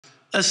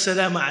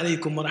Assalamu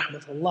alaikum wa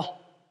rahmatullah.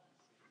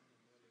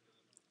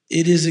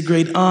 It is a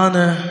great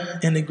honor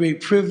and a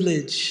great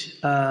privilege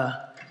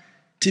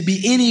to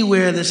be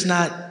anywhere that's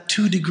not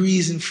 2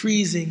 degrees and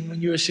freezing when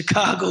you're in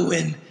Chicago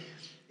and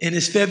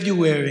it's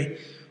February.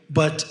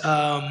 But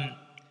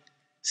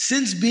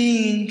since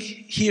being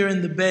here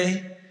in the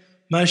Bay,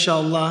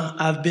 mashallah,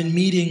 I've been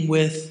meeting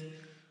with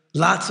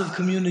lots of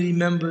community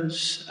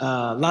members,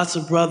 lots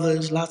of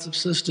brothers, lots of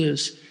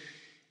sisters.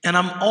 And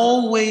I'm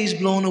always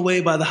blown away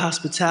by the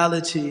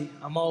hospitality.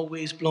 I'm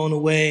always blown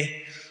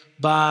away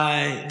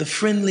by the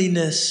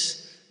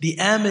friendliness, the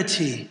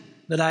amity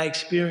that I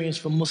experience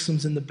from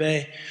Muslims in the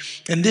Bay.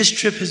 And this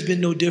trip has been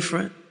no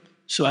different.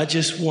 So I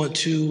just want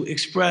to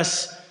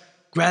express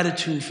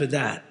gratitude for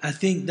that. I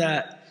think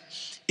that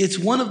it's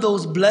one of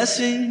those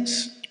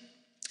blessings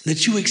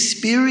that you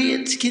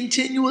experience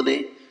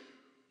continually,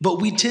 but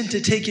we tend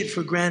to take it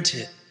for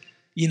granted.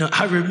 You know,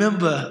 I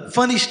remember,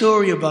 funny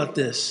story about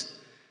this.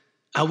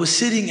 I was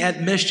sitting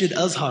at Masjid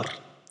Azhar,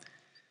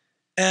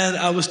 and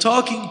I was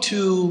talking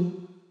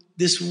to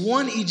this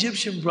one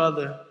Egyptian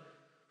brother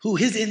who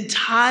his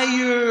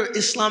entire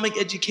Islamic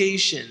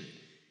education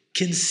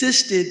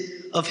consisted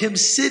of him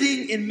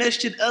sitting in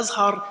Masjid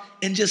Azhar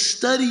and just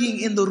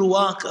studying in the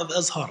ruwaq of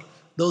Azhar,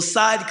 those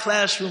side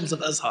classrooms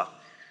of Azhar.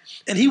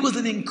 And he was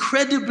an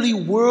incredibly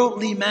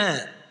worldly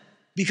man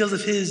because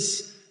of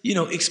his,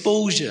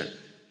 exposure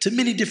to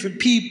many different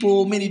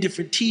people, many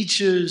different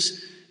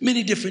teachers,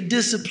 many different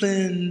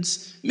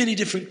disciplines, many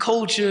different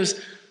cultures.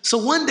 So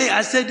one day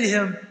I said to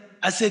him,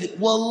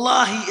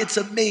 Wallahi, it's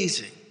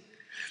amazing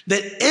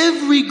that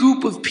every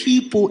group of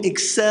people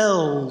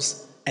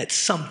excels at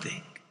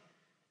something.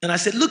 And I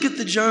said, look at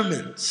the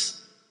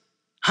Germans,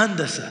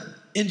 Handasa,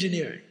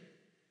 engineering.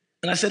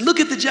 And I said, look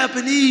at the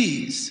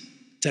Japanese,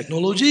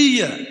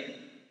 Technologia.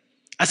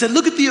 I said,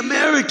 look at the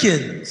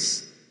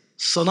Americans,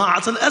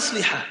 Sana'at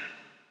al-Asliha,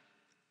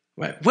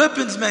 right?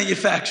 Weapons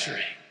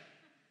manufacturing.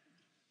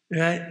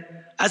 Right?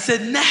 I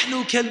said,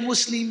 نحن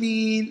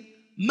كالمسلمين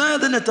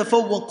ماذا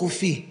نتفوق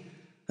فيه?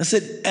 I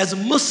said, as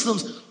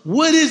Muslims,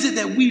 what is it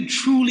that we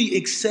truly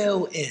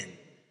excel in?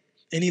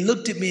 And he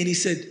looked at me and he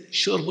said,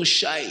 شرب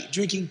الشاي,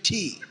 drinking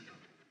tea.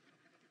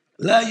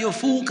 لا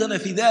يفوقنا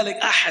في ذلك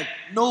أحد.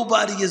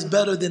 Nobody is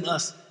better than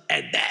us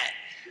at that.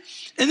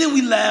 And then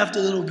we laughed a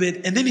little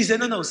bit. And then he said,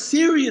 no,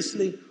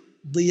 seriously,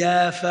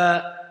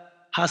 ضيافة,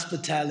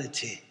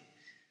 hospitality.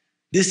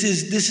 This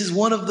is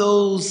one of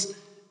those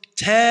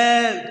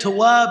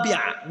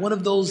tawabi', one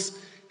of those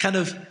kind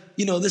of,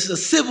 this is a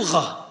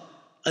sibgha,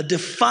 a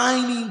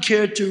defining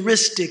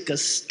characteristic, a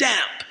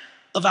stamp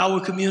of our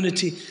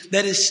community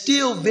that is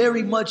still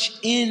very much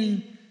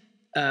in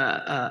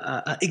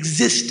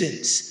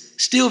existence,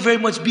 still very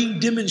much being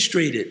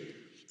demonstrated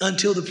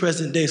until the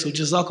present day. So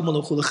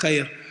jazakumullahu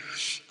khair.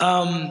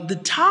 The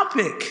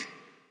topic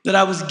that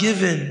I was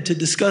given to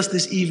discuss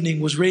this evening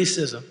was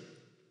racism.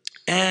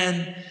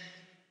 And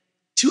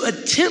to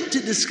attempt to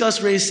discuss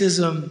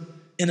racism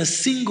in a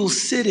single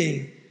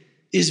sitting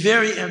is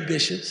very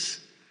ambitious,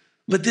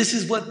 but this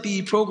is what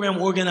the program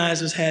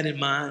organizers had in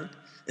mind,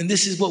 and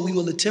this is what we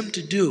will attempt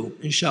to do,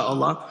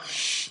 inshallah.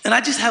 And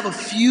I just have a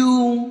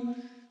few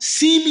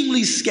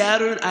seemingly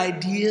scattered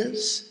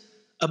ideas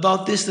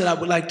about this that I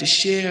would like to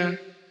share,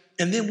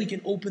 and then we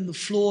can open the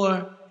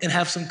floor and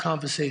have some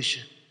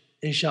conversation,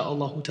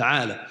 inshallah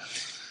ta'ala.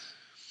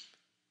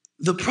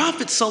 The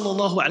Prophet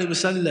sallallahu alaihi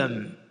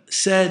wasallam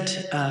said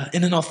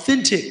in an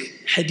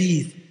authentic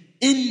hadith,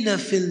 Inna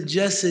fil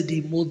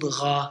jasadi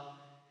mudgha.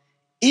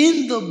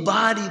 In the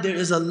body there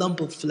is a lump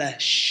of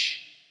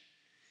flesh.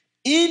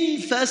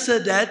 In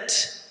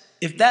fasadat,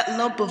 if that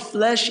lump of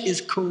flesh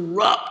is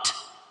corrupt,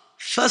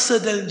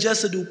 fasad al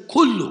jasadu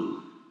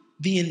kullu,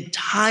 the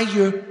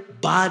entire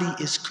body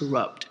is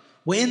corrupt.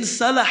 Wa in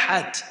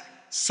salahat,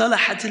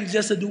 salahat al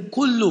jasadu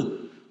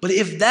kullu. But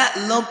if that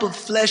lump of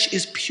flesh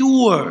is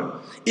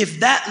pure, if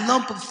that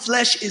lump of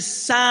flesh is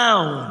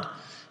sound,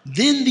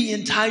 then the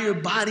entire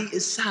body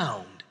is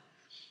sound.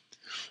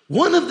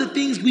 One of the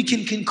things we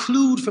can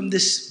conclude from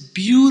this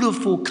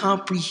beautiful,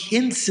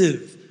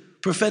 comprehensive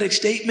prophetic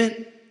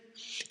statement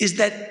is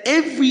that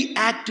every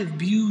act of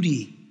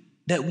beauty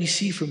that we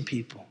see from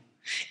people,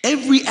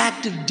 every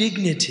act of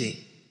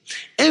dignity,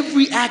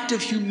 every act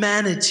of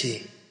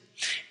humanity,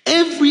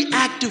 every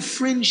act of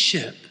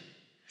friendship,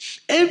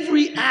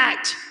 every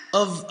act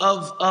of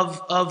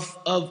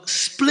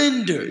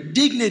splendor,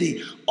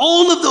 dignity,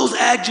 all of those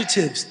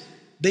adjectives,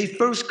 they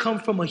first come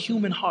from a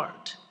human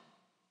heart.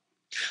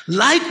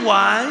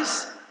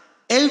 Likewise,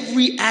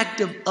 every act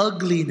of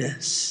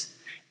ugliness,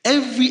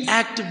 every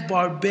act of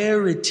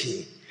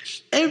barbarity,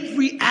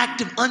 every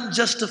act of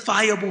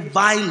unjustifiable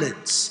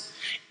violence,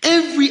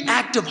 every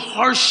act of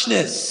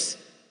harshness,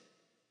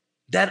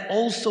 that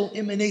also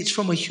emanates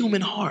from a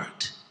human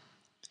heart.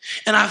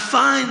 And I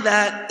find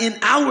that in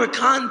our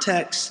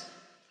context,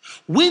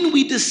 when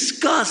we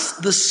discuss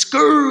the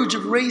scourge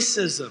of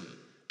racism,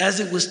 as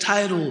it was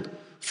titled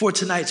for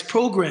tonight's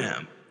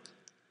program,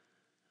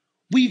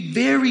 we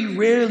very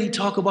rarely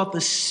talk about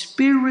the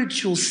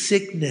spiritual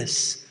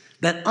sickness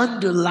that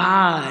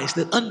underlies,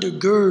 that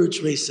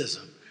undergirds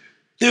racism.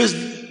 There's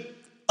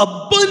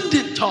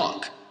abundant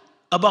talk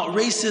about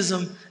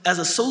racism as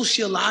a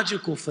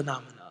sociological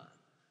phenomenon.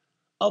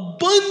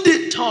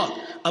 Abundant talk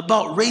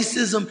about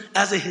racism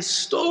as a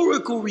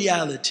historical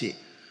reality.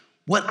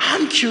 What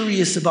I'm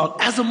curious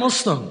about as a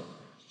Muslim,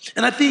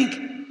 and I think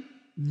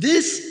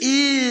this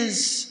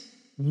is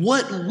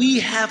what we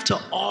have to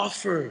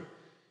offer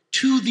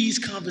to these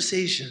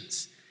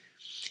conversations.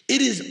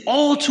 It is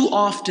all too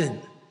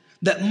often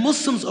that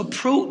Muslims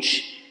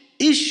approach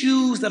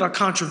issues that are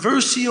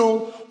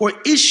controversial or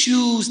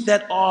issues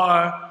that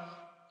are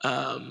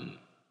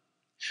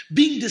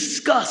being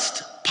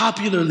discussed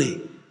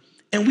popularly,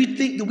 and we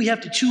think that we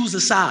have to choose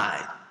a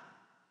side.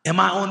 Am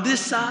I on this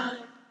side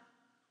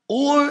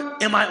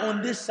or am I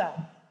on this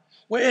side?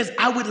 Whereas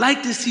I would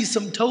like to see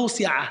some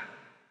tawsi'ah.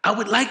 I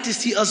would like to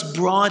see us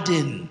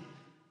broaden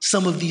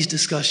some of these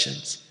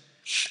discussions.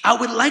 I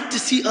would like to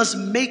see us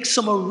make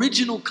some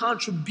original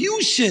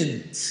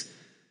contributions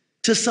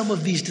to some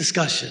of these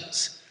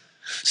discussions.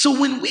 So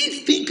when we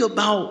think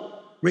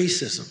about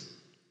racism,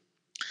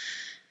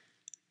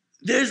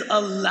 there's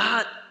a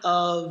lot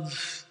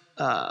of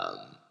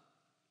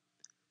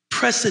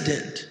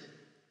precedent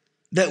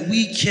that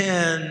we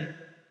can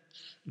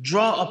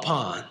draw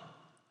upon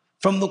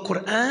from the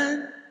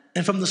Quran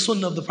and from the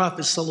Sunnah of the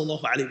Prophet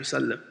sallallahu alaihi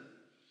wasallam.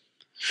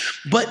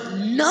 But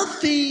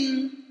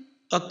nothing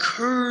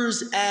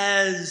occurs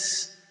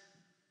as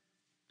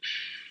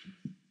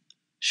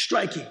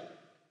striking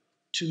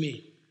to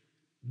me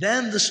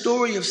than the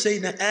story of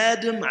Sayyidina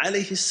Adam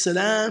alayhi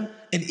salam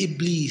and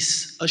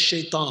Iblis, a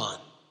shaitan.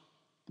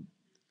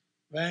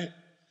 Right?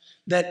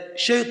 That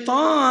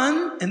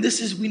shaitan, and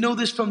we know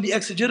this from the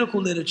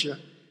exegetical literature,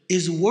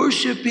 is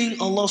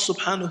worshiping Allah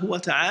subhanahu wa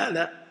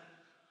ta'ala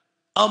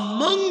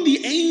among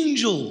the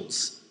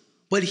angels,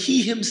 but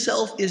he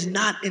himself is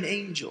not an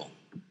angel.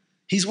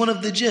 He's one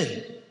of the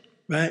jinn,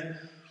 right?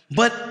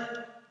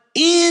 But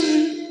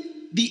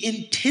in the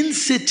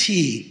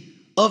intensity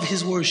of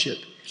his worship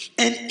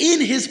and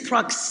in his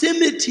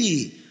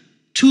proximity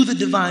to the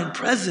divine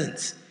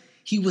presence,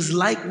 he was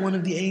like one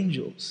of the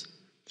angels.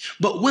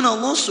 But when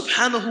Allah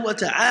subhanahu wa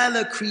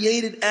ta'ala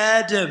created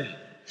Adam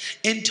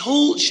and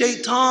told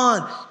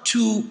shaitan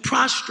to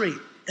prostrate,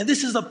 and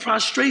this is a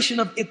prostration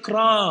of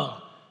ikram,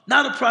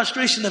 not a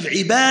prostration of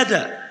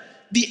ibadah.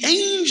 The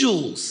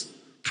angels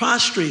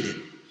prostrated,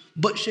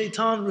 but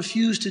shaitan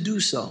refused to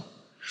do so.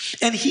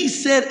 And he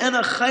said,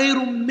 Ana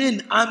khayrun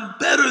min, I'm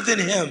better than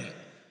him.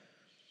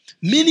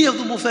 Many of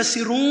the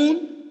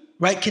mufassirun,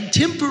 right,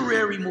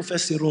 contemporary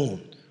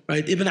mufassirun,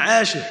 right, Ibn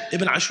Ashur,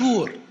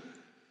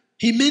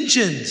 he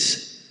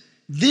mentions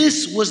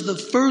this was the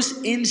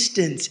first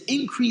instance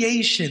in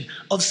creation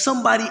of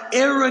somebody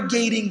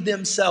arrogating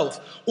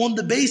themselves on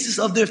the basis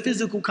of their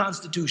physical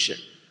constitution,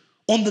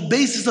 on the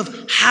basis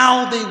of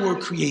how they were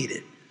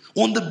created,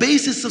 on the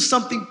basis of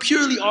something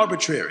purely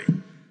arbitrary.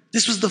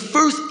 This was the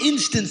first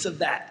instance of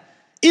that.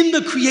 In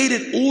the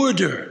created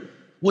order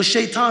was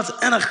shaitan's,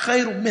 Ana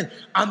khayrun min,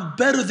 I'm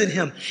better than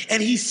him.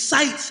 And he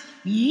cites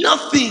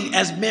nothing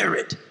as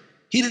merit.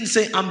 He didn't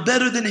say, I'm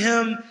better than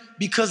him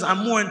because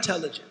I'm more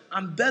intelligent.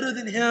 I'm better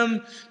than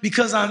him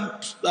because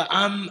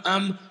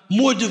I'm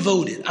more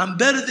devoted. I'm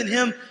better than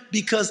him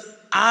because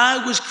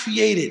I was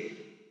created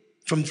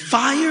from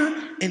fire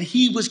and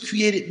he was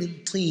created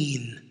min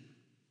teen.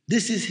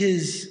 This is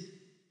his,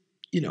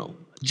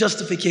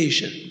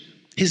 justification,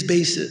 his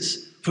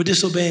basis for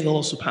disobeying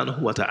Allah subhanahu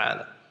wa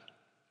ta'ala.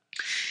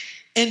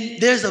 And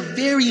there's a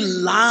very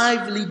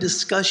lively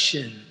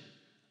discussion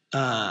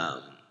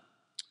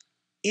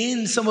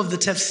in some of the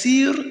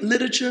tafsir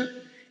literature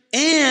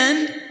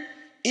and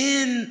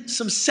in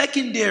some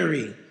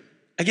secondary,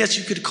 I guess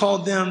you could call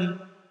them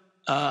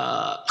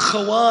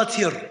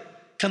khawatir,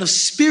 kind of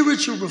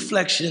spiritual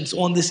reflections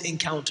on this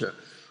encounter.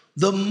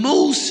 The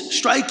most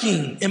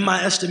striking, in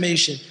my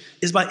estimation,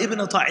 is by Ibn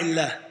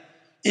Ata'illah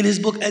in his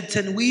book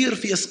At-Tanwir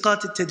fi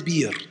Isqat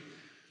At-Tadbir.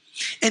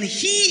 And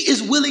he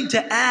is willing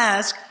to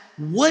ask,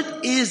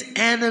 what is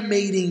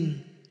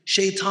animating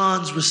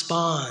shaitan's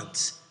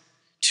response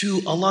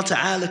to Allah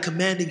Ta'ala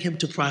commanding him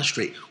to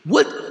prostrate?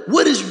 What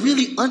is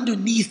really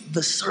underneath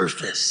the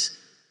surface?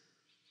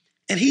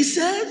 And he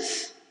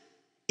says,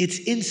 it's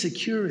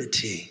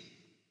insecurity.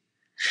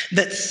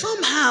 That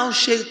somehow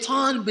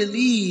shaitan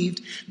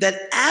believed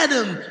that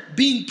Adam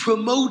being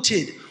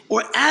promoted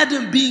or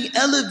Adam being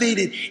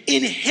elevated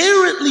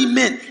inherently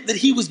meant that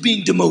he was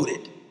being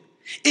demoted.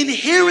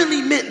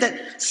 Inherently meant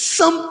that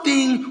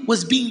something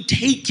was being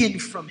taken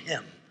from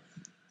him.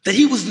 That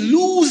he was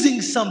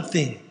losing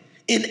something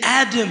in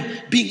Adam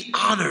being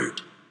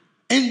honored.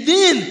 And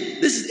then,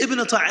 this is Ibn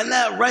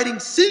Ata'illah writing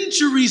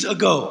centuries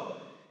ago.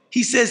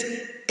 He says,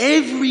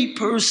 every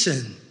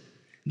person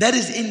that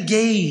is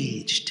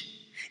engaged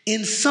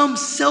in some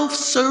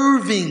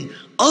self-serving,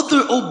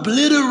 other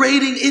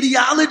obliterating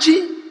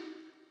ideology,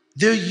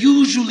 they're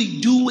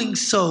usually doing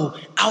so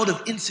out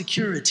of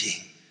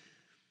insecurity.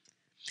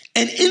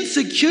 And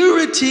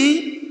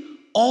insecurity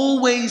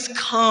always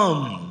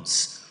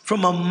comes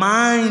from a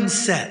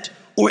mindset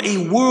or a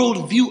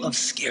worldview of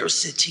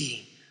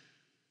scarcity.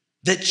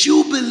 That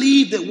you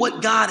believe that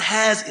what God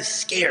has is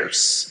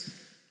scarce.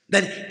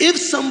 That if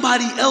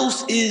somebody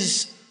else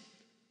is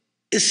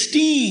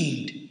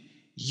esteemed,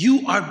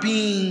 you are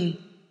being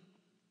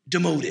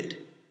demoted.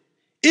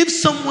 If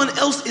someone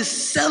else is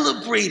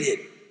celebrated,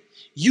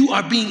 you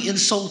are being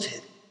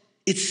insulted.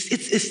 It's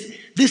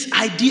this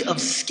idea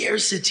of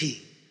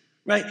scarcity,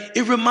 right?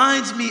 It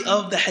reminds me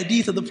of the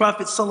hadith of the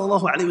Prophet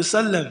sallallahu alaihi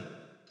wasallam,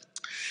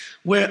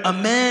 where a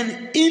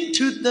man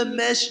entered the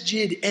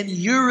masjid and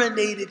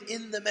urinated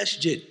in the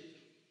masjid,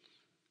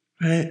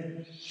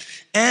 right?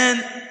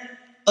 And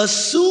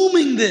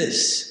assuming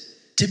this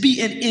to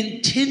be an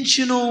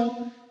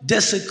intentional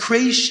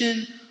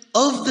desecration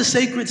of the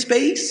sacred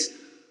space,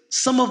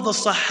 some of the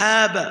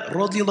Sahaba,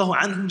 radiyallahu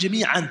anhum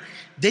jami'an,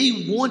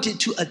 they wanted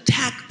to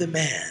attack the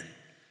man.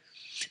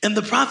 And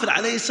the Prophet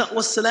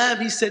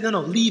ﷺ, he said,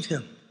 no, leave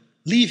him.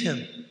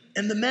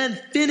 And the man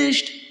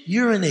finished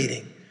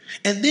urinating.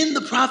 And then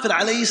the Prophet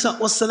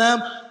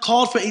ﷺ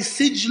called for a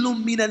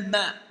sijlum min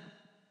al-ma.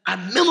 I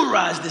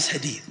memorized this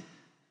hadith,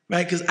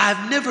 right? Because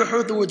I've never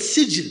heard the word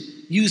sijl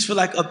used for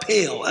like a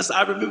pail.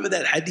 I remember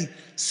that hadith.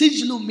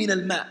 Sijlum min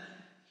al-ma.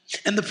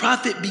 And the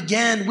Prophet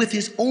began with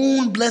his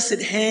own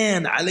blessed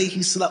hand, alayhi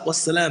salatu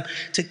wasalam,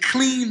 to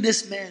clean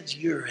this man's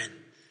urine.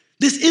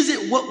 This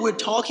isn't what we're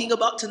talking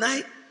about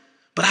tonight,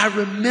 but I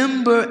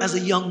remember as a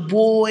young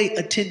boy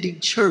attending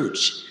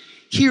church,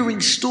 hearing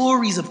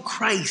stories of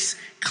Christ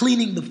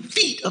cleaning the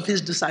feet of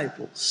his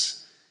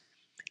disciples,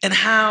 and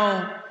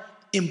how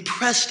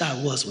impressed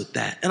I was with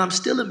that. And I'm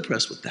still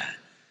impressed with that.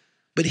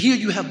 But here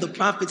you have the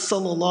Prophet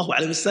sallallahu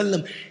alaihi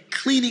wasallam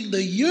cleaning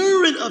the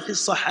urine of his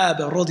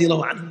Sahaba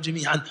radiyallahu anhum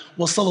jami'an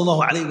wa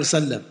sallallahu alaihi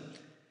wasallam.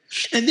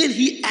 And then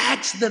he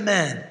asks the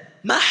man,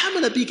 "Ma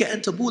hamala bika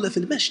an tabula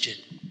fil masjid?"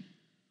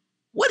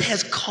 What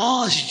has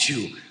caused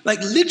you?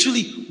 Like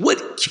literally,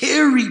 what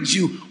carried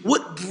you?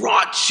 What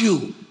brought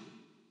you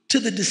to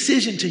the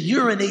decision to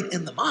urinate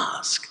in the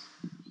mosque?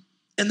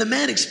 And the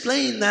man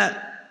explained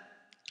that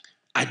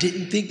I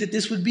didn't think that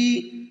this would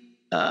be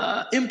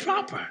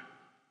improper.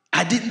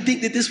 I didn't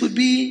think that this would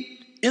be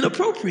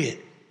inappropriate.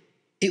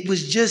 It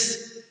was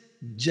just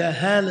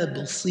jahala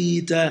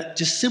basita,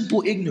 just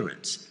simple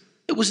ignorance.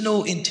 There was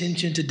no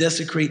intention to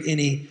desecrate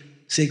any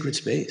sacred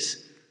space.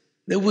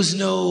 There was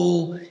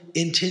no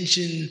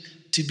intention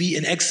to be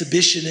an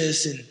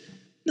exhibitionist, and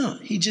no,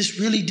 he just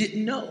really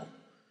didn't know.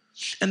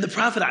 And the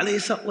Prophet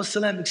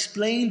ﷺ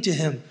explained to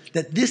him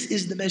that this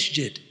is the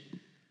masjid,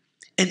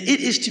 and it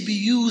is to be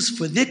used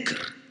for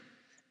dhikr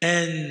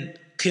and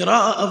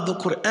qira'ah of the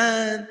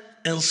Quran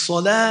and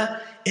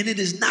salah, and it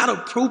is not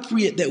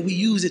appropriate that we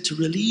use it to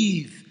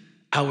relieve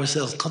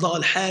ourselves, qada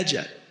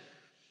al-haja.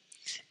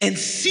 And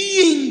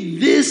seeing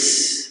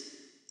this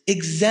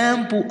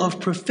example of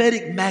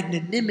prophetic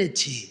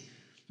magnanimity,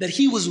 that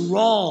he was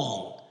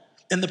wrong,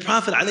 and the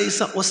Prophet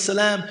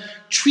ﷺ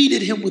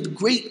treated him with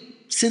great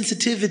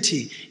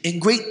sensitivity and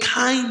great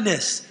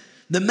kindness,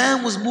 the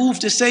man was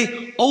moved to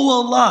say,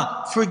 "Oh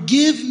Allah,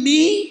 forgive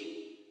me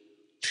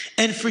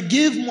and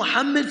forgive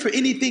Muhammad for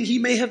anything he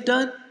may have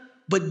done,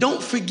 but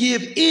don't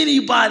forgive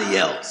anybody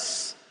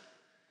else,"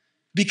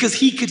 because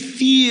he could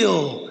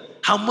feel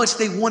how much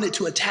they wanted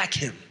to attack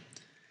him.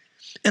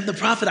 And the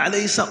Prophet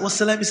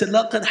ﷺ, he said,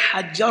 لَقَدْ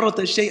حَجَّرَتَ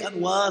شَيْئًا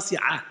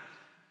وَاسِعًا.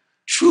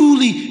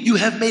 Truly, you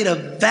have made a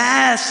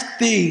vast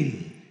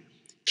thing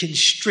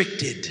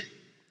constricted.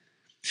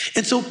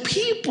 And so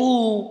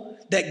people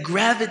that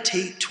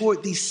gravitate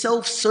toward these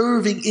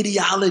self-serving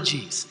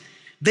ideologies,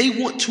 they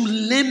want to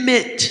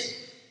limit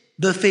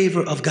the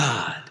favor of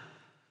God.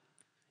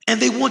 And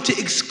they want to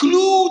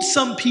exclude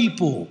some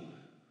people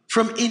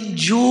from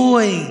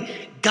enjoying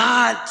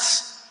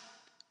God's.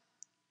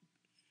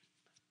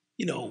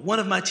 One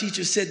of my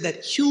teachers said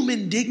that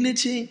human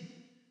dignity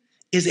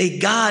is a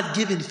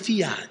God-given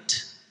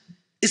fiat.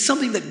 It's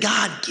something that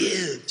God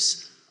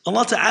gives.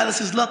 Allah Ta'ala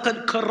says,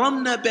 لَقَدْ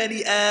كَرَّمْنَا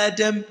بَنِي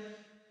آدَمَ.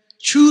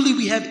 Truly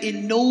we have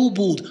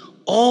ennobled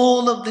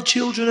all of the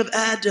children of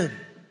Adam.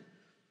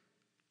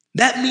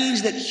 That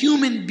means that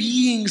human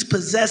beings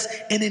possess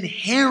an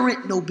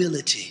inherent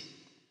nobility.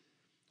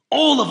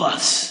 All of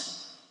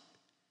us.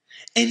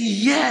 And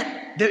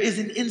yet there is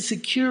an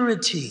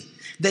insecurity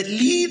that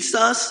leads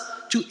us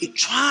to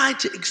try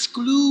to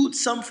exclude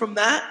some from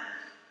that,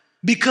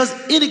 because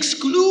in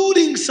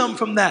excluding some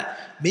from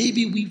that,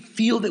 maybe we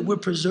feel that we're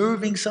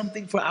preserving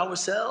something for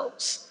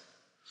ourselves.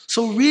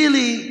 So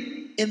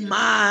really, in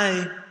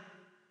my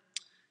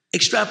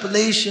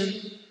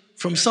extrapolation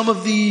from some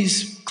of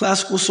these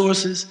classical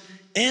sources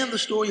and the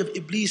story of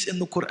Iblis in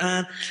the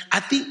Quran, I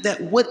think that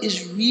what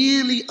is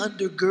really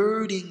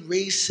undergirding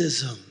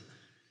racism,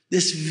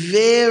 this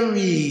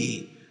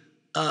very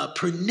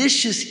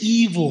pernicious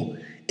evil,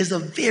 is a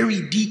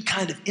very deep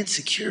kind of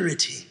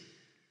insecurity,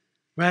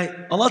 right?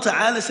 Allah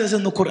Ta'ala says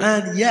in the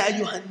Quran, يَا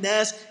أَيُّهَا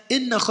النَّاسِ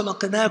إِنَّا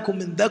خَلَقْنَاكُم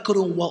مِّن ذَكْرٍ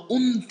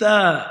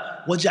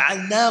وَأُنثَىٰ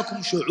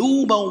وَجَعَلْنَاكُمْ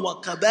شُعُوبًا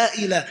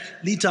وَقَبَائِلَ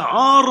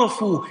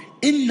لِتَعَارَفُوا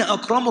إِنَّ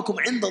أَكْرَمَكُمْ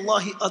عِندَ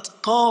اللَّهِ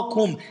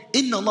أَتْقَاكُمْ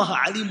إِنَّ اللَّهَ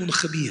عَلِيمٌ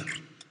خَبِيرٌ.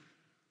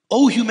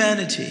 O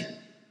humanity,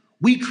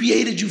 we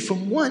created you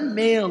from one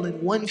male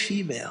and one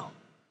female,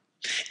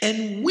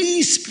 and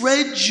we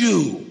spread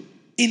you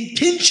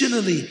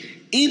intentionally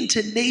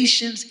into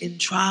nations and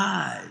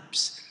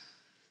tribes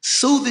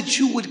so that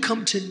you would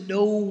come to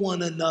know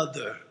one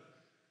another,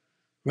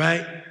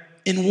 right?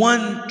 In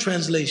one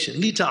translation,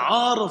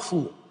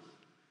 لِتَعَارَفُوا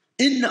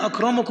إِنَّ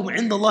أَكْرَمَكُمْ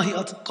عِنْدَ اللَّهِ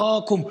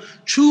أَتْقَاكُمْ.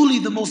 Truly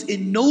the most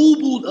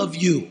ennobled of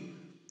you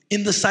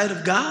in the sight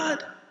of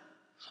God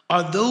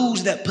are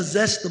those that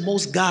possess the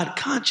most God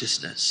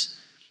consciousness.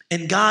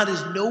 And God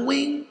is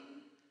knowing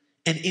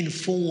and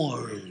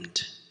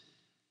informed.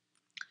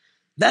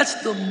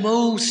 That's the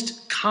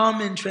most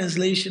common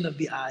translation of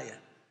the ayah.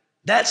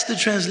 That's the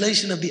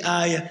translation of the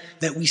ayah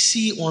that we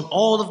see on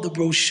all of the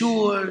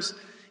brochures,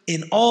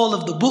 in all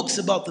of the books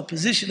about the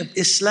position of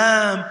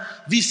Islam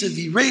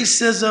vis-a-vis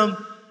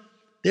racism.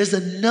 There's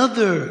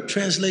another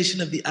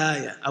translation of the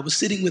ayah. I was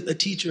sitting with a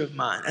teacher of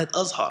mine at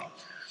Azhar,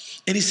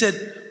 and he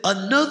said,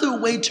 another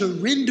way to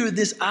render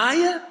this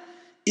ayah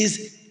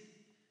is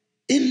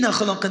إِنَّا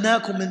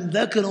خَلَقْنَاكُم مِّن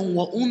ذَكَرٍ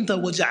وَأُنثَىٰ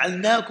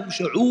وَجَعَلْنَاكُمْ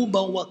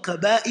شُعُوبًا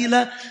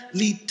وَقَبَائِلَ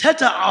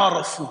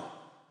لِتَتَعَارَفُوا.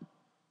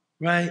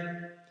 Right?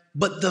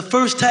 But the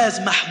first ta is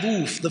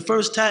mahboof. The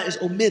first ta is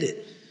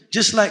omitted.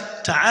 Just like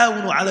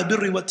ta'awunu ala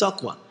birri wa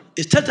taqwa.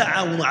 It's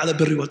tata'awunu ala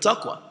birri wa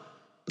taqwa.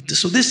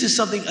 So this is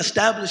something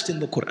established in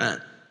the Quran.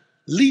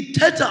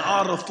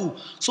 لِتَتَعَارَفُوا.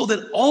 So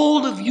that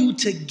all of you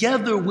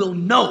together will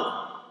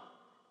know.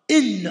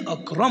 إِنَّ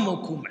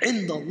أَكْرَمَكُمْ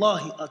عِنْدَ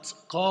اللَّهِ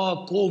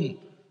أَتْقَاكُمْ.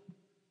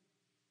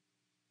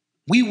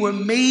 We were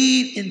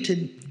made into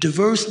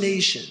diverse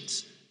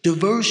nations,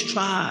 diverse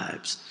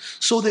tribes,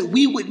 so that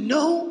we would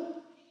know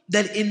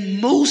that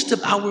in most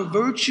of our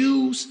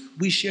virtues,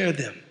 we share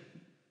them.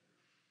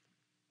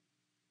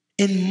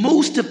 In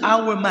most of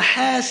our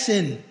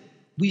mahasin,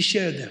 we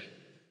share them.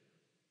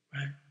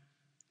 Right?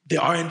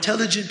 There are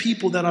intelligent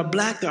people that are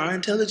black. There are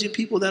intelligent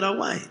people that are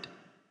white.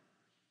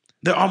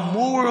 There are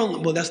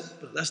moral, well,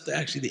 that's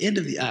actually the end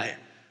of the ayah.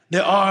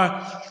 There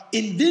are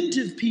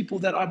inventive people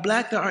that are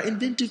black. There are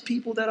inventive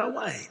people that are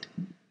white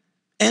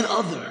and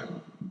other.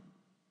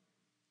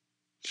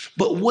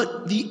 But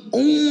what the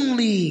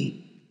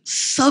only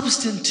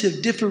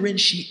substantive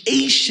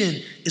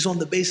differentiation is on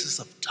the basis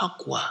of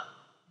taqwa.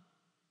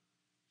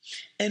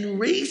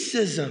 And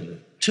racism,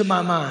 to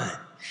my mind,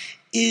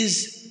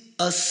 is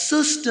a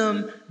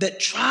system that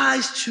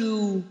tries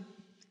to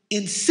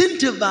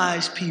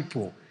incentivize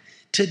people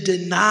to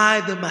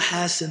deny the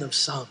mahasin of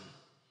some.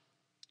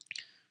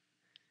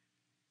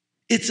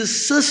 It's a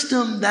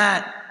system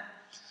that,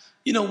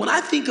 when I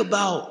think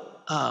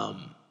about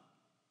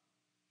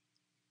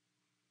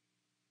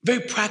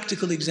very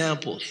practical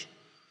examples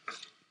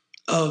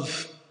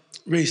of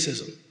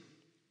racism,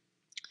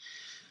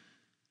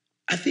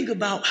 I think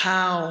about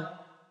how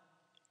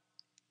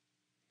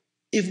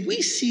if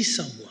we see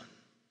someone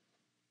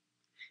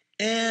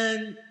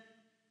and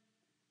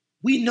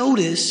we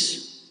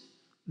notice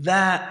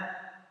that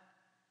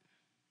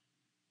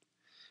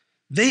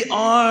they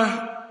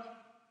are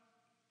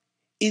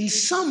in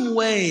some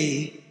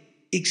way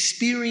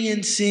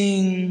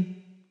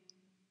experiencing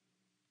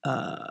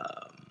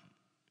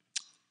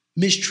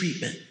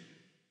mistreatment.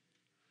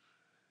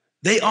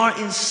 They are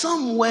in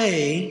some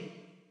way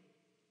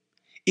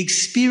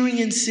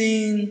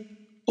experiencing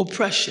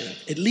oppression.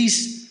 At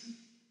least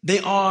they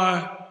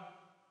are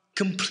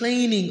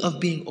complaining of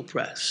being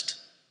oppressed.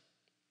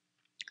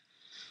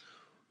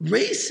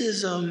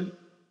 Racism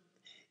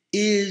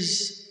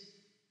is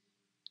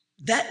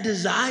that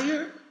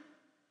desire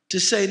to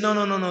say,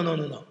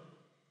 no.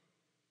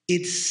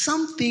 It's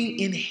something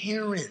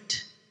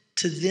inherent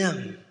to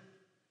them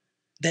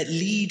that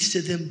leads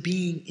to them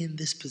being in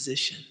this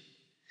position.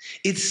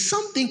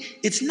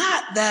 It's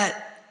not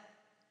that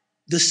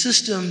the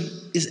system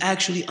is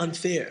actually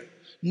unfair,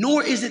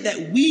 nor is it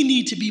that we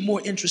need to be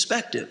more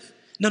introspective.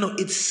 No,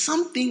 it's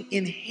something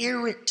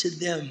inherent to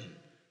them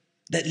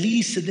that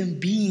leads to them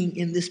being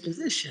in this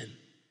position.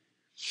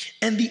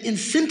 And the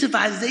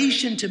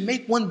incentivization to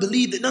make one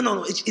believe that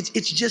no,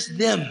 it's just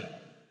them.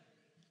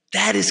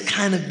 That is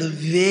kind of the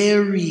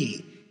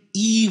very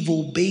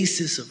evil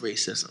basis of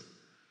racism.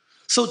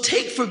 So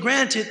take for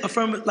granted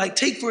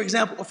take for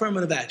example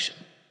affirmative action.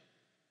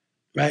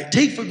 Right?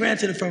 Take for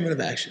granted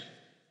affirmative action.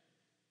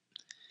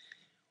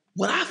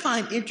 What I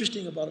find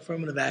interesting about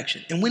affirmative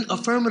action, and when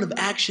affirmative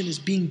action is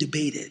being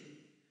debated,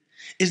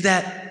 is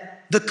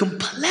that the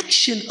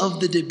complexion of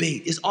the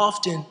debate is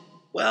often,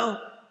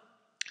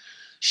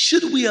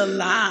 should we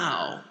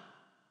allow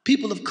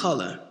people of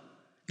color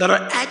that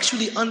are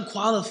actually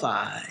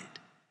unqualified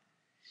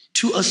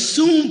to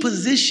assume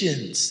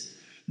positions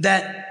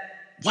that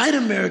white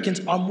Americans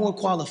are more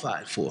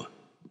qualified for?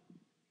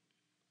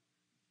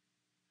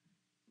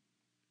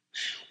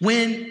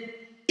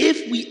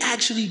 If we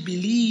actually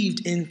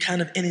believed in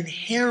kind of an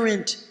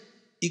inherent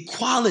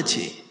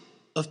equality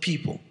of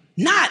people,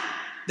 not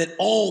that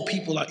all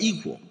people are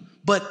equal,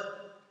 but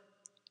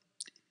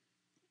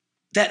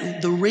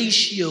that the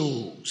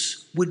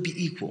ratios would be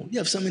equal. You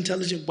have some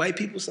intelligent white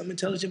people, some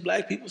intelligent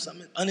black people,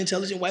 some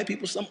unintelligent white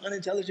people, some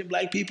unintelligent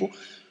black people.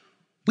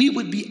 We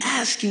would be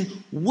asking,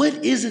 what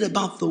is it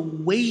about the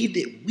way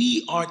that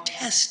we are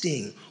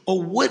testing?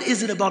 Or what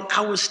is it about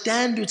our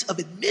standards of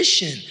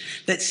admission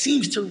that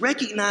seems to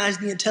recognize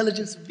the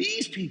intelligence of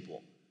these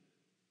people?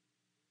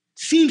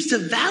 Seems to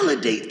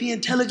validate the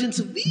intelligence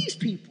of these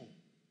people,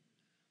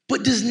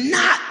 but does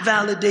not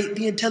validate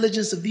the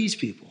intelligence of these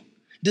people?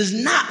 Does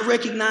not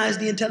recognize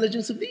the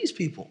intelligence of these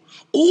people?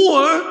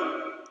 Or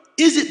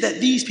is it that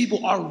these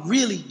people are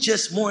really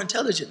just more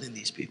intelligent than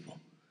these people?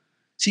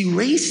 See,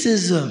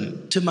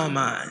 racism, to my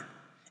mind,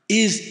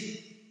 is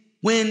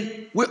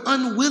when we're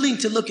unwilling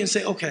to look and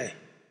say, okay,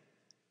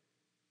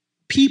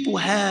 people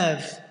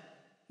have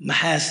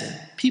mahasin,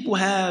 people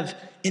have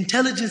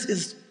intelligence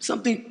is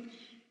something,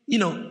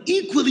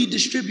 equally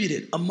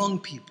distributed among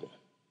people.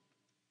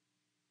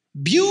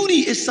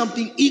 Beauty is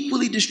something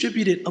equally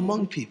distributed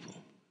among people.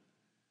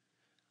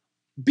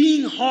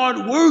 Being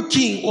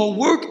hardworking or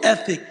work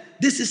ethic,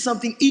 this is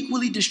something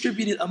equally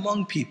distributed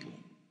among people.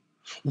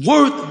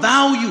 Worth,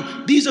 value,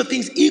 these are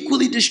things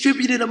equally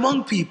distributed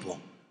among people.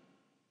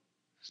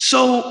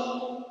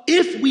 So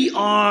if we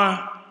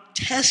are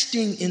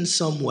testing in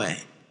some way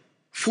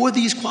for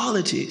these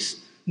qualities,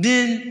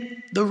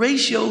 then the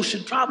ratio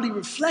should probably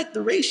reflect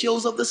the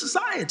ratios of the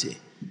society.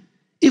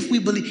 If we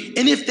believe,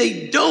 and if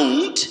they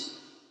don't,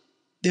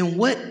 then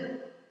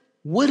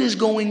what is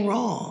going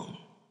wrong?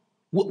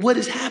 What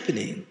is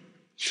happening?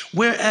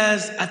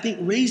 Whereas I think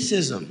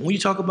racism, when you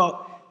talk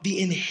about the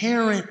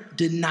inherent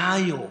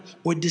denial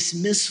or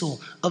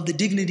dismissal of the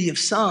dignity of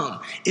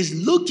some, is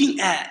looking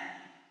at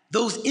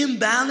those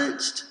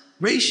imbalanced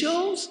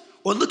ratios,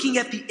 or looking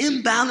at the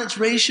imbalanced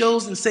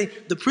ratios and say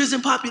the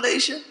prison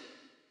population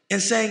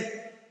and saying,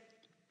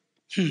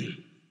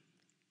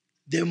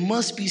 there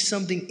must be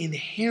something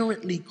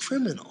inherently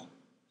criminal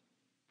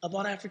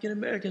about African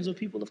Americans or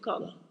people of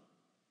color.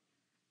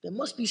 There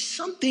must be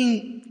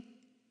something.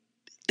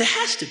 There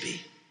has to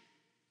be,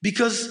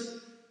 because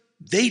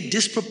they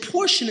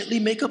disproportionately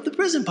make up the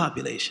prison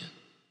population.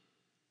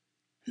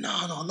 No,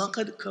 I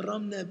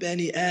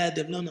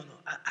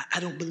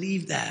don't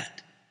believe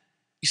that.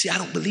 You see, I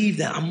don't believe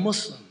that. I'm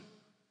Muslim.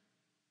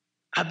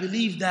 I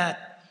believe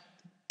that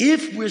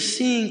if we're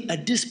seeing a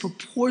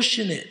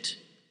disproportionate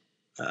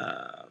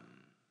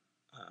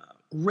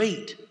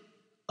rate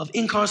of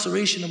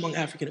incarceration among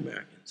African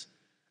Americans,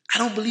 I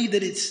don't believe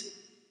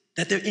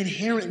that they're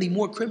inherently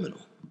more criminal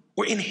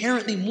or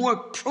inherently more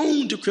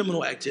prone to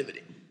criminal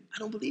activity. I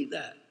don't believe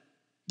that.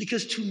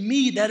 Because to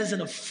me, that is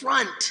an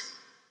affront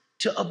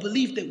to a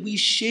belief that we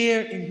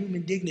share in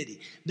human dignity.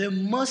 There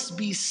must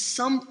be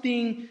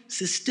something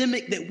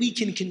systemic that we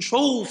can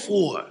control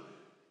for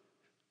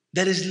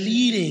that is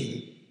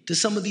leading to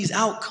some of these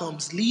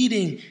outcomes,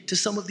 leading to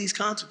some of these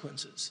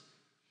consequences.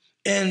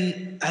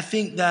 And I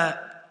think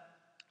that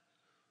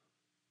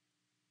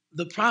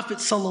the Prophet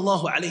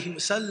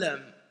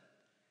ﷺ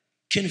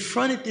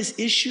confronted this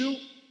issue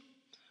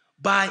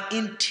by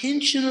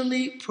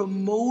intentionally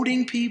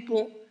promoting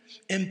people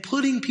and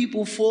putting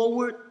people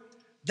forward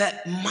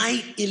that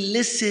might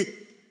elicit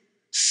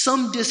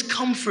some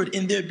discomfort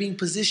in their being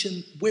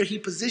positioned where he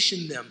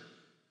positioned them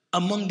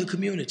among the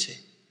community.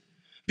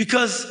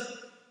 Because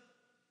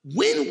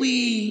when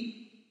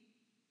we,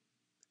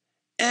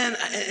 and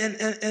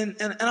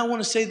I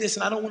want to say this,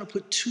 and I don't want to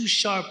put too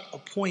sharp a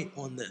point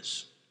on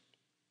this.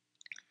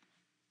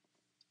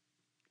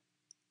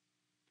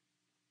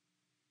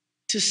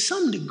 To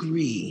some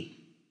degree,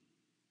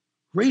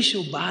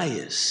 racial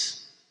bias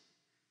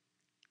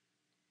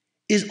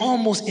is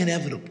almost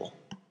inevitable.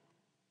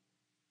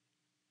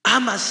 I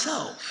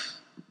myself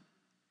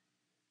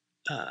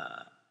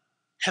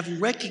have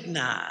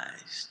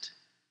recognized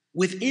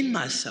within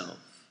myself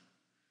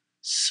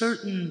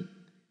certain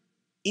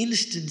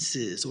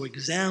instances or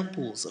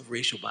examples of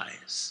racial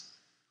bias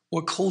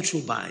or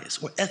cultural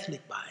bias or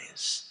ethnic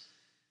bias.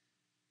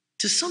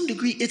 To some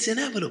degree, it's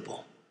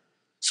inevitable.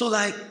 So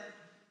like,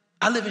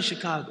 I live in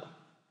Chicago.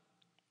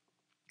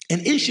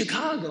 And in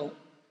Chicago,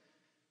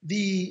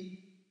 the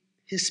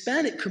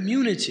Hispanic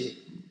community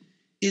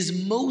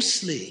is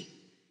mostly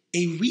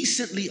a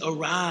recently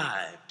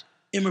arrived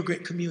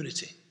immigrant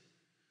community.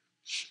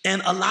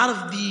 And a lot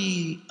of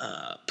the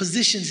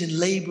positions in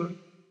labor,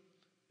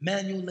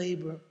 manual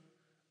labor,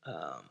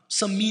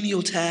 some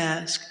menial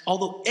tasks,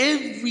 although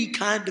every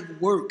kind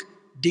of work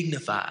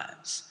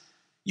dignifies,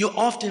 you'll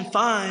often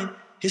find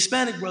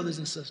Hispanic brothers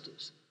and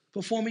sisters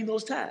performing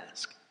those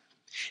tasks.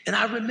 And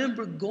I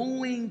remember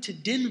going to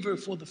Denver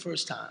for the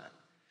first time,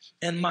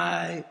 and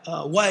my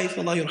wife,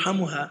 Allah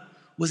yarhamuha,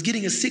 was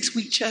getting a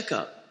 6-week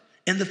checkup,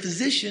 and the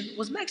physician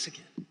was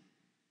Mexican.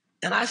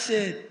 And I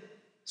said,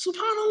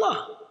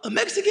 SubhanAllah, a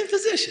Mexican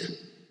physician.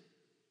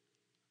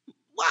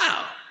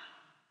 Wow.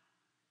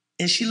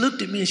 And she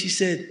looked at me and she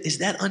said, is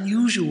that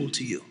unusual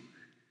to you?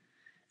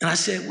 And I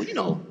said,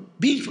 well,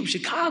 being from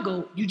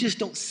Chicago, you just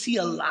don't see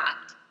a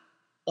lot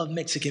of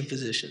Mexican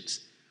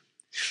physicians.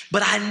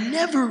 But I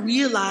never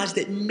realized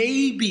that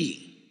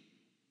maybe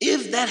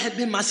if if that had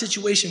been my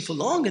situation for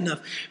long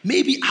enough,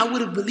 maybe I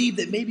would have believed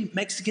that maybe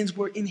Mexicans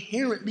were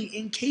inherently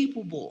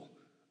incapable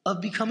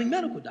of becoming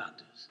medical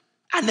doctors.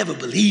 I never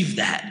believed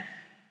that.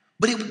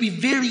 But it would be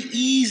very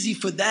easy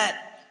for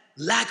that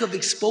lack of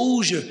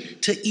exposure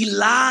to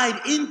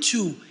elide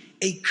into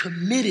a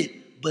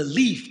committed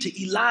belief, to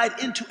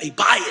elide into a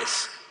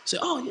bias. Say,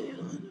 oh,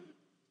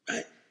 yeah,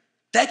 right?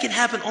 That can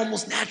happen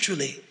almost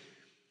naturally.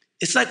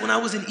 It's like when I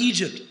was in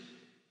Egypt,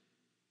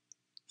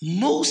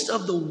 most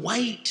of the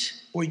white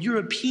or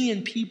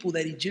European people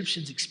that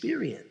Egyptians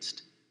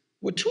experienced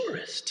were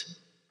tourists.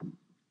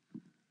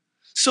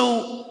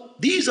 So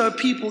these are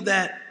people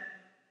that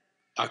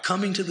are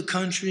coming to the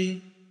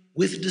country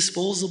with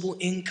disposable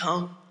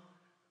income.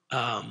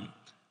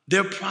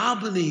 They're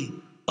probably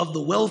of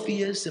the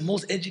wealthiest and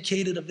most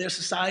educated of their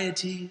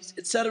societies,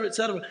 et cetera, et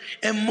cetera.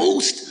 And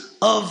most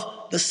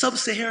of the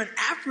sub-Saharan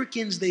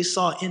Africans they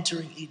saw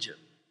entering Egypt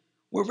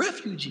were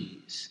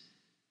refugees,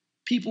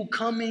 people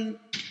coming,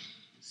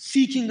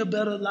 seeking a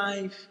better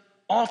life,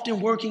 often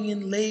working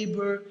in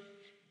labor.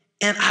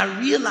 And I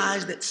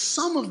realized that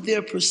some of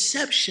their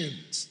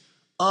perceptions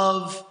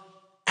of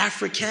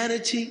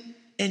Africanity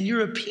and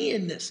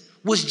Europeanness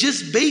was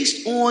just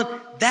based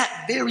on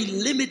that very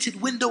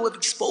limited window of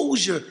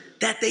exposure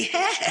that they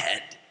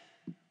had,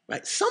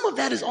 right? Some of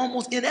that is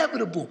almost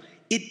inevitable.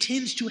 It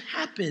tends to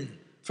happen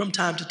from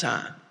time to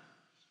time.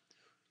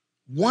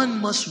 One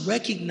must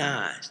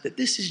recognize that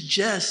this is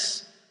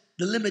just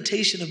the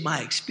limitation of my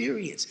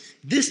experience.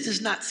 This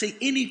does not say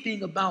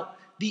anything about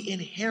the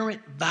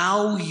inherent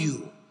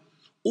value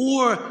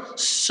or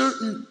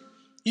certain,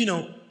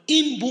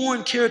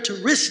 inborn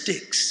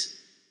characteristics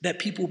that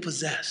people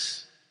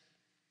possess.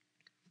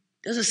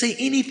 Doesn't say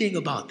anything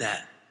about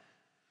that.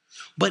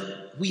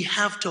 But we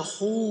have to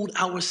hold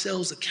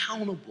ourselves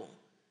accountable.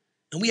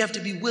 And we have to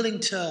be willing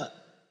to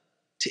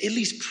at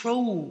least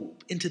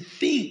probe and to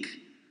think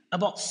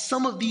about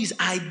some of these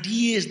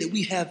ideas that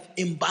we have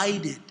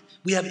imbibed, and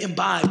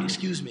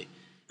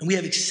we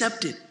have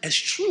accepted as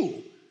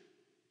true.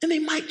 And they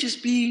might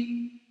just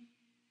be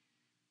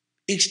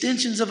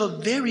extensions of a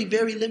very,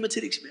 very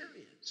limited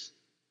experience,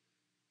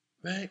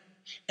 right?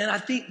 And I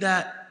think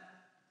that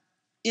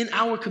in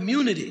our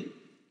community,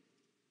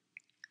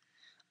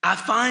 I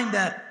find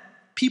that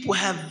people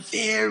have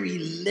very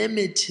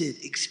limited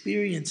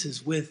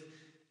experiences with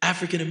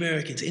African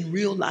Americans in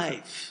real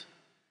life,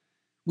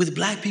 with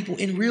Black people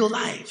in real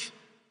life,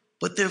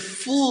 but they're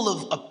full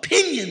of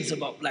opinions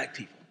about Black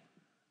people,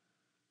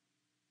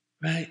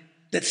 right?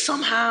 That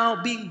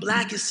somehow being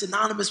Black is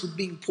synonymous with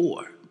being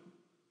poor.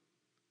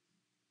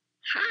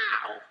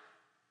 How?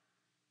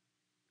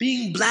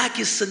 Being Black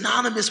is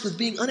synonymous with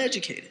being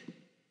uneducated.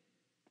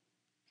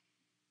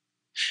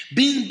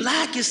 Being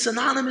Black is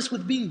synonymous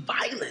with being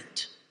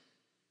violent.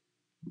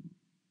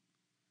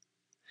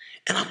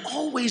 And I'm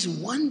always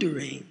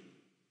wondering,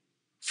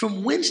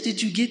 from whence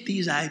did you get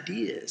these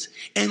ideas?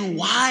 And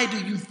why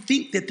do you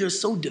think that they're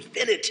so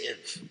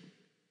definitive?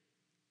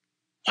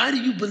 Why do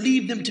you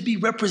believe them to be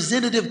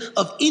representative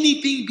of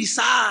anything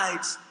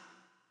besides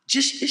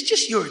it's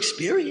just your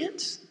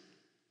experience?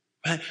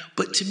 Right?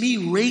 But to me,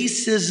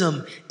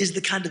 racism is the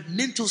kind of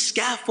mental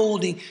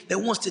scaffolding that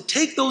wants to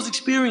take those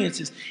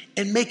experiences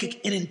and make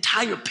an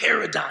entire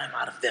paradigm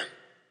out of them.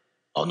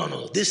 Oh,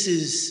 no, this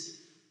is,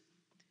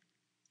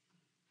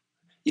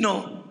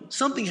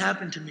 something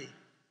happened to me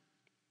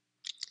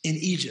in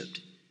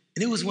Egypt.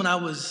 And it was when I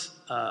was,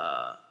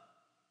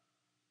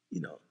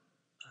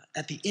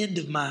 at the end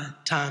of my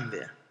time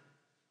there.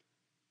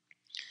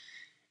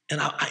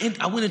 And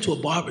I went into a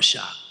barber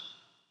shop.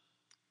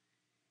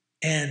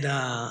 And,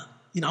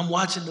 I'm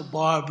watching the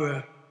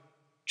barber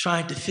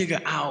trying to figure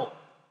out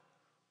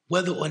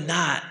whether or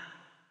not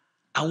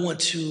I want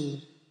to,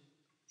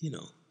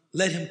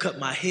 let him cut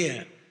my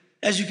hair.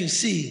 As you can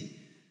see,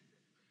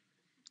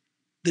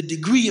 the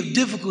degree of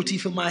difficulty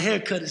for my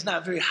haircut is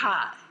not very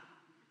high.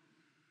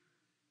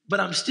 But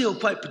I'm still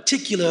quite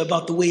particular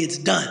about the way it's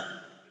done.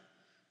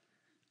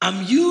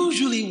 I'm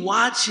usually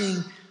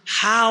watching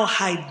how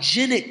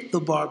hygienic the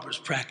barber's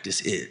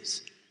practice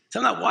is. So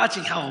I'm not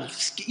watching how,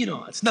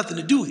 it's nothing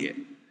to do here.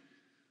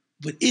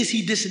 But is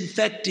he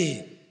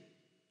disinfecting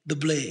the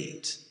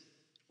blades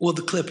or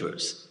the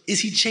clippers? Is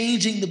he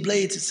changing the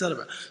blades,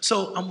 etc.?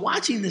 So I'm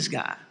watching this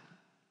guy.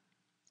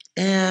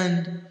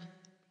 And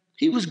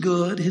he was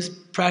good. His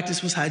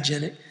practice was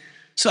hygienic.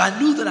 So I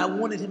knew that I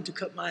wanted him to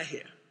cut my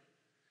hair.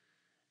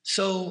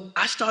 So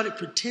I started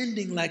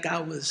pretending like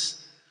I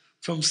was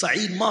from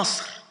Said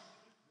Masr,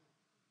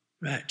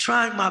 right?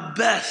 Trying my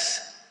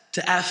best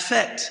to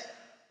affect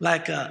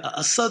like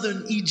a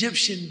southern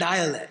Egyptian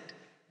dialect.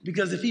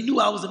 Because if he knew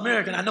I was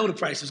American, I know the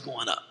price was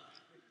going up.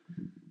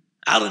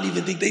 I don't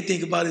even think they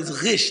think about it as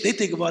ghish. They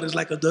think about it as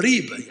like a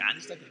dariba.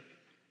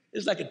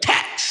 It's like a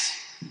tax.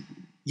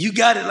 You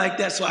got it like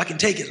that, so I can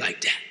take it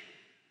like that,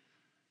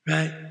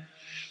 right?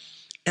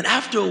 And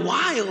after a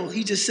while,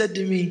 he just said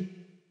to me,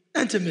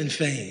 "Anta min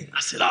fain."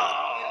 I said,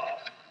 "Oh,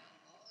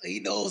 he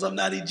knows I'm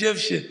not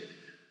Egyptian."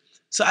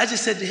 So I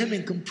just said to him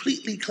in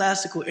completely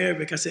classical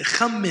Arabic, I said,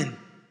 "Khammin."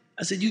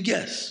 I said, "You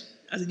guess."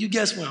 I said, you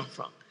guess where I'm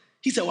from?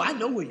 He said, well, I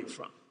know where you're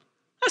from.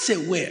 I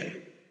said, where?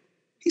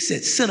 He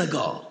said,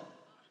 Senegal.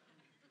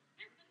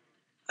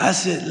 I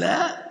said,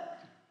 La?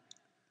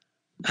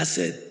 I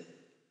said,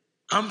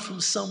 I'm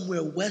from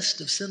somewhere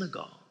west of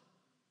Senegal.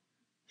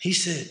 He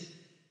said,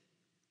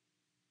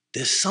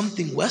 there's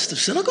something west of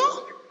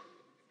Senegal?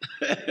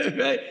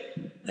 Right?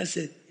 I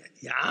said,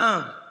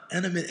 yeah,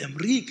 and I'm in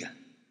America.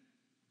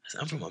 I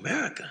said, I'm from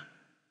America.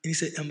 And he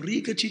said,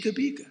 America Chica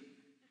Pica.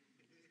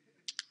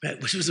 Right?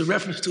 Which was a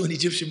reference to an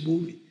Egyptian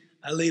movie.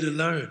 I later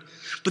learned.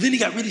 But then he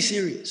got really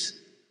serious.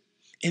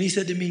 And he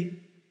said to me,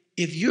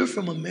 if you're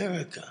from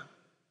America,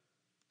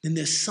 then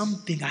there's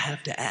something I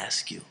have to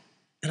ask you.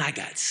 And I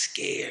got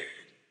scared.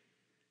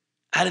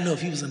 I didn't know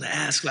if he was going to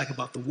ask like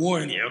about the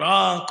war in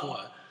Iraq or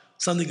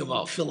something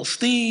about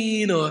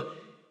Philistine, or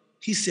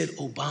he said,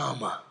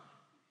 Obama,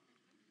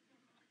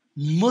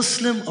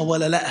 Muslim or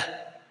wala la?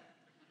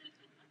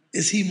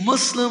 Is he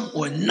Muslim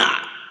or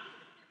not?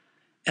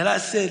 And I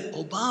said,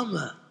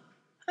 Obama,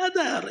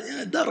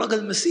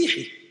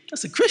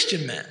 that's a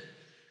Christian man. And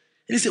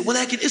he said,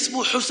 ولكن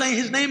اسمه Hussein,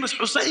 his name is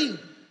Hussein.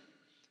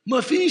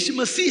 ما فيش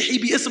مسيحي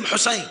باسم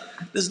Hussein.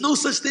 There's no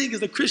such thing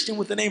as a Christian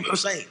with the name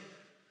Hussein.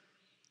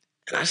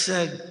 And I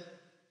said,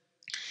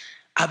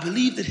 I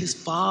believe that his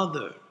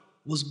father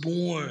was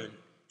born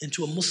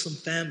into a Muslim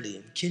family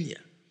in Kenya.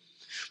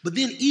 But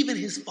then even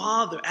his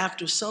father,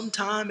 after some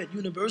time at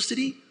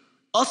university,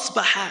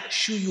 أصبح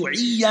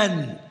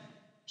شيوعيا.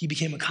 He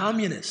became a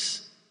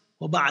communist.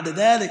 وبعد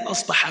ذلك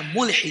أصبح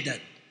ملحدا.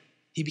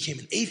 He became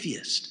an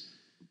atheist.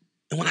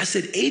 And when I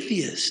said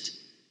atheist,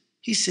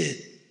 he said,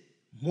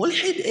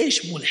 ملحد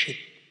إيش ملحد?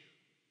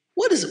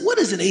 What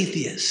is an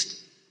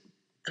atheist?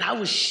 And I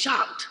was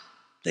shocked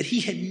that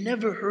he had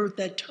never heard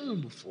that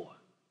term before.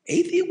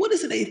 Atheist? What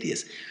is an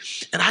atheist?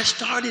 And I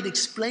started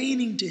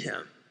explaining to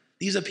him,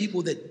 these are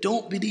people that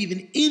don't believe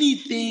in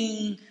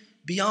anything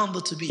beyond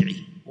the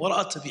tabi'i.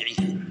 Wara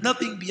tabi'i.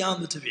 Nothing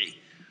beyond the tabi'i.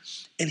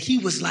 And he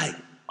was like,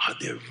 are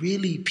there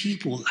really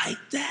people like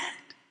that?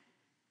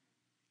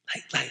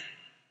 Like.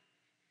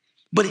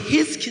 But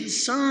his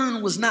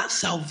concern was not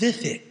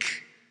salvific.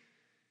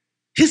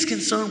 His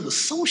concern was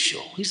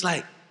social. He's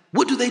like,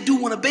 what do they do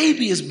when a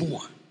baby is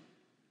born?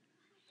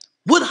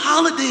 What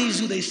holidays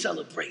do they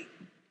celebrate?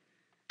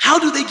 How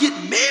do they get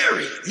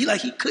married?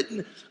 He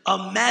couldn't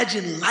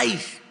imagine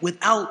life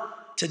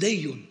without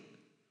tadayyun,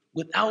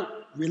 without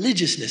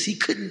religiousness. He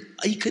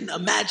couldn't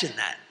imagine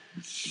that.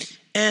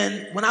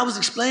 And when I was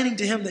explaining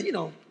to him that,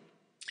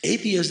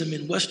 atheism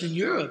in Western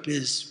Europe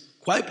is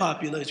quite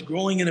popular, it's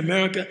growing in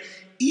America,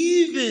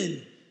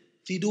 even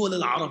في دول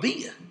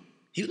العربية.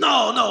 He,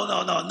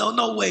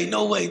 no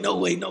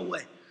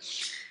way.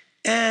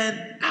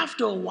 And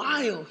after a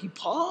while, he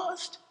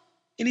paused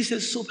and he said,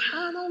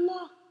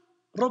 Subhanallah,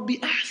 Rabbi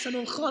Ahsan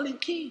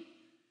al-Khaliqeen.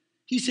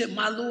 He said,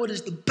 my Lord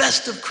is the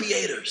best of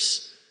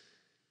creators.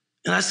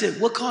 And I said,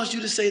 what caused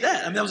you to say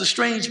that? I mean, that was a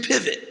strange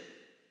pivot.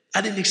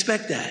 I didn't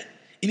expect that.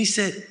 And he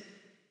said,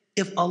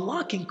 if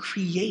Allah can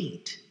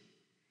create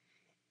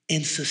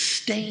and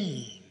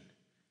sustain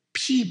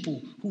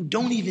people who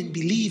don't even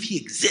believe he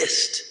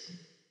exists,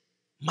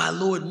 my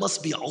Lord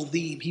must be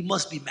Azim. He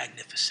must be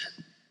magnificent.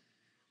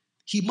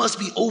 He must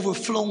be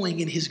overflowing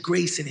in his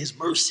grace and his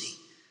mercy.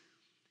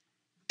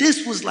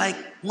 This was like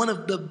one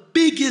of the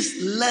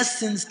biggest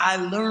lessons I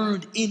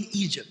learned in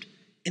Egypt.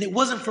 And it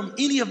wasn't from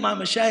any of my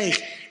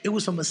mashayikh. It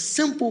was from a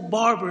simple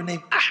barber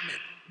named Ahmed.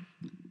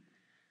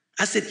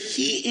 I said,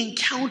 he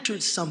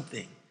encountered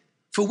something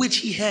for which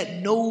he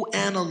had no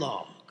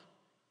analog.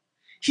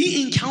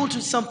 He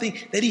encountered something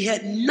that he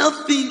had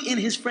nothing in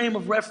his frame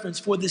of reference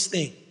for this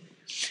thing.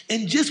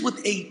 And just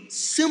with a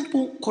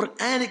simple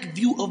Quranic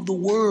view of the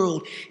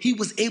world, he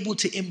was able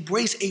to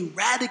embrace a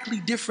radically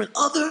different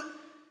other,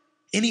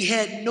 and he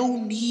had no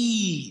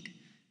need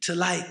to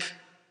make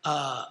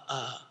a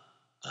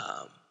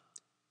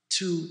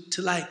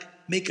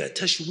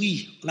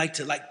tashwih,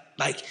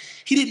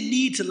 he didn't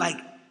need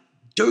to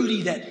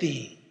dirty that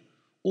thing,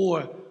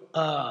 or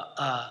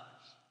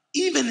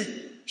he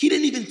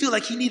didn't even feel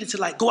like he needed to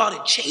go out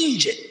and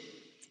change it.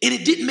 And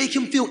it didn't make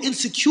him feel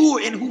insecure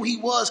in who he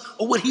was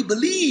or what he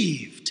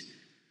believed.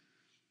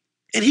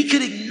 And he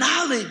could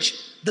acknowledge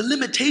the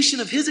limitation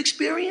of his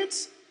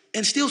experience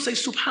and still say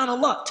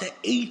subhanallah to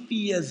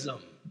atheism.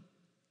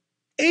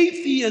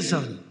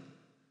 Atheism.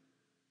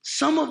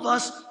 Some of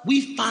us,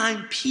 we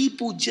find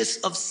people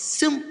just of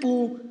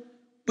simple,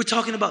 we're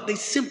talking about they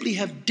simply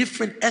have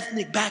different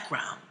ethnic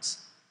backgrounds.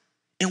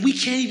 And we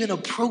can't even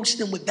approach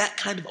them with that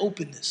kind of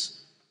openness.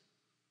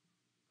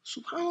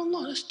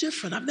 SubhanAllah, that's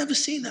different. I've never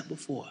seen that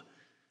before.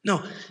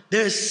 No,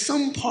 there is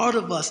some part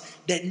of us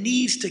that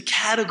needs to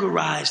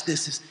categorize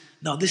this as,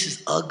 no, this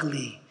is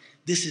ugly,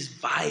 this is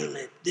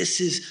violent, this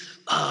is,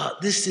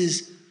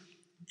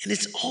 and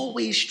it's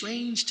always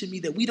strange to me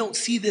that we don't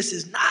see this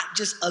as not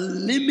just a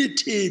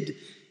limited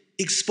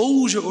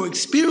exposure or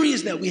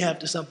experience that we have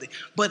to something,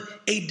 but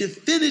a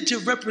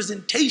definitive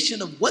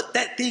representation of what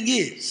that thing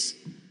is.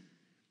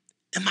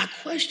 And my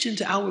question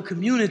to our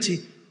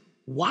community,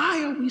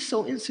 why are we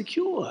so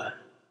insecure?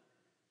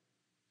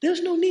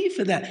 There's no need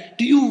for that.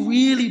 Do you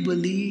really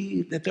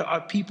believe that there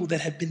are people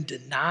that have been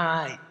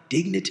denied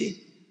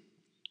dignity?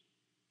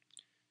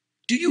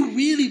 Do you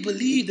really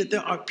believe that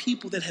there are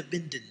people that have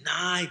been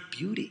denied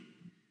beauty?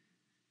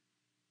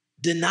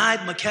 Denied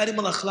makarim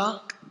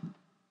al-akhlaq?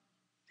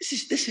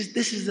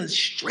 This is a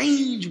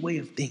strange way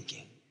of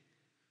thinking,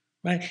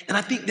 right? And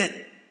I think that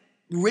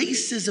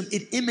racism,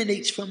 it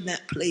emanates from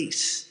that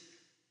place.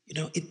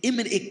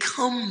 It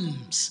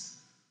comes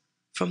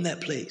from that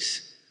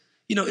place.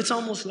 It's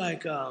almost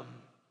like,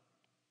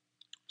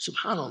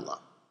 subhanallah,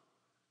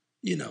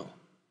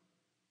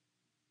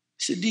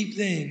 it's a deep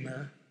thing,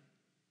 man.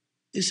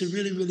 It's a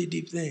really, really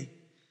deep thing.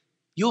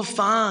 You'll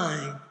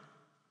find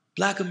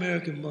Black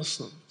American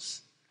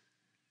Muslims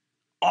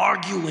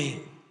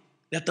arguing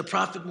that the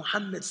Prophet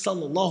Muhammad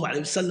sallallahu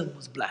alaihi wasallam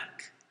was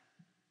black.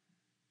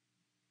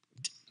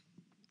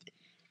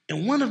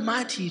 And one of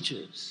my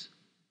teachers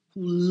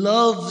who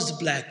loves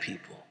black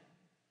people,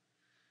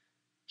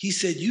 he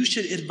said, you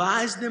should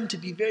advise them to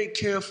be very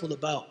careful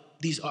about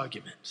these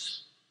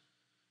arguments.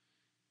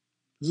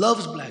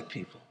 Loves black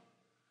people.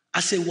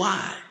 I said,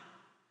 why?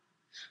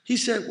 He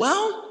said,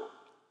 well,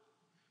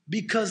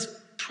 because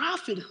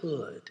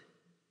prophethood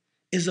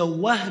is a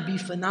Wahhabi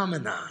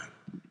phenomenon.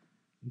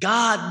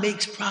 God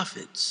makes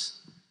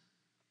prophets.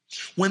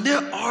 When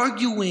they're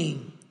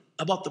arguing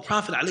about the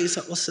Prophet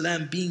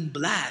ﷺ being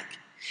black,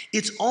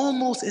 it's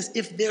almost as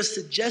if they're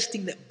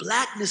suggesting that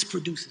blackness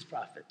produces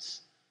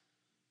prophets,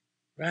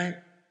 right?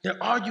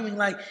 They're arguing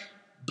like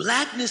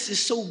blackness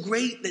is so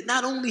great that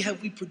not only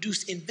have we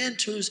produced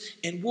inventors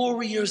and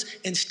warriors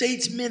and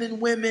statesmen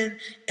and women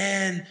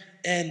and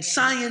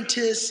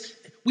scientists,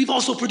 we've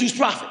also produced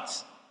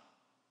prophets.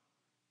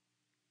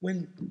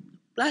 When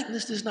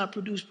blackness does not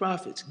produce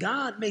prophets,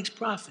 God makes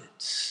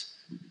prophets,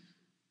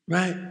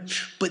 right?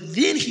 But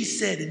then he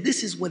said, and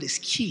this is what is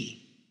key,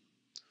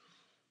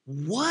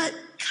 what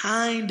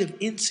kind of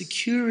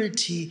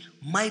insecurity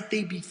might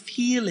they be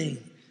feeling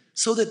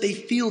so that they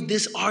feel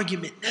this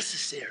argument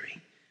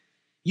necessary?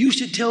 You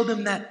should tell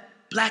them that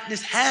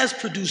blackness has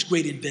produced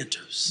great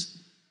inventors.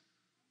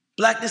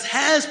 Blackness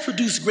has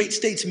produced great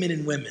statesmen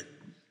and women.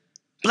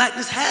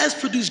 Blackness has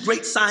produced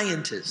great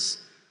scientists.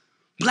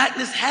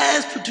 Blackness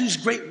has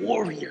produced great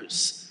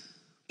warriors.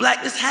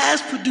 Blackness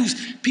has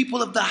produced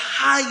people of the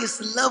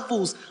highest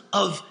levels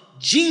of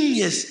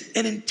genius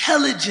and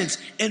intelligence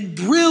and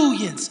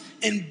brilliance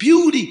and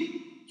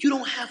beauty. You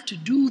don't have to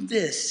do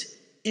this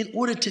in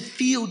order to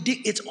feel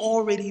it's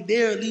already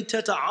there.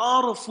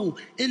 لِتَتَعَارَفُوا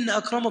إِنَّ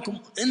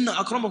أَكْرَمَكُمْ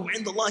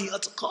عِنْدَ اللَّهِ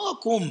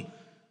أَتْقَاكُمْ.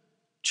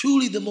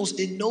 Truly the most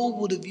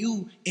ennobled of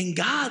you in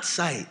God's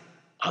sight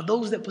are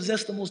those that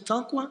possess the most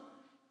taqwa.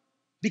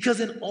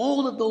 Because in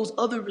all of those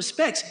other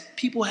respects,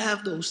 people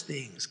have those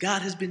things.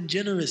 God has been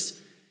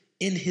generous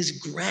in his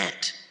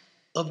grant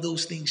of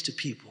those things to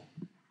people.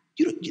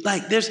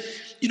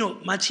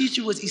 My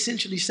teacher was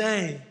essentially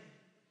saying,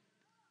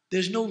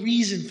 there's no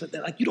reason for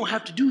that. Like, you don't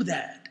have to do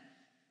that.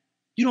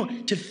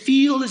 To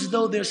feel as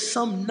though there's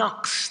some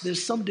naqs,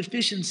 there's some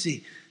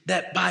deficiency,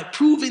 that by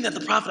proving that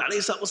the Prophet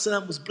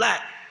ﷺ was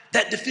black,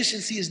 that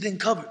deficiency is then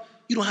covered.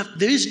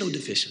 There is no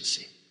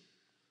deficiency.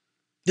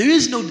 There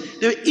is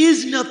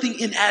nothing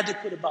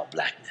inadequate about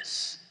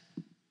blackness.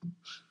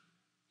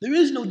 There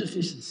is no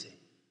deficiency.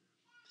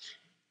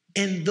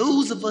 And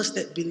those of us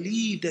that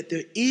believe that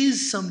there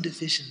is some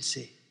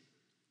deficiency,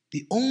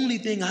 the only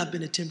thing I've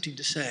been attempting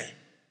to say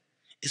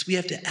is we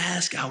have to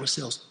ask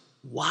ourselves,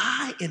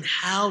 why and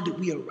how did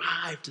we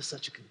arrive to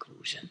such a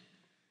conclusion?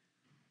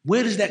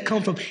 Where does that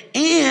come from?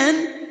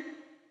 And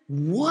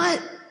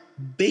what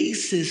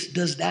basis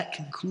does that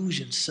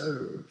conclusion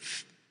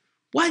serve?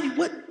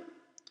 What?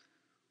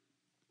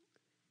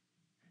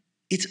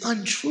 It's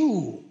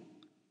untrue.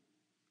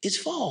 It's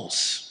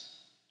false.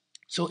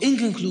 So in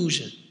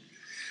conclusion,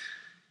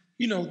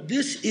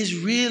 this is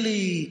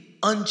really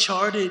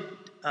uncharted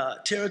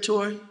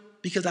territory,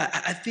 because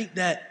I think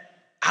that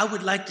I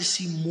would like to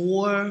see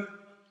more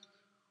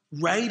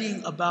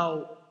writing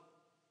about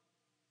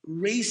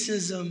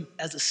racism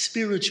as a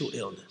spiritual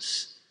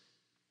illness.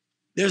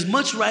 There's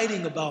much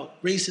writing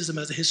about racism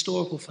as a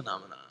historical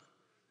phenomenon,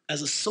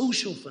 as a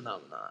social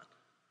phenomenon,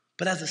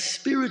 but as a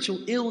spiritual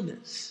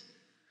illness.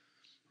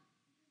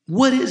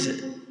 What is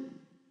it?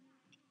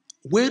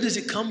 Where does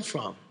it come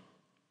from?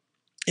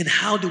 And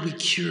how do we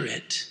cure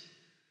it?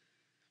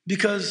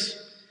 Because,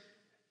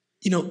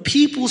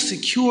 people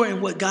secure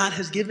in what God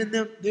has given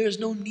them, there's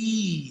no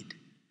need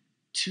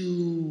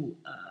to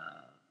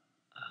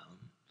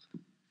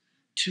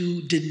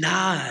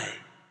deny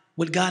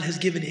what God has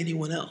given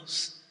anyone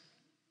else.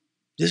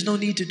 There's no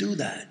need to do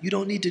that. You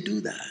don't need to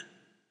do that,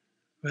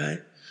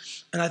 right?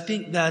 And I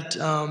think that,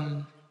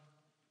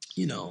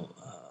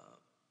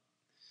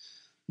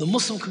 the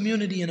Muslim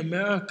community in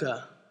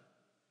America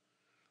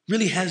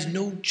really has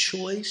no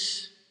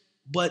choice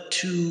but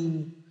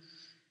to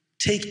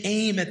take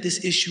aim at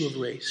this issue of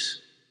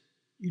race.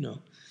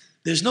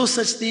 There's no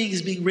such thing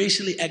as being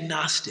racially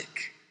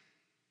agnostic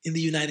in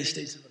the United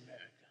States of America.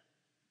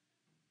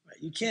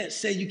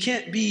 Right? You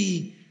can't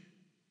be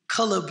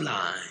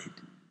colorblind.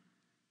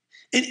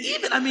 And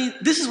even, I mean,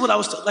 this is what I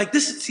was, like,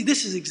 this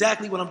is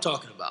exactly what I'm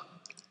talking about.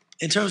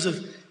 In terms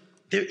of,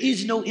 there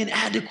is no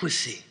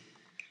inadequacy.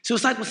 So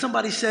it's like when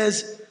somebody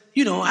says,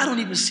 you know, I don't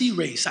even see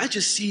race. I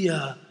just see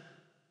a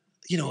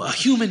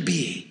human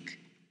being.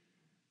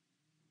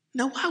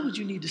 Now, why would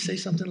you need to say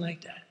something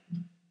like that?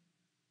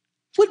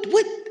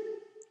 What?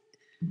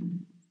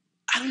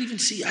 I don't even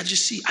see, I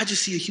just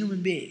see a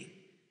human being.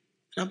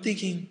 And I'm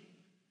thinking,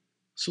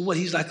 so what,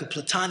 he's like a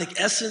platonic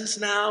essence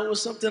now or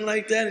something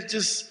like that? It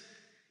just,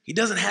 he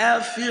doesn't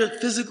have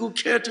physical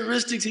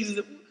characteristics.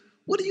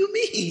 What do you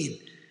mean?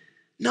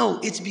 No,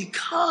 it's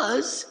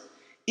because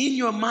in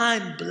your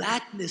mind,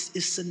 blackness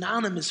is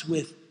synonymous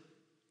with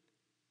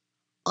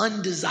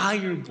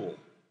undesirable,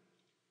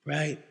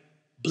 right?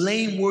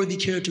 Blameworthy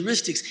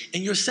characteristics.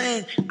 And you're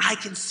saying, I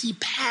can see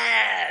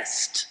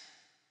past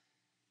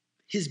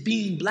his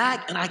being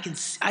black, and I can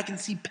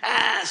see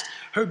past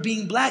her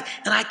being black,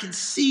 and I can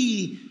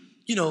see,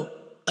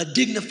 a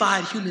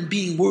dignified human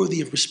being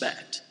worthy of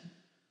respect.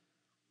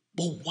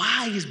 But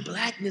why is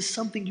blackness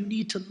something you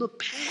need to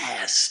look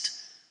past?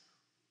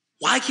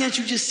 Why can't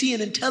you just see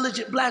an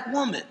intelligent black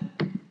woman?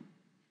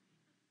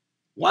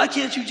 Why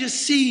can't you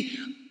just see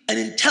an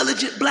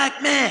intelligent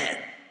black man?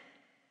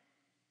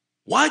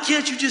 Why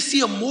can't you just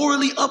see a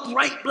morally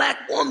upright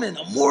black woman,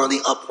 a morally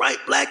upright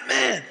black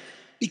man?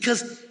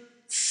 Because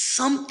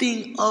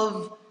something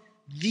of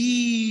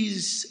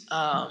these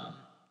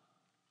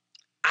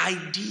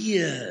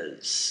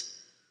ideas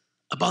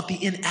about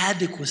the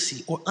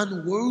inadequacy or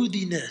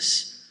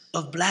unworthiness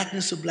of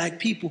blackness or black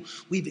people,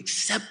 we've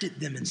accepted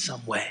them in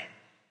some way.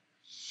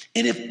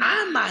 And if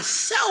I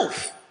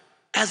myself,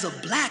 as a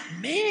black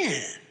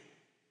man,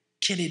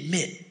 can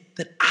admit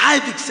that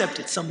I've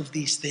accepted some of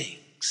these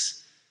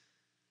things,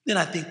 then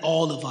I think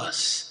all of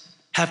us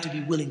have to be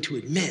willing to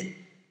admit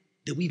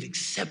that we've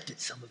accepted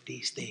some of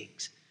these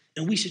things.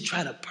 And we should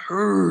try to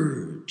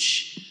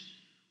purge.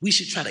 We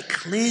should try to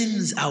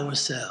cleanse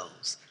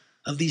ourselves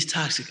of these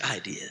toxic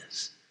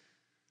ideas,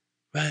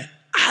 right?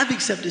 I've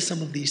accepted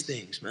some of these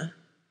things, man.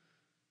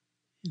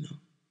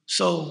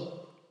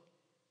 So,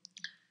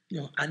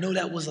 I know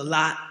that was a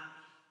lot.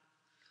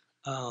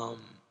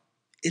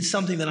 It's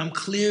something that I'm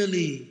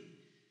clearly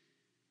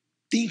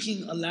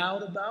thinking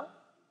aloud about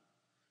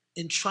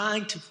and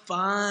trying to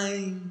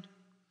find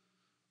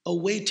a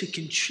way to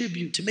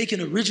contribute, to make an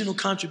original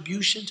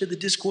contribution to the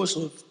discourse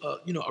of,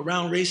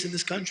 around race in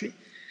this country.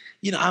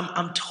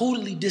 I'm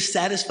totally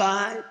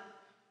dissatisfied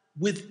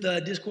with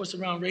the discourse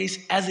around race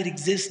as it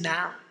exists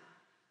now.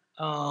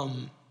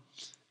 And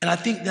I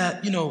think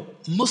that,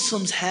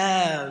 Muslims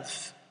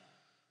have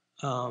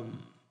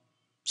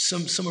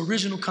some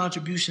original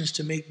contributions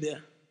to make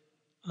there.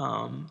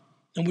 And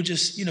we're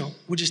just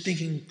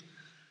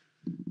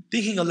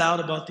thinking aloud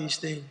about these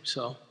things.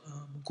 So,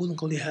 أقول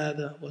قولي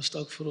هذا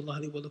وأستغفر الله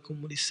لي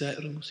ولكم ولسائر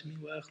المسلمين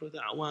وآخر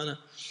دعوانا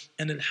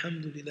أن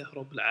الحمد لله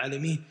رب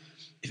العالمين.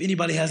 If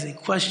anybody has any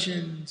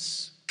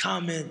questions,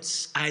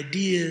 comments,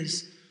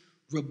 ideas,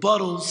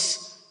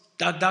 rebuttals,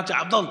 Dr.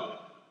 Abdullah.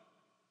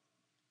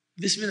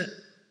 Bismillah.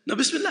 No,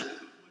 Bismillah.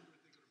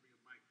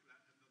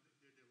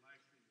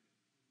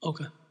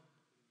 Okay.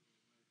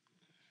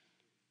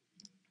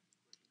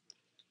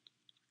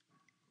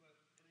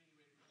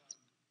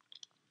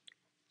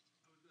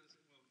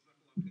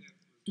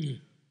 Mm.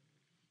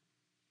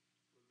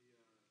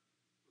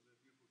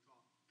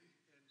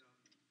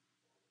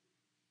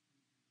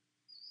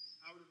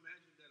 I would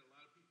imagine that a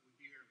lot of people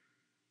here,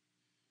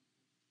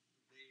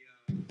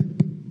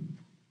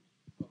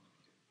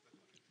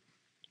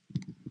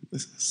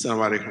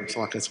 Assalamu alaikum.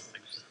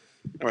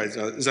 All right,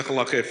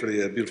 Jazakallah khair for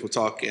the beautiful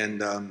talk.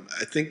 And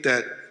I think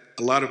that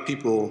a lot of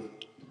people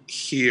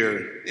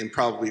here, and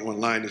probably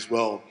online as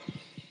well,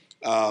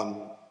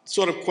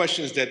 sort of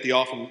questions that they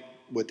often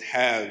would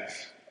have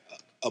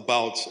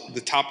about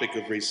the topic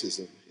of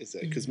racism is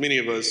that, because many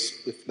of us,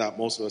 if not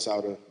most of us, I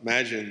would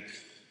imagine,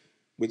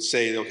 would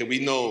say, okay, we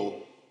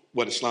know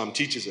what Islam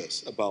teaches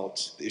us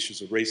about the issues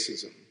of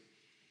racism.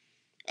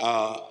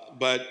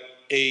 But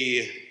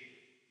an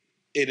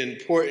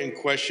important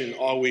question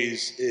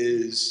always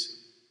is,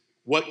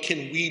 what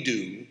can we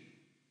do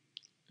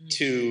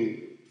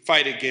to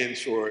fight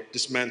against or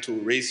dismantle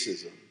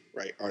racism,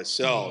 right,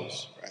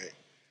 ourselves, right?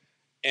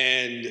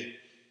 And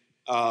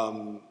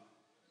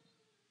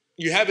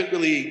you haven't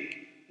really,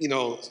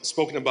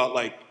 spoken about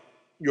like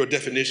your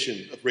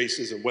definition of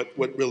racism,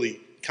 what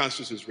really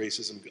constitutes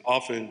racism.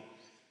 Often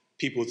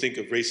people think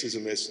of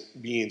racism as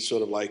being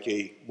sort of like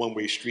a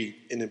one-way street,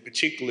 and in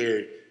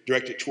particular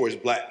directed towards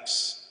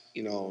blacks,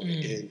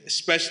 and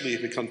especially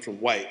if it comes from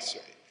whites,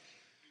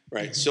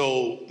 right? Mm-hmm.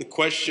 So the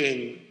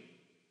question,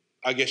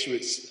 I guess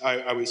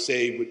I would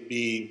say would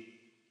be,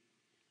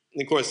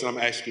 and of course I'm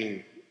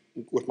asking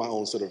with my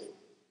own sort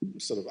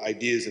of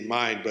ideas in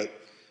mind, but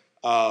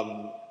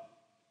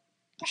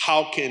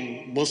how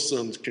can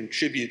Muslims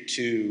contribute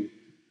to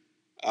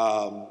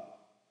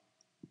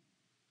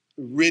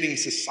ridding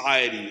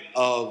society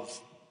of,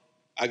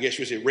 I guess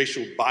you would say,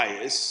 racial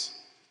bias?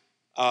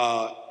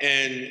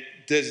 And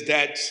does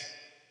that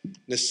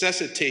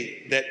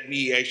necessitate that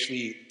we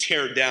actually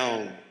tear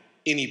down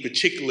any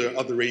particular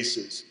other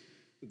races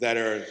that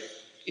are,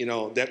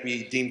 that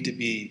we deem to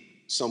be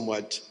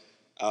somewhat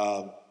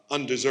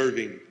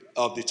undeserving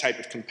of the type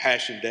of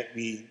compassion that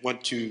we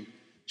want to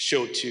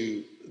show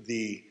to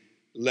the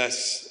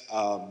less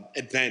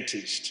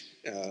advantaged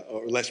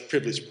or less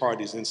privileged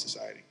parties in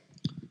society.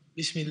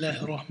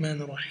 Bismillahir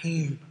Rahmanir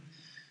Rahim.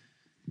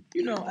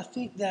 I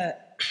think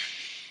that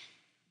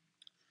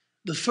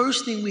the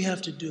first thing we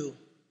have to do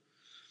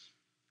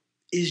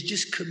is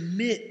just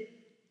commit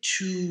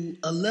to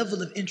a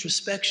level of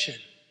introspection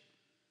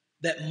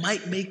that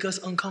might make us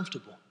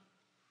uncomfortable.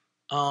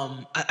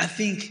 I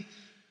think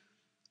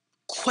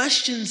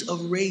questions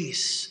of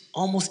race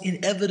almost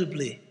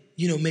inevitably,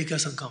 make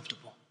us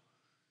uncomfortable.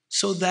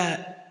 So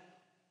that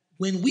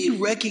when we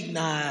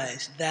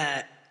recognize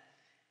that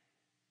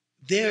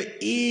there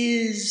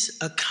is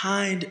a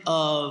kind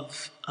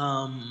of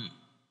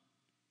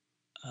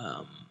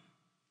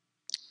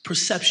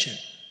perception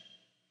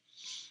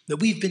that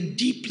we've been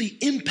deeply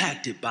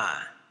impacted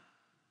by,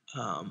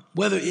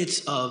 whether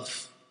it's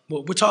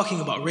we're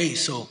talking about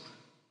race, so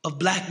of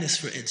blackness,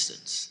 for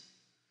instance.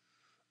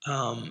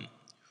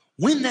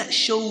 When that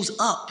shows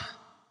up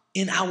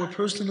in our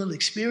personal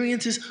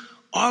experiences,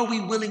 are we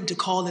willing to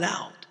call it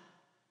out?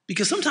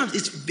 Because sometimes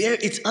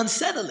it's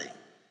unsettling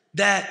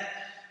that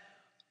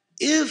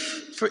if,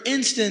 for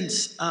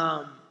instance,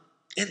 and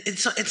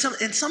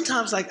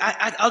sometimes, like,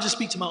 I'll just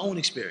speak to my own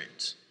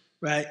experience,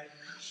 right?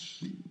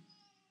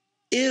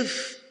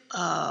 If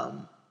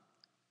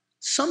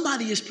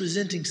somebody is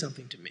presenting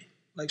something to me,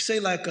 like say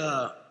like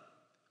a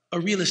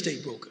real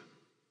estate broker,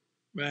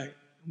 right?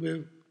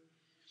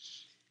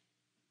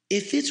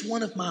 If it's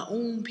one of my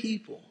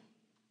people,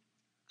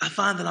 I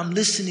find that I'm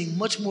listening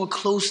much more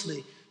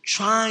closely,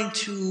 trying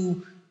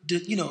to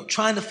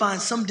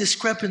find some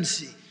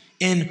discrepancy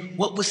in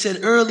what was said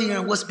earlier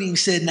and what's being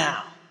said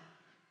now,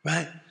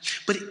 right?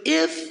 But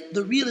if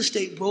the real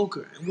estate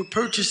broker, and we're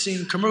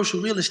purchasing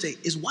commercial real estate,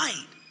 is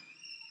white,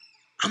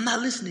 I'm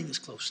not listening as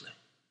closely.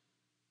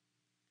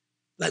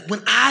 Like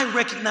when I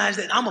recognize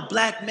that I'm a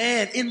black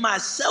man in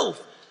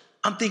myself,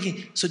 I'm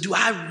thinking, so do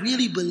I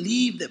really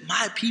believe that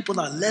my people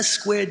are less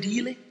square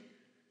dealing?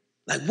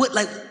 Like what,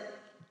 like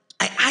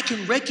I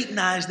can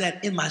recognize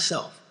that in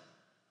myself.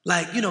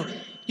 Like,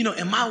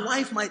 and my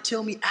wife might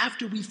tell me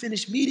after we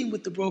finish meeting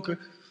with the broker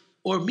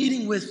or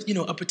meeting with,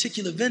 a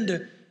particular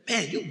vendor,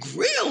 man, you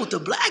grilled the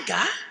black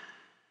guy.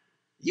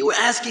 You were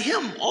asking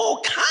him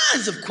all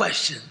kinds of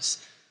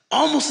questions,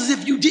 almost as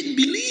if you didn't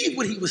believe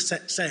what he was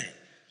saying.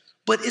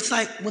 But it's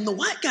like when the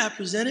white guy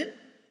presented,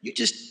 you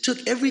just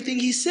took everything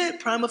he said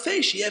prima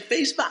facie at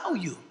face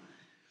value.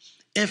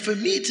 And for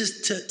me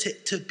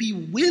to be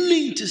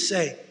willing to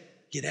say,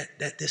 yeah,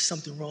 that there's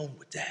something wrong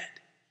with that.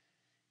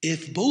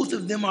 If both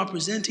of them are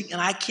presenting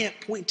and I can't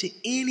point to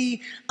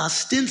any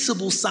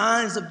ostensible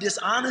signs of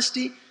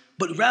dishonesty,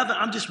 but rather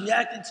I'm just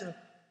reacting to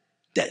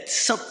that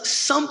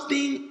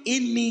something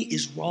in me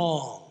is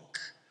wrong.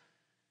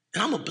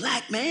 And I'm a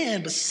black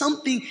man, but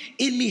something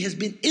in me has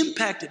been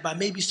impacted by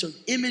maybe certain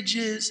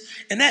images.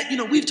 And that,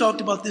 we've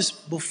talked about this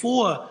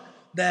before,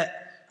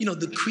 that,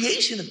 the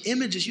creation of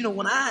images,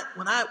 when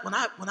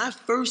I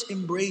first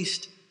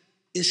embraced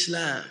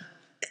Islam,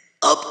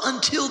 up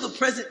until the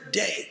present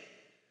day,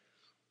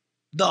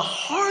 the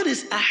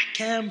hardest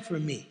ahkam for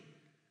me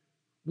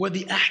were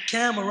the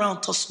ahkam around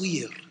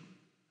tasweer,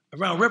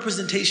 around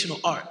representational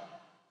art.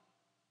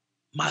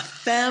 My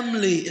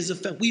family is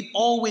we've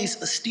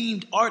always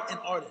esteemed art and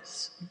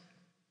artists.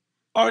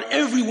 Art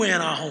everywhere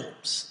in our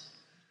homes.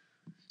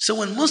 So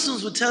when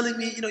Muslims were telling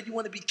me, you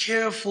want to be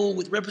careful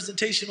with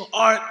representational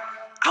art,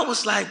 I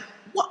was like,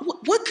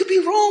 what could be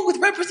wrong with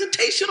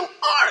representational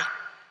art?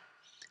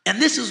 And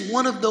this is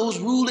one of those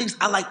rulings,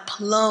 I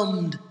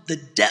plumbed the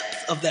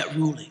depth of that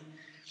ruling.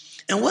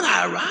 And what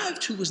I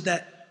arrived to was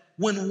that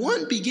when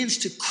one begins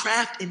to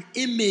craft an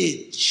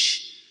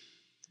image,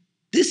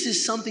 this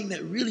is something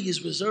that really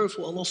is reserved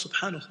for Allah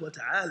subhanahu wa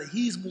ta'ala.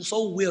 He's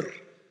musawwir.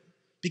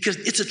 Because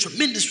it's a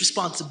tremendous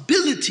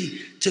responsibility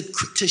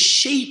to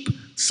shape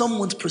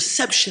someone's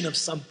perception of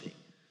something.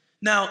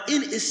 Now,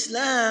 in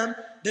Islam,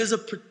 there's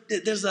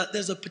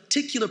a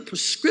particular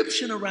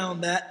prescription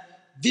around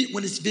that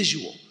when it's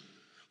visual.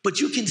 But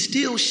you can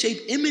still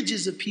shape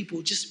images of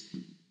people just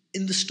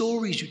in the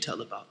stories you tell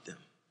about them,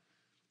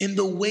 in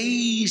the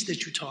ways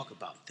that you talk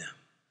about them,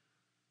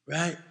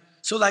 right?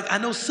 So I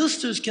know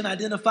sisters can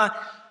identify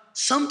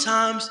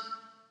sometimes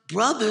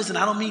brothers, and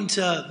I don't mean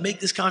to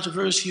make this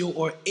controversial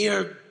or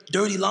air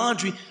dirty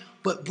laundry,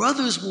 but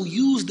brothers will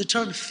use the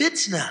term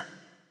fitna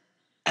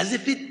as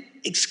if it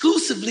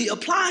exclusively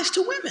applies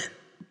to women.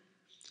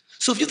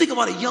 So if you think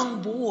about a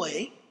young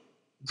boy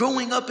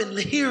growing up and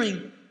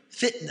hearing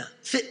fitna,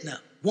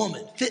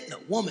 woman, fitna,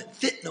 woman,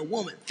 fitna,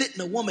 woman,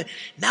 fitna, woman,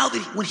 now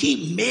that when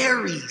he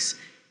marries,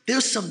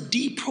 there's some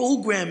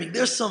deprogramming,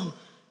 there's some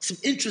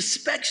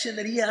introspection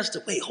that he has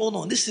to, wait, hold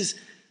on,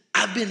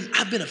 I've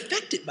been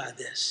affected by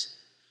this.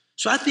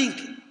 So I think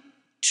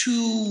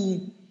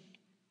to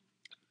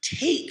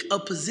take a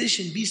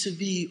position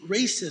vis-a-vis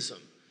racism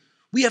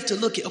We have to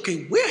look at,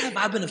 okay, where have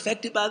I been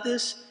affected by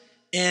this?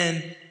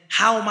 And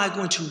how am I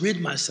going to rid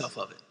myself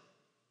of it?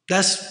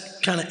 That's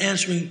kind of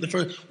answering the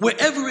first,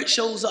 wherever it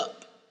shows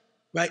up,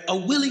 right? A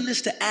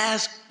willingness to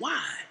ask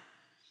why.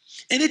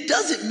 And it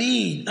doesn't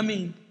mean,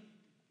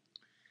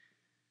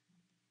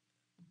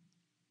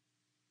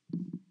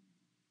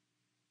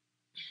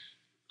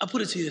 I'll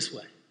put it to you this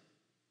way.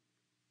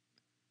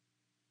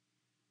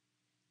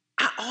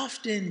 I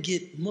often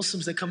get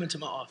Muslims that come into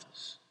my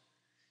office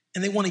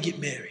and they want to get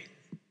married.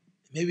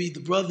 Maybe the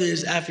brother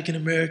is African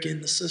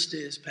American, the sister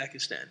is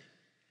Pakistani.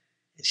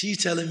 And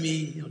she's telling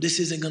me, this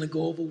isn't going to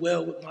go over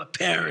well with my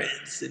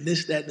parents and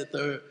this, that, and the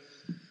third.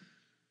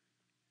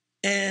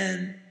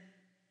 And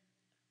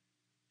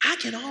I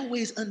can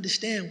always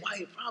understand why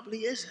it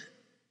probably isn't.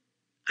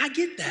 I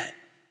get that.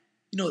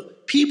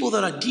 People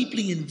that are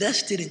deeply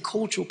invested in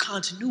cultural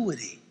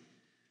continuity,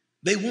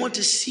 they want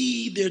to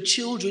see their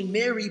children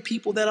marry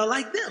people that are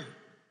like them,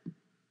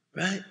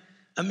 right?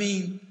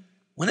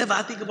 Whenever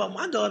I think about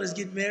my daughters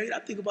getting married, I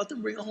think about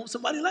them bringing home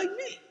somebody like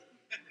me.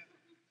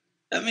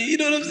 You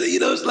know what I'm saying?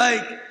 It's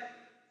like,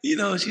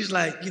 she's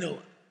like,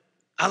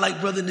 I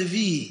like Brother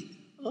Naveed.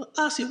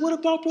 I said, what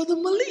about Brother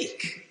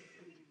Malik?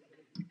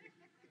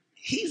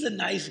 He's a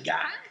nice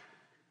guy.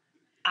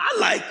 I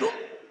like him.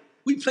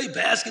 We play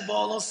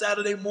basketball on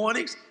Saturday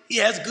mornings. He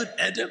has good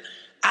edge.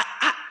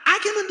 I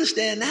can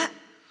understand that.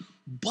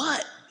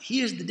 But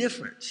here's the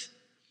difference.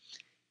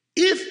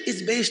 If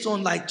it's based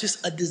on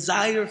just a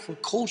desire for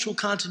cultural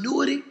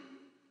continuity,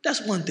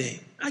 that's one thing.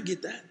 I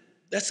get that.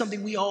 That's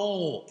something we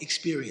all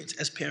experience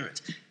as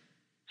parents.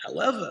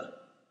 However,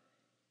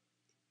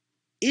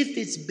 if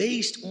it's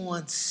based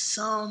on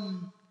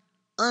some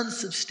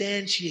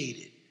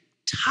unsubstantiated,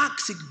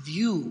 toxic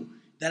view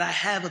that I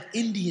have of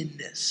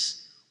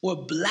Indianness or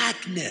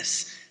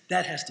blackness,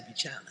 that has to be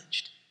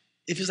challenged.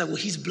 If it's like, well,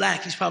 he's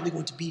black, he's probably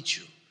going to beat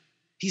you.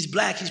 He's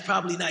black, he's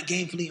probably not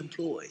gainfully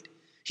employed.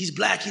 He's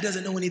black, he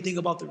doesn't know anything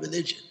about the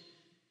religion.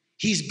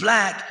 He's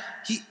black,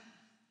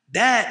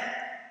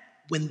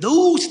 when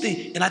those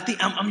things, and I think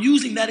I'm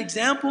using that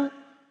example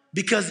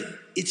because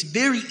it's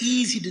very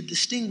easy to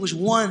distinguish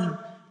one,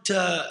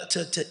 to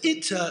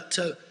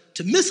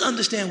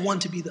misunderstand one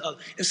to be the other.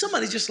 If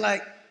somebody's just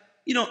like,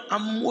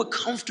 I'm more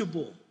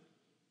comfortable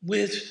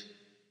with,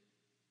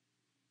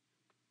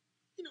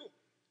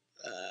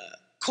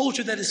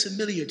 culture that is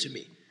familiar to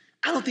me,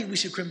 I don't think we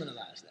should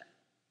criminalize that.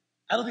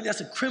 I don't think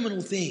that's a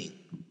criminal thing.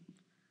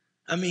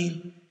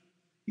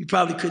 You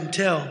probably couldn't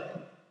tell,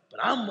 but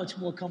I'm much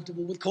more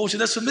comfortable with culture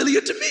that's familiar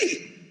to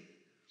me.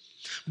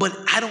 But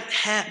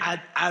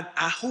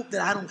I hope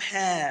that I don't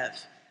have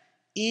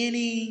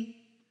any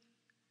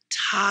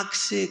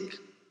toxic,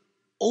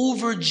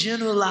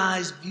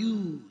 overgeneralized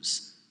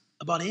views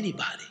about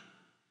anybody.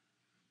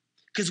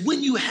 Because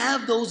when you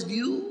have those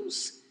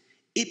views,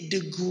 it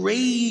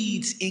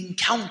degrades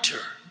encounter.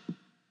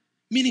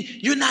 Meaning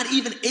you're not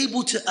even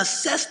able to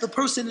assess the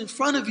person in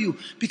front of you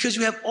because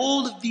you have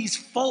all of these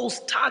false,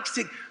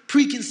 toxic,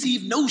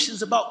 preconceived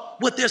notions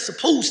about what they're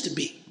supposed to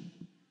be,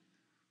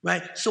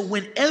 right? So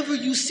whenever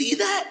you see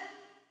that,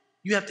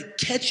 you have to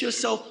catch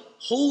yourself,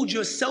 hold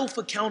yourself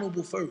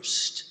accountable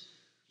first.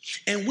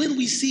 And when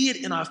we see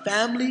it in our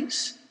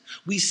families,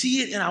 we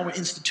see it in our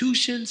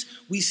institutions,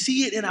 we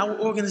see it in our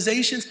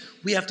organizations,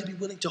 we have to be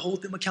willing to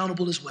hold them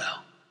accountable as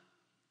well.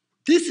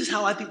 This is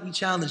how I think we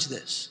challenge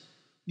this,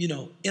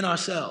 in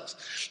ourselves.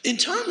 In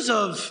terms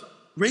of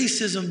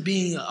racism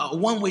being a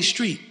one-way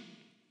street,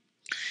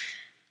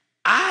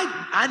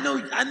 I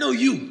know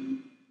you,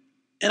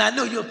 and I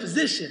know your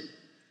position,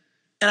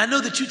 and I know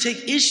that you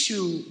take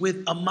issue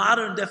with a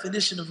modern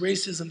definition of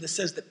racism that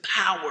says that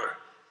power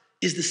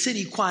is the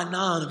sine qua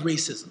non of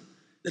racism.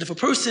 That if a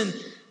person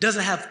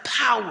doesn't have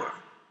power,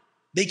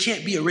 they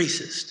can't be a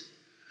racist.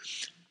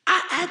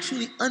 I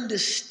actually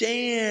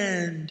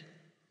understand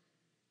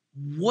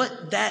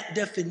what that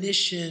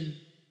definition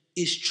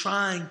is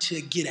trying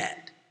to get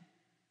at,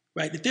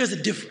 right? That there's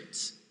a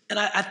difference. And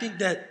I think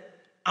that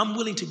I'm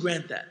willing to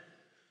grant that.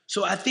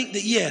 So I think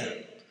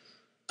that,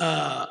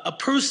 a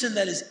person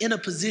that is in a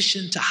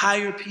position to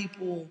hire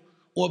people,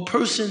 or a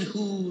person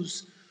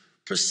whose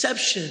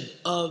perception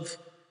of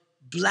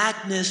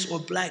blackness or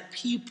black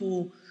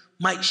people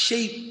might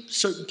shape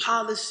certain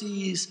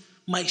policies,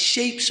 might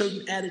shape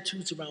certain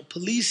attitudes around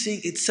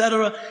policing,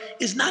 etc.,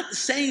 is not the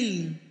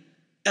same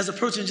as a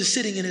person just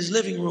sitting in his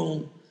living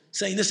room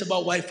saying this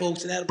about white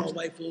folks and that about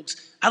white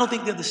folks. I don't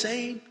think they're the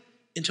same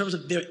in terms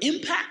of their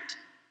impact,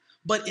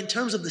 but in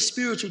terms of the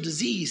spiritual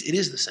disease, it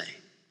is the same.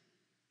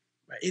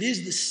 Right? It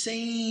is the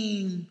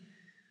same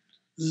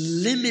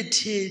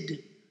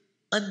limited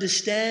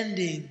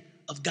understanding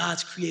of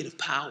God's creative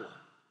power.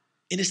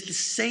 And it's the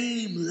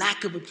same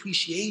lack of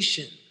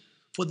appreciation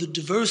for the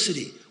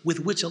diversity with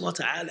which Allah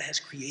Ta'ala has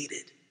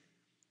created.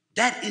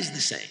 That is the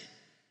same.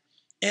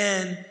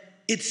 And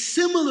it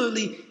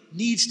similarly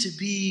needs to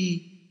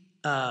be,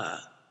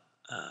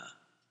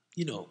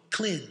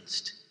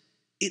 cleansed.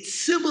 It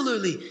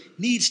similarly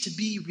needs to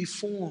be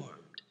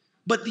reformed,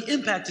 but the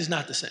impact is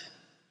not the same.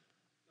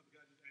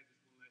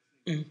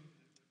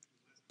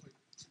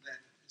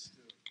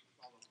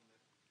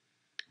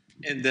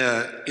 And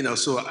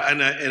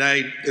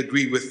I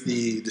agree with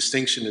the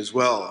distinction as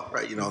well,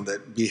 right?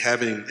 That be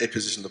having a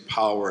position of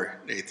power,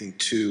 anything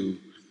to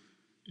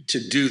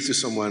do to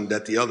someone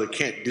that the other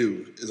can't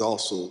do is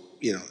also,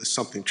 is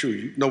something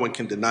true. No one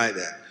can deny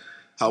that.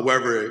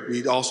 However,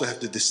 we also have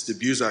to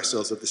disabuse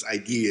ourselves of this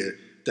idea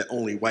that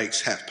only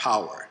whites have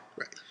power,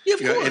 right? Yeah,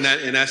 of course.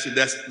 And actually,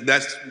 that's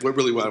what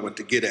I want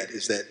to get at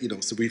is that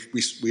so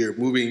we are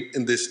moving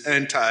in this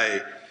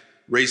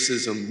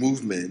anti-racism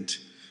movement,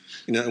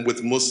 and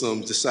with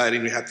Muslims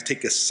deciding we have to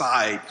take a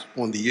side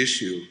on the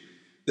issue.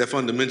 That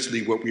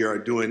fundamentally what we are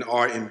doing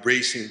are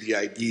embracing the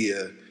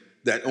idea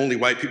that only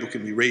white people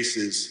can be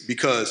racist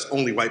because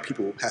only white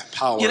people have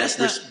power,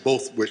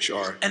 which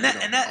are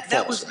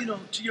that was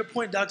to your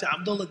point, Dr.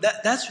 Abdullah.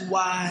 That's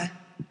why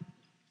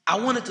I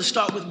wanted to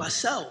start with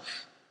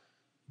myself.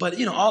 But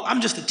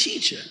I'm just a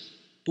teacher.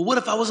 But what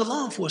if I was a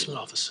law enforcement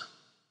officer?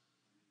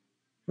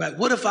 Right?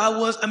 What if I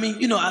was?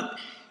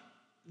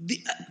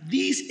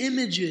 These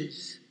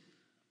images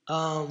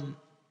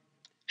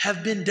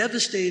have been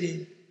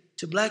devastating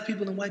to black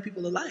people and white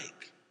people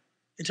alike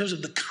in terms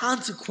of the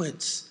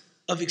consequence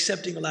of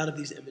accepting a lot of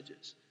these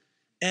images.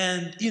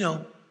 And,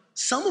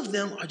 some of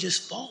them are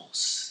just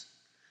false.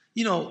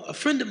 A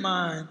friend of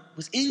mine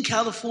was in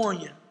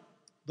California,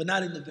 but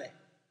not in the Bay.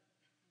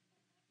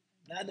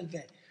 Not in the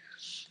Bay.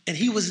 And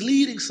he was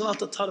leading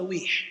Salat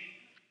al-Tarawih.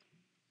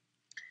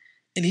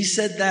 And he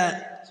said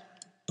that,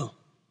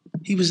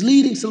 he was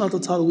leading Salat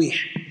al-Tarawih.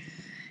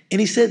 And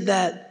he said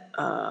that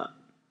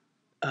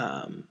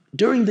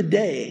during the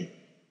day,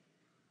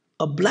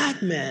 a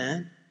black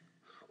man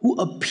who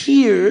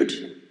appeared,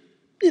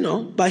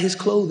 by his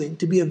clothing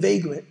to be a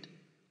vagrant,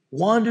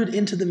 wandered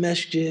into the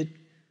masjid,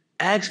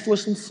 asked for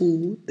some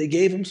food. They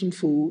gave him some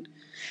food.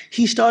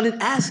 He started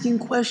asking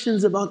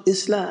questions about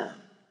Islam.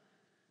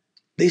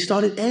 They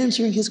started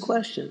answering his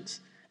questions.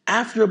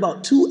 After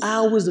about 2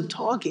 hours of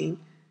talking,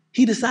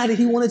 he decided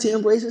he wanted to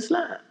embrace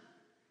Islam.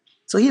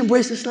 So he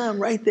embraced Islam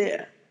right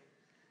there.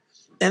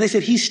 And they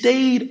said he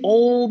stayed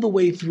all the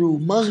way through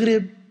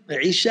Maghrib,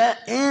 Isha,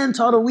 and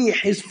Tarawih,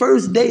 his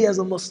first day as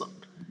a Muslim.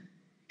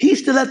 He's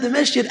still at the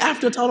masjid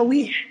after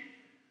Tarawih.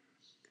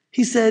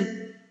 He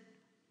said,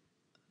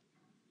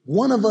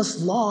 one of us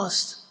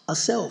lost a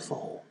cell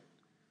phone.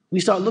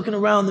 We start looking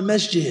around the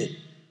masjid.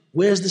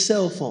 Where's the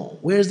cell phone?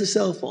 Where's the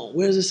cell phone?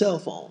 Where's the cell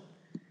phone?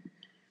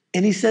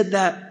 And he said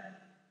that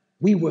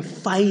we were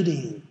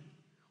fighting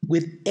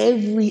with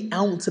every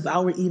ounce of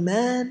our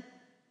iman,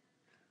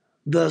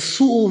 the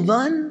su'ul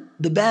dhan,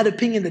 the bad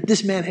opinion that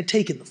this man had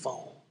taken the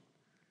phone,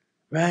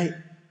 right?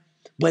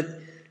 But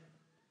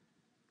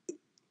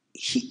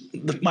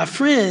my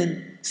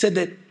friend said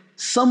that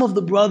some of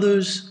the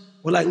brothers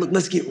were like, look,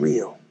 let's get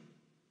real.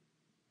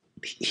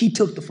 He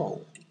took the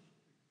phone.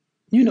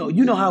 You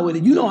know how it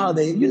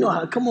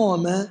is. Come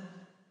on, man.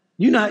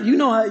 You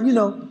know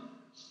how.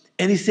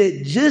 And he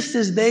said, just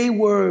as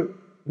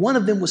one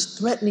of them was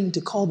threatening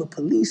to call the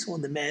police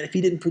on the man if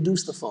he didn't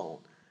produce the phone,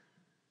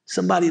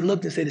 somebody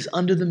looked and said, it's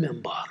under the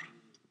mimbar.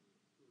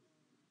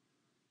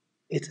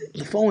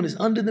 The phone is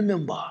under the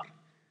mimbar.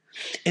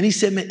 And he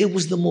said, man, it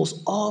was the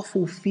most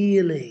awful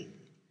feeling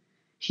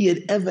he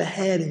had ever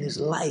had in his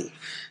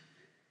life.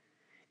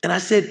 And I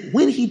said,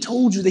 when he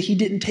told you that he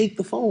didn't take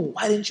the phone,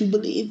 why didn't you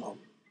believe him?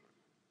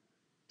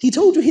 He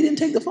told you he didn't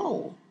take the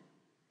phone.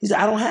 He said,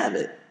 I don't have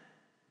it.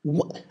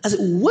 I said,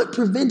 what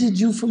prevented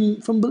you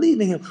from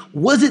believing him?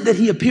 Was it that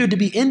he appeared to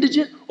be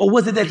indigent, or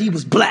was it that he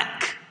was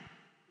black?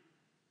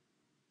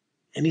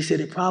 And he said,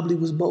 it probably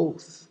was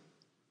both.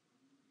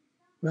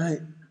 Right?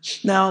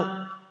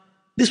 Now,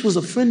 this was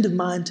a friend of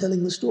mine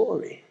telling the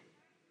story.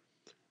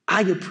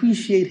 I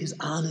appreciate his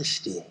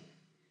honesty.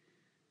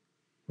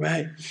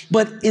 Right?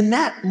 But in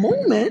that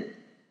moment,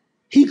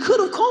 he could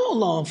have called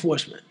law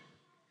enforcement.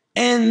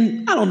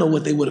 And I don't know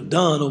what they would have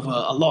done over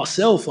a lost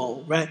cell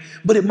phone, right?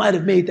 But it might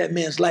have made that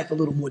man's life a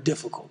little more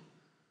difficult,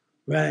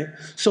 right?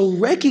 So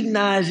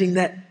recognizing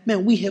that,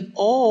 man, we have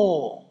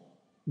all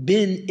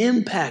been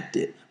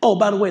impacted. Oh,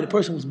 by the way, the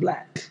person was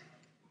black.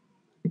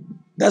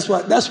 That's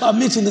why I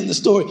mentioned in the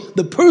story,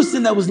 the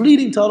person that was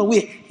leading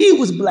Tarawih, he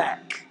was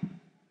black.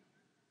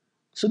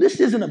 So this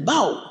isn't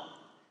about,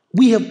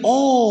 we have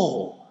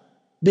all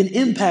been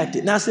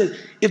impacted. Now I said,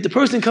 if the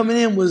person coming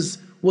in was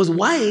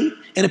white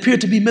and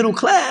appeared to be middle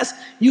class,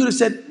 you would have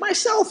said, my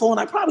cell phone,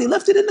 I probably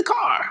left it in the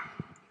car.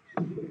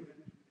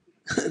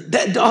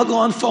 That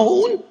doggone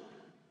phone,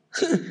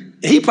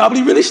 he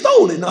probably really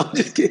stole it. No, I'm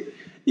just kidding.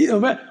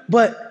 Right?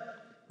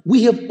 But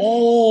we have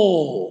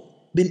all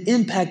been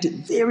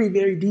impacted very,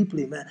 very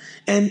deeply, man.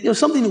 And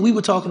something that we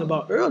were talking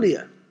about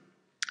earlier,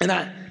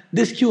 and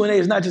this Q&A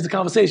is not just a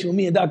conversation with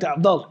me and Dr.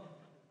 Abdullah.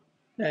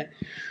 Right?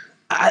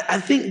 I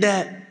think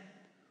that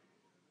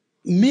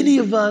many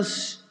of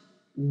us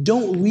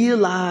don't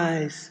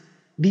realize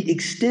the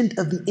extent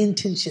of the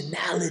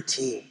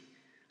intentionality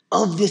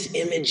of this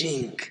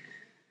imaging.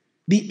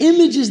 The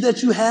images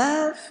that you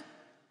have,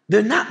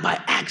 they're not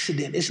by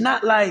accident. It's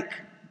not like,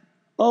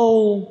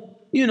 no,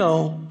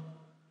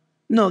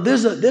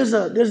 there's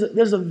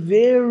a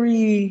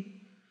very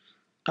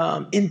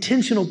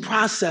intentional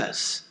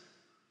process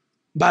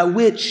by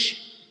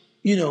which,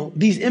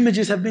 these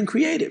images have been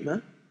created,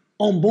 man,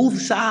 on both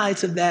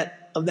sides of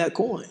that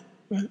coin,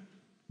 right?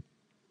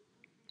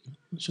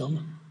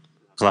 Inshallah.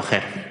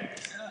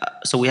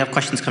 So we have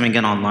questions coming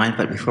in online,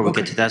 but before we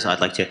get to that, I'd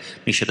like to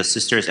make sure the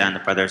sisters and the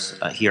brothers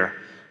here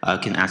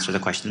can answer the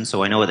questions.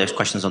 So I know there's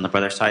questions on the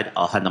brother side.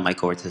 I'll hand the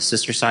mic over to the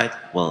sister side.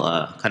 We'll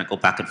kind of go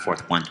back and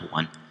forth one to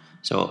one.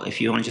 So if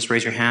you want to just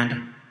raise your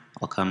hand,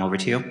 I'll come over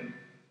to you.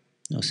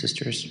 No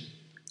sisters?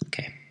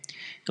 Okay.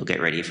 You'll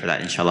get ready for that,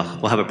 inshallah.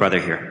 We'll have a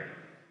brother here.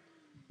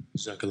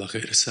 Jazakallah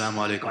khair.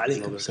 Assalamu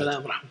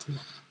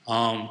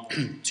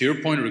alaikum. To your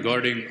point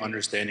regarding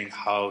understanding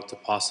how to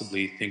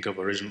possibly think of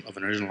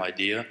an original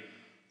idea,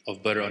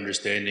 of better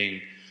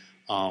understanding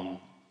and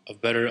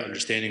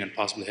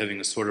possibly having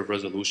a sort of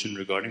resolution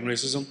regarding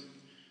racism,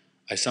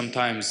 I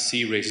sometimes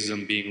see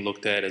racism being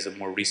looked at as a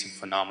more recent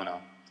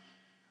phenomenon.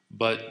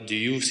 But do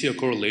you see a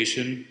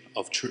correlation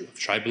of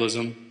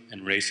tribalism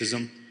and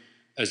racism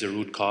as a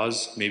root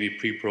cause, maybe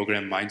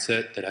pre-programmed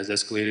mindset that has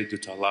escalated due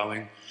to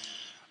allowing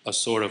a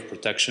sort of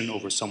protection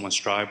over someone's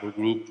tribe or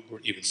group or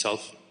even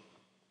self?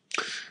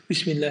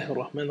 Bismillahir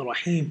Rahmanir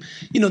Rahim.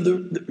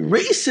 The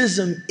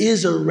racism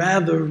is a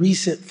rather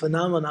recent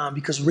phenomenon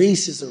because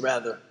race is a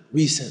rather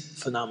recent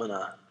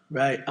phenomenon,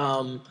 right?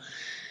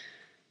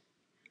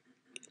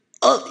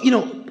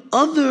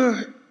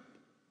 Other,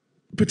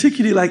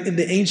 particularly like in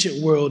the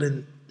ancient world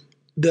and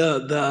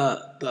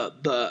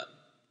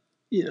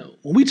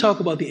when we talk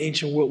about the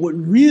ancient world, what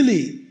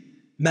really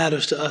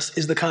matters to us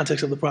is the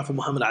context of the Prophet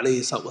Muhammad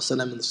alayhi salatu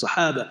wasalam and the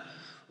Sahaba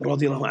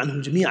radiyallahu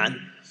anhum jami'an.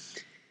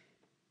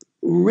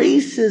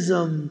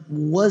 Racism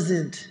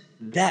wasn't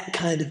that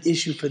kind of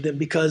issue for them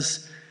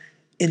because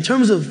in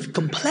terms of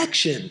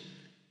complexion,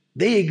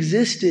 they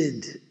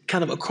existed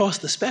kind of across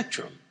the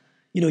spectrum.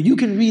 You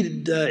can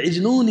read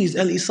Ijluni's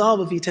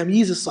Al-Isaba fi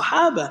Tamyiz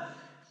al-Sahaba,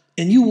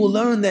 and you will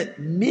learn that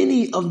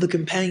many of the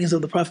companions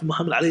of the Prophet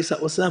Muhammad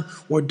ﷺ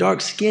were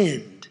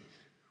dark-skinned,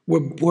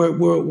 were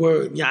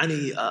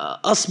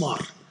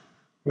asmar,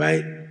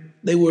 right?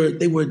 They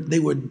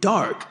were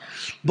dark,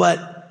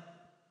 but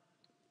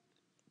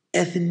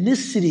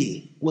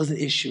ethnicity was an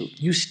issue.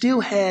 You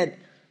still had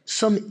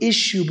some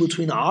issue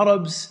between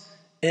Arabs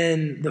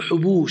and the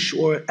Hubush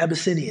or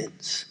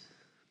Abyssinians.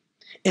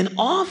 And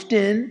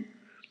often,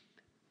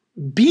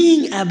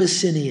 being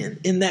Abyssinian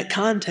in that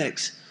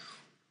context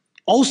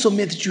also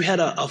meant that you had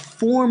a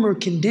former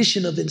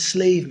condition of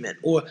enslavement,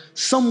 or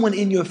someone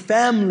in your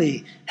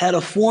family had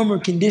a former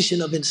condition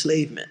of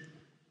enslavement,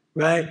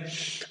 right?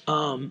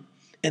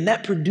 And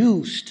that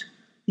produced,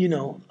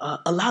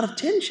 a lot of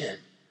tension.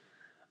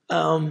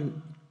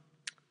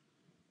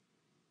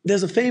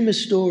 There's a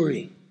famous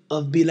story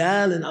of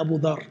Bilal and Abu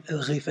Dhar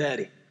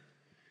al-Ghifari.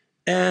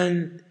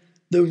 And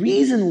the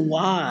reason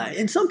why,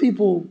 and some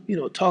people,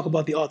 talk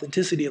about the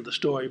authenticity of the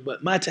story,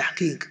 but my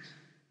tahqiq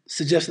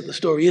suggests that the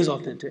story is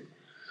authentic.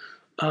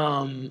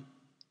 Abu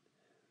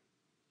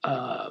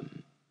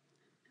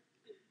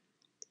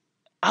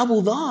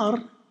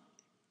Dhar,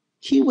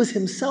 he was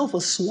himself a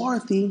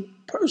swarthy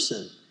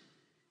person.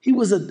 He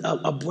was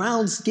a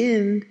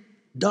brown-skinned,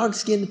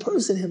 dark-skinned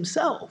person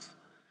himself.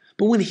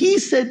 But when he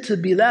said to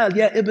Bilal,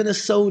 Ya Ibn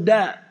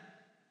as-Sawda,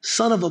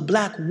 son of a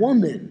black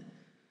woman,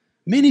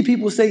 many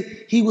people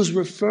say he was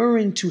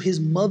referring to his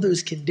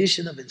mother's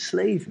condition of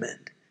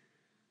enslavement,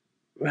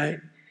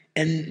 right?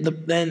 And that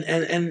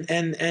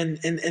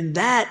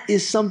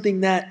is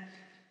something that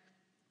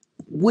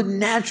would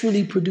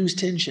naturally produce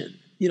tension.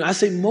 I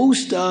say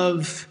most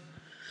of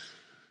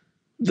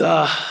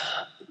the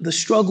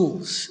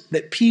struggles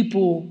that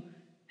people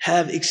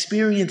have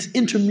experienced,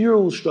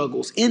 intramural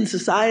struggles in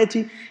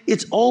society,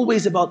 it's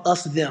always about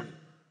us, them.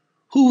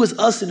 Who is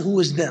us and who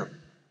is them?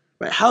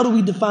 Right? How do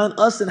we define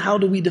us and how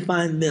do we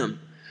define them?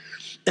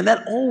 And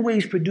that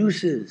always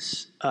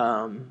produces,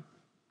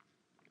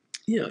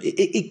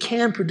 it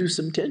can produce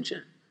some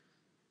tension.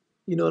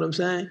 You know what I'm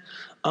saying?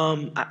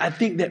 I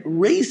think that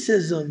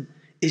racism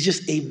is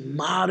just a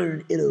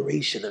modern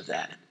iteration of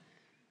that,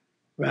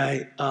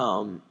 right?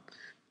 And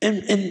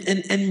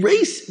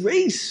race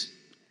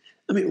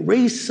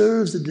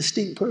serves a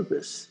distinct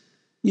purpose.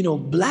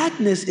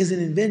 Blackness is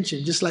an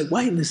invention, just like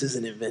whiteness is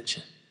an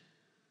invention.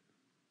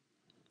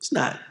 It's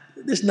not.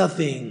 There's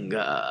nothing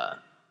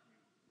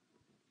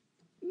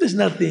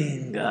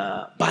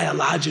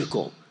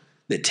biological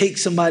that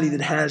takes somebody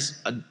that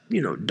has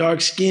dark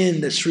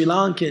skin that's Sri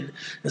Lankan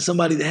and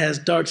somebody that has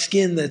dark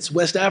skin that's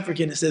West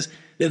African and says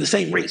they're the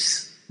same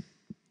race.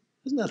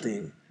 There's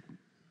nothing,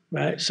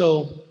 right?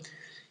 So,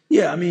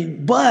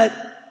 but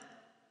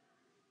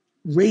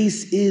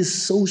race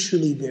is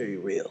socially very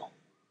real.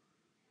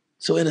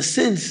 So in a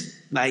sense,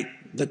 like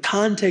the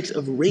context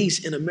of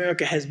race in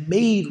America has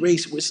made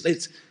race,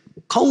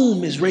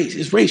 comb is race,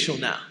 it's racial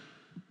now.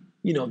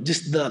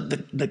 Just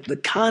the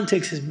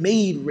context has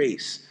made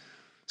race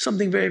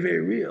something very, very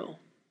real.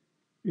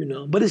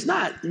 But it's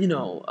not,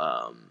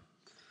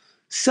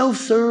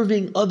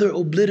 self-serving, other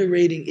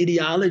obliterating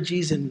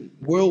ideologies and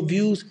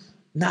worldviews,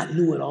 not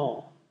new at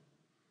all.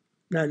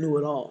 Not new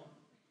at all.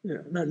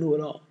 Not new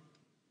at all.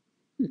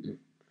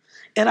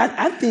 And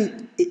I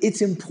think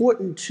it's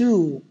important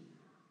too.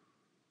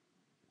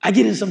 I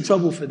get in some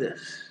trouble for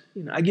this.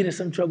 I get in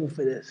some trouble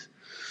for this.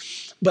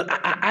 But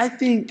I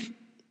think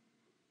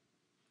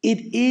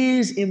it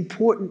is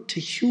important to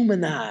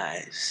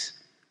humanize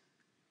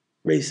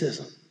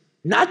racism.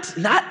 Not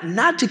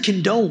to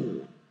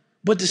condone,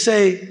 but to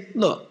say,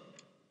 look,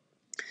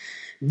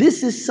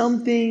 this is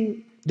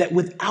something that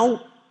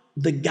without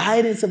the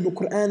guidance of the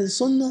Quran and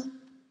Sunnah,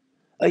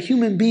 a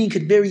human being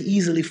could very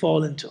easily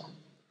fall into,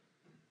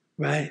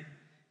 right?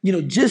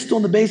 Just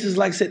on the basis,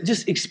 like I said,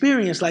 just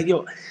experience, like,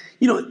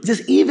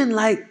 just even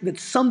like that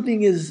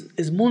something is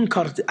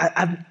munkar.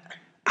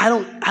 I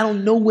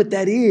don't know what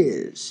that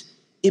is.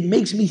 It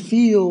makes me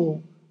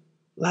feel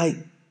like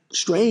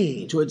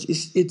strange, or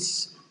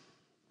it's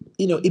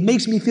it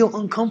makes me feel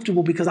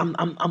uncomfortable because I'm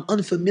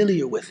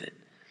unfamiliar with it.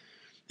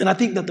 And I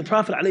think that the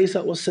Prophet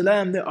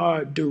ﷺ, there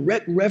are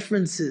direct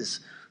references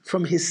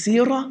from his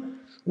seerah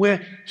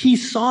where he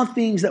saw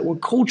things that were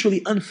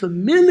culturally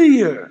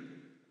unfamiliar,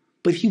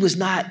 but he was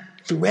not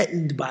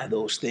threatened by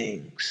those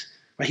things.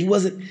 Right? He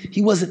wasn't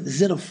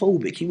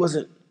xenophobic. He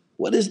wasn't,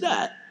 what is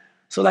that?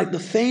 So like the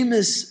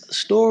famous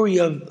story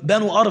of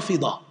Banu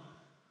Arfidah,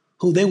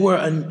 who they were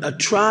a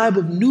tribe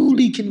of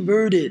newly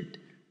converted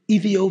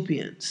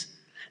Ethiopians.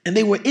 And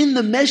they were in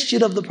the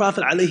masjid of the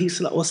Prophet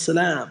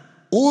ﷺ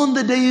on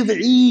the day of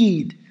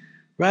Eid,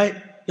 right?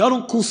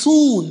 Yawm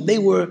Qusun, they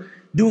were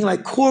doing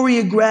like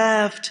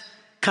choreographed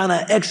kind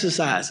of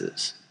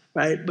exercises,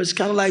 right? But it's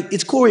kind of like,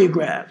 it's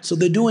choreographed. So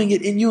they're doing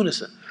it in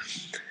unison.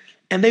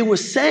 And they were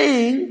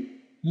saying,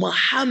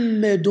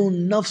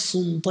 Muhammadun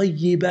nafsun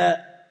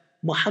tayyiba.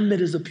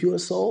 Muhammad is a pure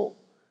soul.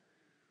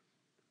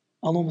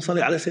 Allahumma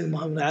salli ala Sayyidina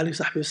Muhammad wa alihi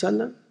wa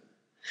sallam.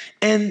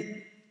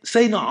 And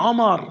Sayyidina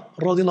Umar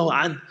radiallahu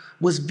anh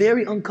was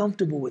very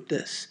uncomfortable with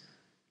this.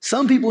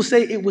 Some people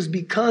say it was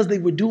because they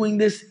were doing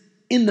this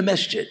in the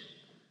masjid.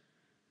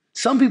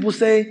 Some people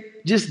say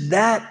just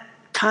that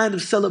kind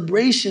of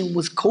celebration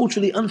was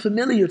culturally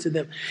unfamiliar to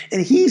them.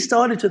 And he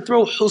started to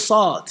throw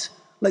husat,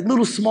 like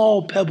little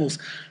small pebbles.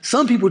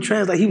 Some people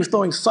translate he was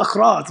throwing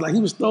sakhrat, like he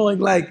was throwing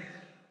like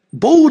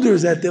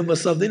boulders at them or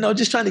something,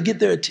 just trying to get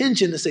their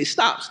attention to say,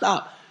 stop,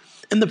 stop.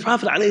 And the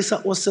Prophet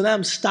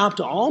ﷺ stopped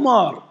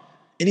Umar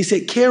and he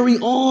said, carry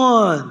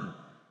on,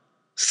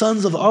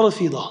 sons of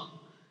Arafidah.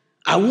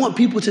 I want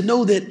people to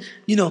know that,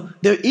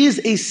 there is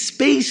a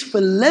space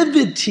for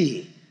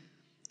levity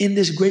in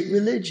this great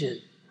religion.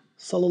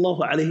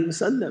 Sallallahu alayhi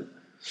wasallam.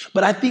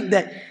 But I think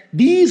that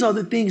these are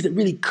the things that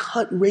really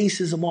cut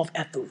racism off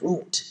at the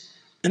root.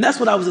 And that's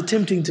what I was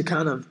attempting to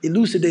kind of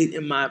elucidate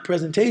in my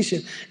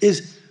presentation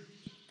is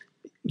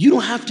you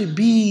don't have to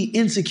be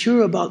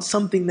insecure about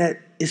something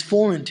that is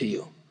foreign to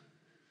you.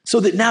 So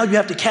that now you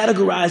have to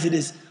categorize it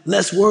as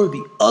less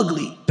worthy,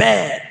 ugly,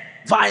 bad,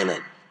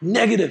 violent,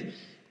 negative.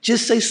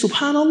 Just say,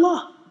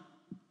 subhanallah.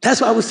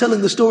 That's why I was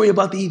telling the story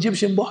about the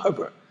Egyptian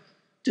barber.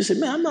 Just said,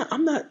 man,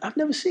 I've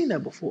never seen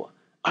that before.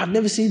 I've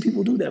never seen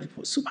people do that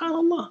before.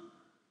 Subhanallah.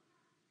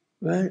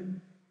 Right?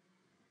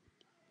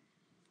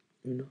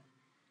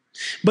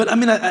 But I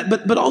mean,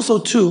 but also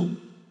too,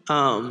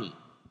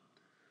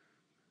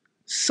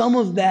 some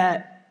of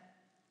that,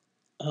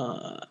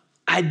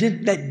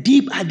 that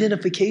deep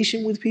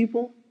identification with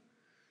people,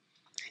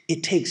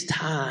 it takes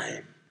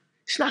time.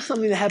 It's not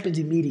something that happens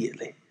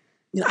immediately.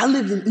 I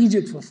lived in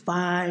Egypt for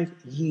 5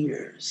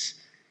 years.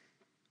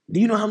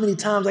 Do you know how many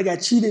times I got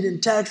cheated in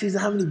taxis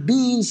and how many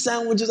bean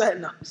sandwiches I had?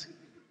 No.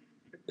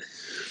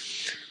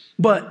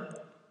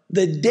 But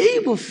the day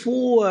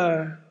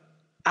before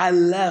I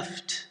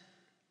left,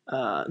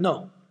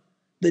 the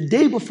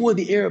day before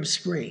the Arab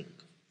Spring,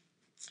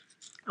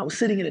 I was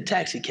sitting in a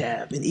taxi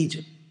cab in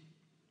Egypt.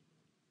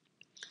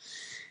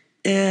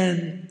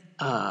 And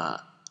I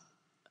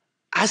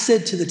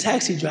said to the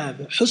taxi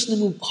driver,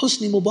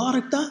 Husni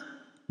Mubarak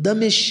ده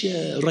مش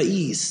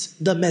رئيس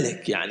ده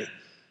ملك يعني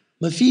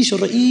ما فيش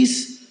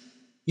الرئيس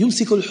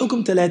يمسك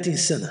الحكم 30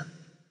 سنة.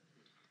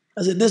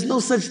 I said, there's no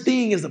such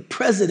thing as a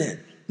president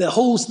that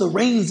holds the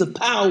reins of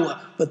power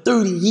for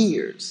 30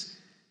 years.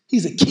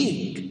 He's a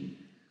king.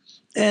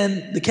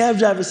 And the cab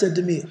driver said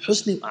to me,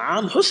 Husni,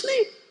 عم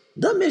Husni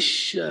ده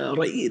مش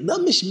رئيس ده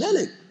مش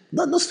ملك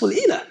ده نصف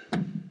الإله.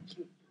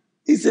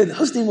 He said,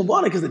 Husni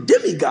Mubarak is a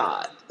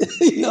demigod.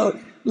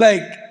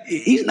 Like,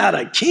 he's not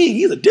a king,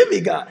 he's a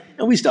demigod.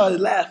 And we started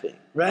laughing,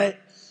 right?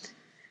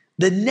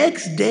 The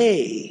next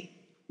day,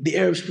 the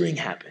Arab Spring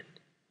happened.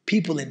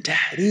 People in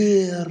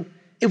Tahrir,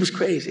 it was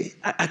crazy.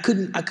 I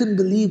couldn't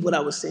believe what I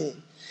was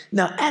seeing.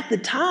 Now, at the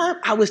time,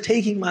 I was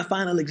taking my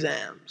final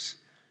exams.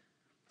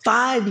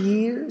 5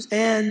 years,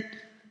 and,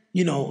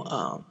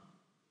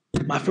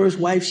 my first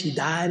wife, she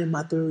died in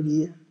my 3rd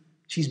year.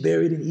 She's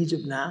buried in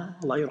Egypt now.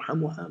 Allah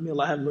yarhamuha, may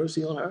Allah have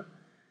mercy on her.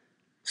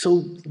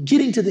 So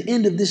getting to the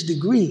end of this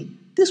degree,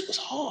 this was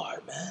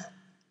hard, man.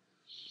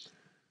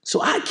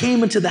 So I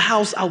came into the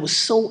house, I was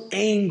so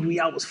angry,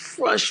 I was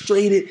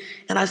frustrated,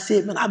 and I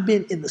said, man, I've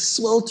been in the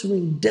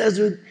sweltering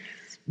desert,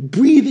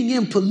 breathing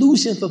in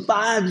pollution for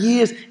 5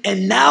 years,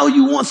 and now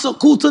you want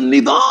Sakut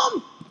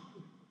al-Nidam?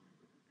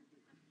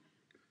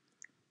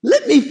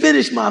 Let me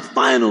finish my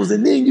finals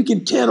and then you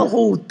can tear the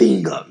whole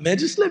thing up, man.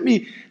 Just let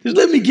me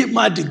get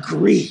my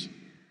degree,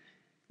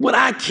 what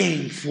I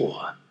came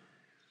for.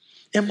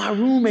 And my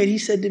roommate, he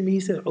said to me, he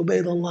said,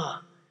 Ubaydullah,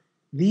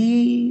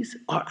 these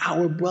are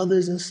our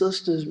brothers and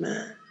sisters,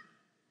 man.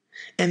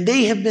 And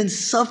they have been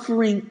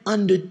suffering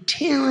under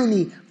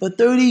tyranny for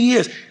 30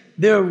 years.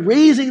 They're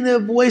raising their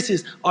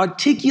voices,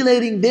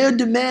 articulating their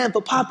demand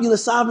for popular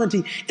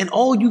sovereignty, and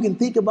all you can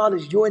think about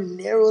is your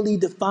narrowly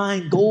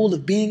defined goal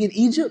of being in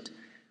Egypt.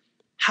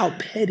 How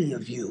petty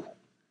of you.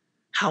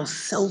 How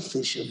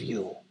selfish of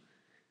you.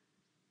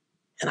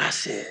 And I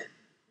said,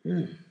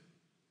 you're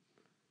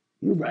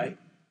right.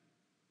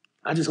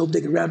 I just hope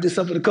they can wrap this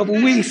up in a couple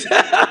weeks.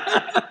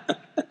 I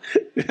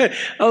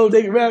hope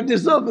they can wrap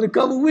this up in a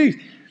couple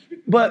weeks.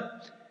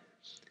 But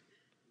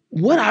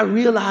what I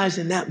realized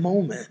in that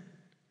moment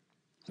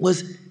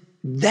was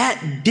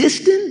that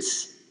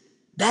distance,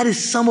 that is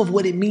some of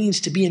what it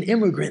means to be an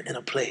immigrant in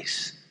a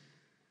place.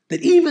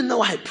 That even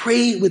though I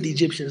prayed with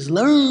Egyptians,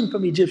 learned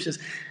from Egyptians,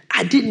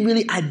 I didn't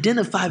really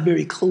identify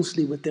very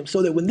closely with them.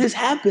 So that when this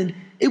happened,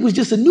 it was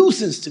just a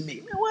nuisance to me.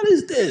 Man, what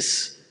is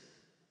this?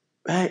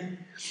 Right?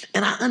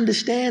 And I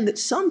understand that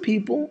some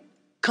people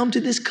come to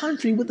this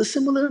country with a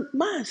similar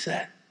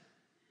mindset,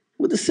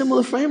 with a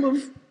similar frame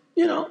of,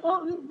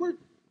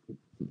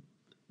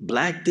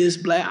 black this,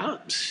 black,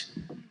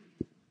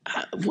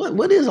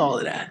 what is all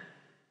of that?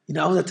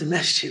 I was at the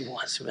masjid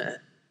once, man.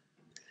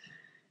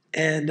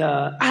 And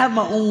I have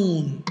my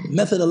own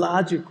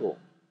methodological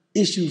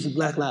issues with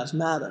Black Lives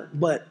Matter,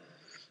 but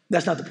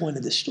that's not the point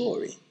of this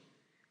story.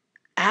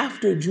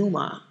 After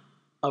Juma,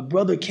 a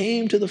brother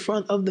came to the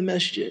front of the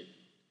masjid,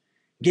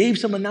 gave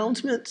some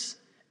announcements,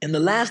 and the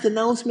last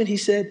announcement he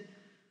said,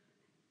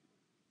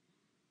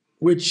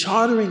 we're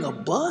chartering a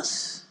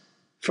bus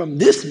from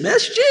this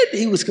masjid?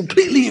 He was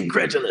completely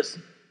incredulous.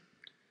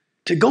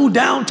 To go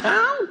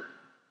downtown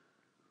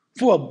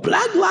for a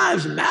Black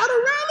Lives Matter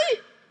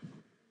rally?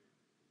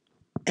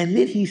 And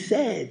then he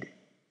said,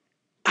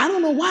 I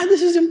don't know why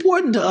this is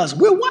important to us.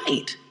 We're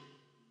white.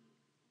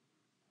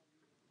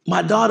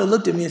 My daughter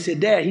looked at me and said,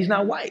 Dad, he's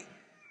not white.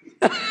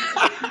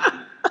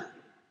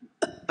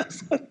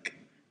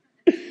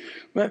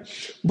 Right?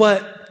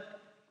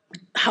 But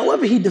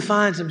however he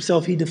defines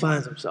himself, he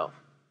defines himself.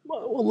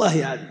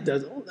 Wallahi, I know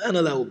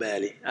that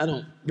badly. I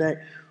don't, right?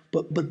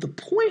 But the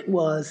point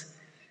was,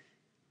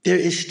 there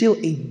is still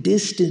a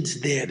distance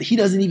there that he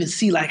doesn't even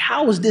see. Like,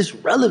 how is this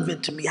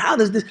relevant to me? How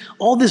does this,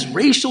 all this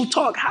racial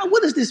talk,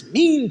 what does this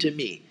mean to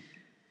me?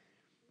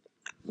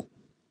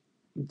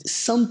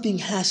 Something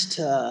has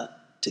to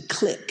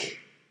click.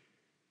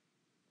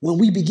 When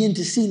we begin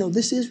to see, no,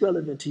 this is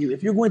relevant to you.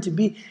 If you're going to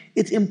be,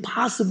 it's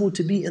impossible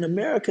to be in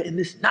America and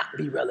this not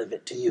be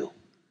relevant to you.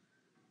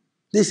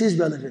 This is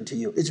relevant to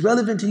you. It's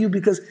relevant to you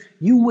because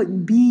you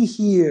wouldn't be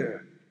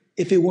here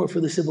if it weren't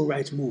for the civil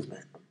rights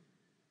movement.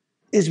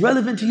 It's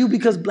relevant to you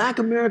because Black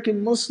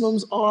American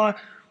Muslims are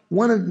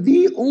one of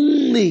the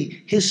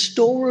only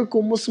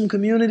historical Muslim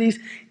communities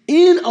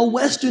in a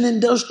Western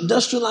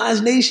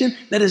industrialized nation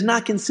that is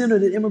not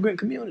considered an immigrant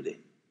community.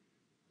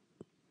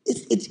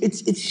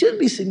 It should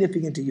be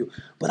significant to you.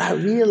 But I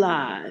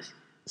realize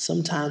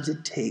sometimes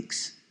it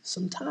takes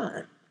some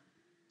time.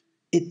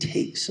 It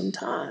takes some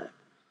time.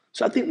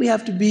 So I think we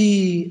have to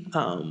be,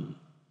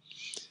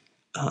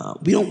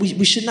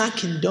 we should not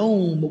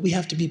condone, but we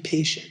have to be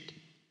patient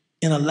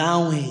in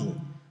allowing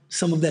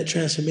some of that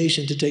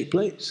transformation to take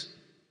place,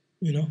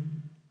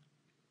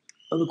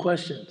 Other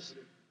questions?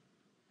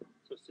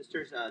 So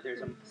sisters, there's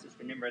a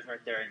Sister Nimra's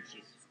right there, and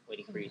she's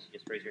waiting for you. So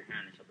just raise your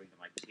hand, and she'll bring the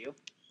mic to you.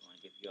 I want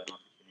to give you an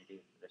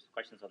opportunity. There's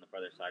questions on the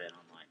brother side and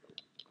online.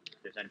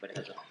 If there's anybody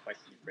who has a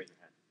question, just raise your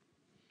hand.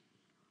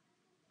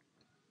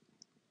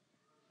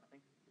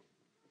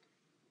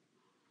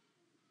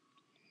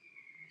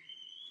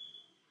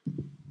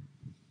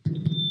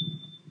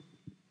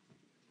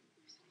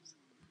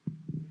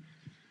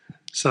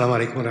 Assalamu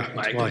alaikum wa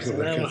rahmatullahi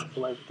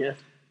wa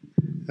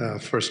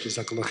barakatuh. First,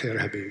 Jazakallah khair,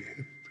 Habib.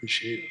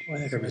 Appreciate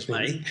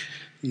everything.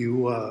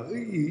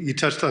 You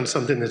touched on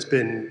something that's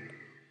been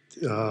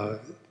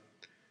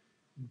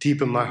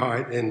deep in my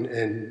heart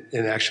and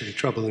actually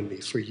troubling me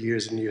for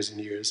years and years and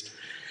years.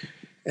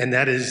 And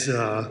that is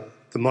the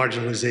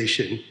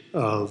marginalization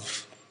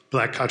of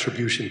Black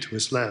contribution to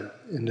Islam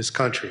in this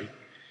country.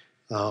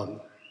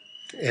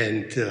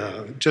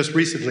 Just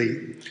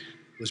recently,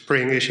 I was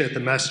praying Isha at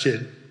the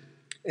masjid,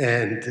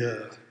 and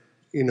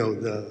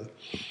the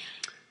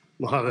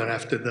Muhammad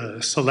after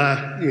the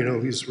Salah,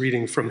 he's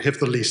reading from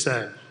Hifdh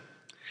al-Lisan.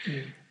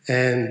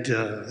 And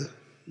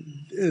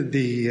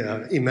the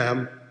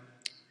Imam,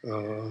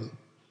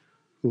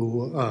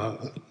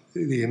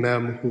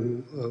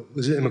 who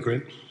was an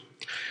immigrant,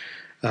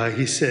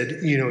 he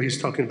said,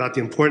 he's talking about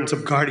the importance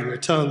of guarding your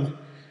tongue.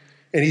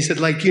 And he said,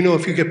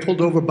 if you get pulled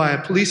over by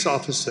a police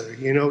officer,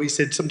 he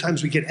said,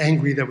 sometimes we get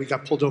angry that we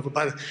got pulled over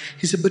by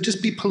he said, but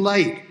just be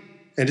polite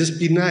and just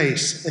be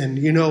nice. And,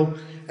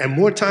 and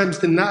more times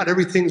than not,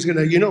 everything's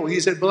gonna, he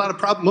said,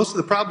 most of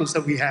the problems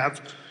that we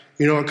have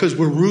because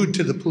we're rude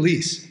to the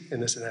police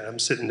and this and that. I'm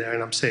sitting there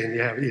and I'm saying,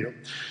 yeah,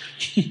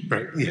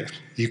 right, yeah,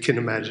 you can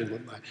imagine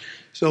what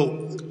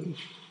so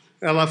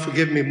Allah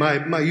forgive me,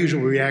 my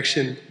usual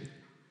reaction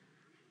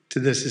to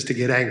this is to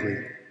get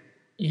angry,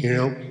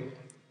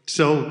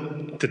 So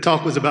the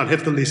talk was about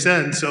hifd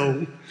al-lisan,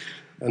 so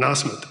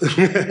announcement.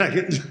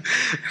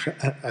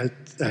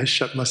 I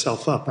shut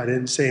myself up. I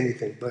didn't say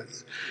anything, but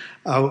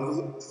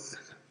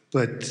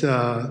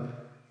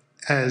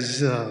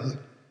as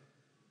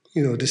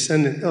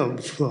descendant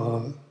of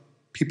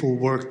people who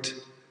worked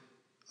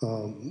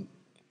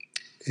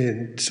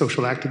in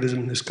social activism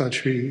in this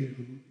country,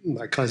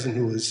 my cousin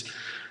who was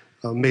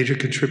a major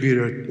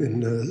contributor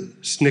in the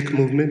SNCC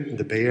movement in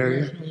the Bay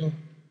Area,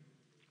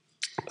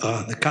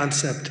 the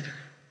concept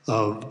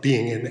of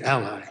being an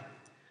ally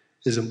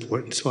is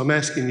important. So I'm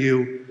asking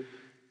you,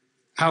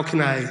 how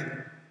can I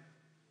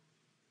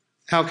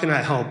help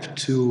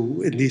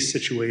in these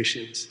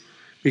situations?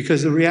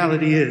 Because the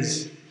reality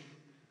is,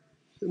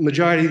 the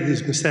majority of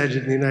these masajid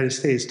in the United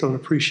States don't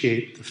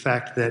appreciate the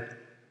fact that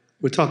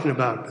we're talking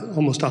about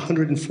almost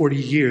 140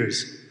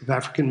 years of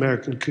African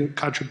American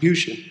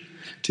contribution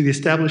to the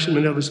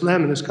establishment of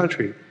Islam in this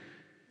country.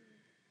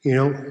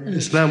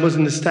 Islam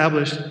wasn't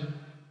established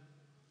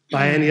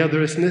by any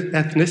other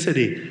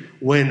ethnicity.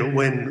 When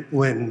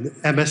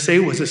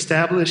MSA was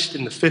established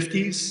in the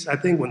 50s, I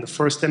think, when the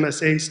first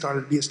MSA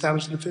started to be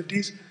established in the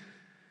 50s,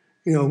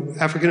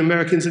 African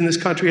Americans in this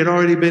country had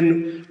already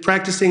been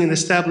practicing and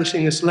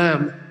establishing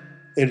Islam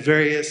in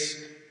various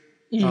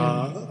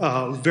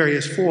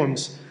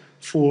forms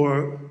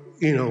for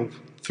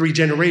 3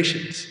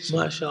 generations.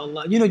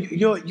 MashaAllah.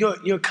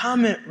 Your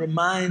comment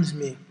reminds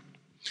me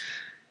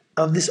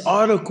of this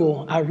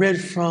article I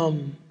read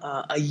from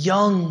a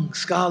young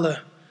scholar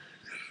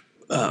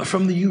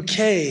from the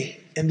UK,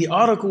 and the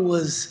article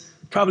was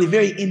probably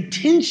very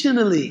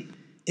intentionally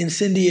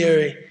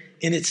incendiary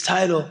in its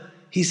title.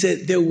 He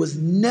said there was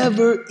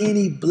never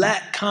any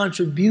black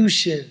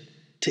contribution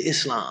to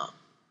Islam.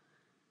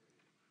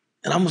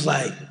 And I was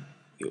like,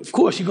 of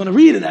course, you're going to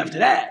read it after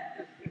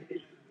that.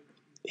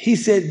 He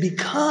said,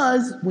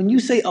 because when you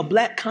say a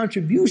black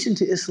contribution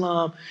to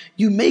Islam,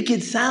 you make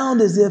it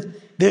sound as if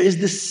there is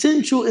the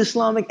central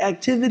Islamic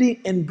activity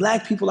and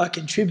black people are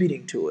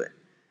contributing to it.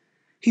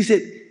 He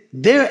said,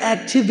 their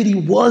activity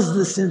was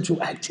the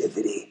central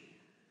activity.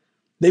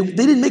 They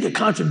didn't make a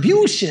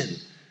contribution.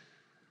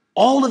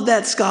 All of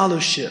that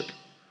scholarship,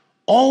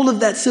 all of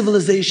that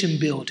civilization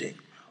building,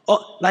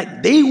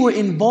 like they were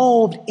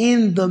involved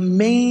in the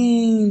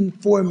main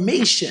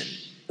formation.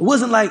 It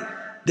wasn't like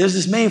there's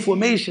this main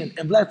formation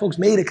and black folks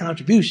made a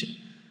contribution.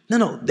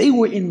 No, they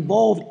were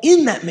involved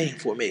in that main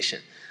formation.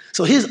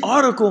 So his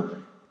article,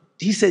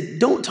 he said,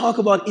 don't talk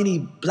about any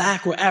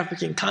black or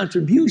African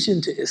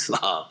contribution to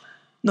Islam.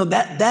 No,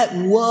 that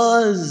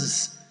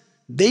was,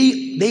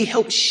 they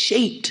helped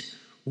shape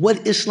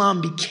what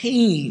Islam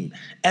became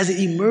as it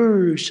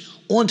emerged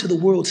onto the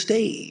world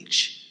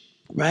stage,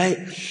 right?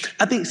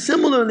 I think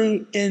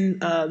similarly in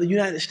the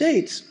United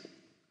States,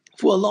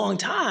 for a long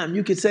time,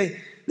 you could say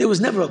there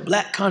was never a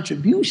black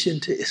contribution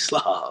to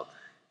Islam.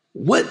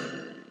 What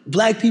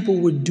black people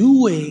were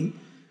doing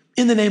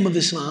in the name of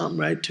Islam,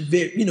 right,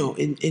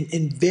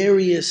 in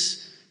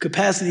various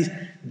capacities,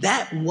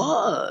 that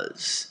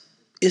was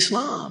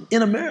Islam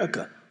in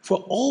America for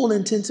all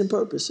intents and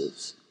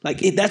purposes.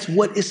 That's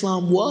what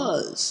Islam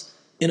was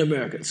in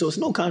America. So it's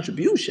no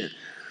contribution.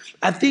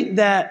 I think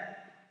that,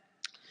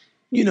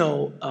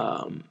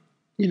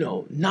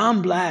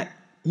 non-black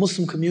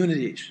Muslim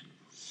communities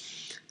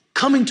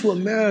coming to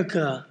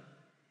America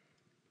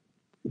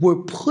were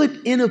put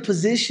in a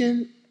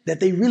position that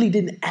they really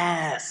didn't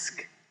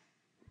ask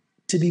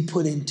to be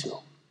put into,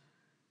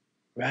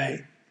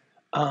 right?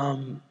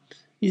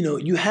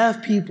 You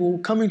have people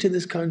coming to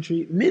this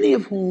country, many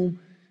of whom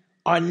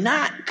are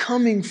not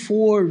coming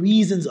for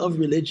reasons of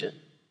religion,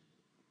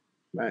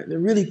 right? They're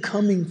really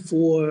coming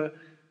for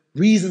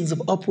reasons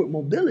of upward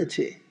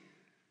mobility.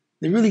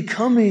 They're really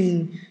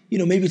coming,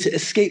 maybe to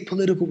escape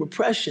political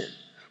repression.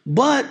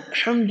 But,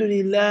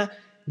 alhamdulillah,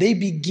 they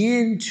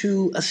begin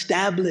to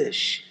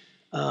establish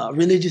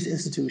religious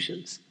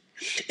institutions.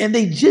 And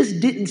they just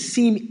didn't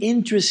seem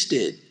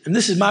interested, and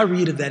this is my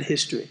read of that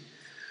history,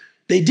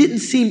 they didn't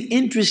seem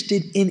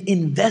interested in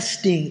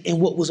investing in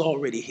what was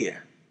already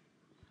here.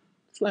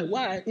 It's like,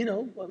 why?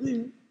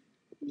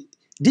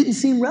 Didn't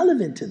seem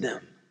relevant to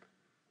them,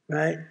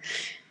 right?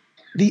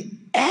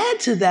 Add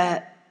to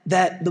that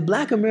the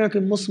Black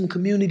American Muslim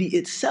community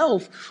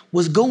itself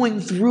was going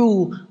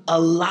through a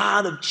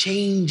lot of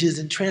changes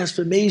and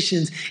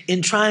transformations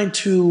in trying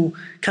to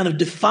kind of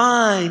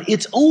define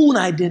its own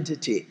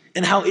identity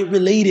and how it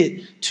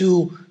related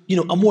to,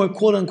 a more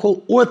quote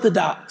unquote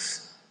orthodox,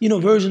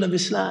 version of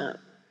Islam.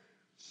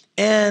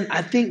 And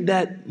I think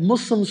that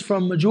Muslims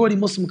from majority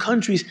Muslim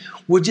countries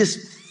were just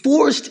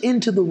forced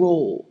into the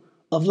role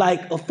of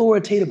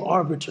authoritative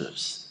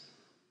arbiters.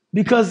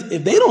 Because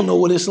if they don't know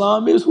what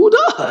Islam is, who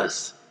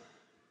does?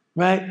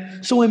 Right?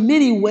 So in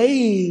many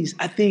ways,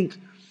 I think,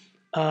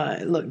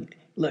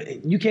 look,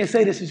 you can't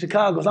say this in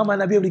Chicago, so I might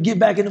not be able to get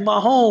back into my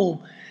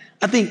home.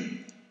 I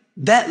think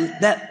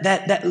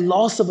that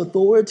loss of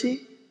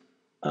authority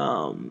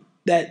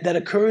that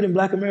occurred in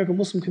Black American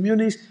Muslim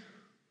communities,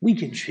 we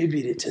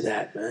contributed to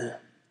that, man.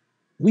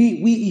 We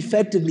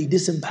effectively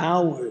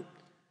disempowered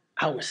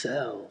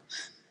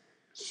ourselves.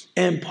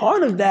 And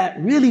part of that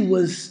really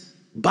was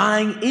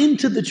buying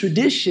into the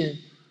tradition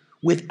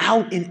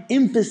without an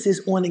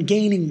emphasis on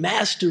gaining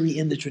mastery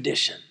in the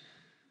tradition.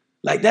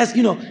 Like that's,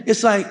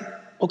 it's like,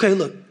 okay,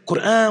 look,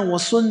 Quran wa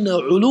Sunnah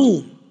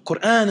ulum,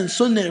 Quran and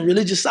Sunnah and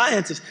religious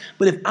sciences.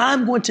 But if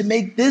I'm going to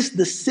make this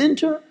the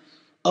center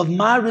of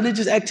my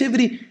religious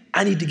activity,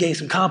 I need to gain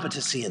some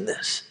competency in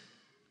this.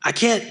 I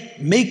can't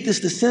make this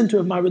the center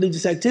of my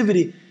religious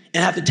activity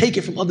and have to take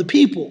it from other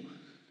people,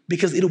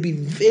 because it'll be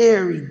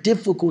very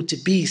difficult to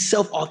be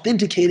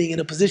self-authenticating in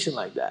a position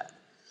like that.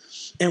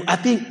 And I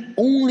think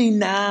only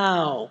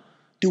now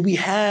do we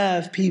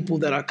have people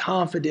that are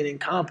confident and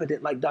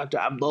competent like Dr.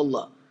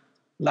 Abdullah,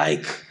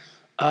 like,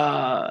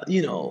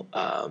 Imam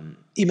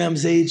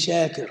Zaid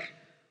Shakir,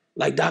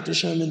 like Dr.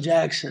 Sherman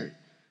Jackson,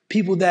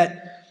 people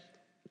that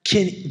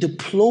can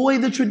deploy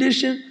the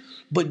tradition,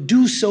 but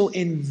do so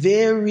in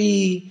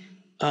very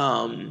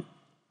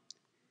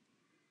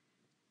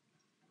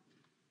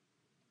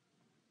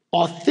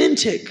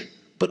authentic,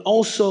 but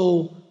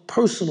also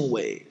personal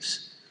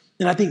ways.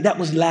 And I think that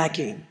was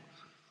lacking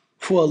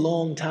for a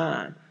long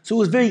time. So it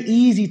was very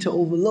easy to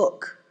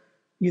overlook,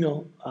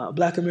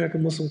 Black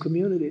American Muslim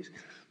communities.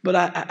 But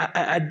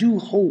I do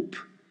hope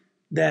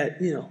that,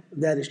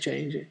 that is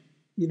changing.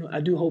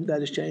 I do hope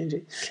that is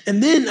changing.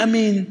 And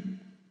then,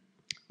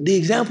 the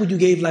example you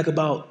gave, like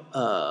about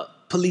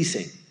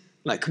policing,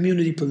 like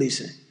community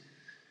policing,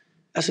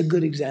 that's a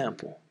good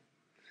example.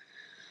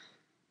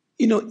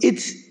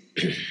 It's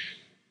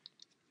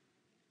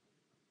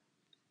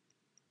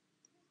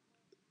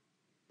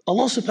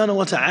Allah subhanahu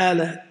wa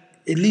ta'ala,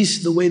 at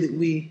least the way that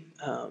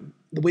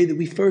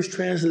we first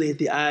translate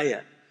the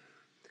ayah,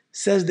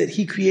 says that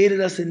He created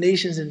us in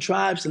nations and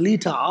tribes, li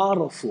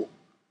ta'arafu,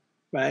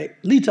 right?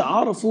 Li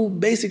ta'arafu,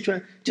 basic,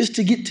 just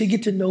to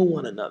get to know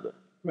one another,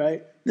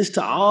 right? This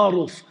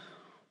ta'aruf.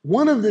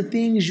 One of the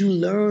things you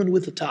learn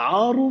with the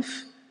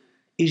ta'aruf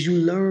is you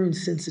learn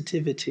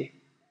sensitivity,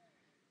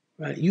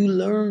 right? You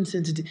learn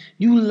sensitivity.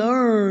 You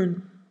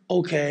learn,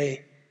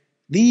 okay,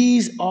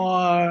 these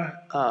are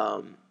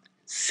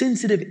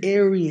sensitive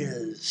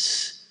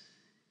areas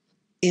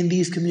in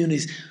these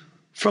communities.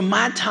 From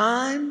my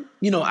time,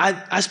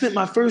 I spent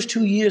my first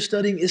 2 years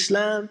studying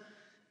Islam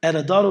at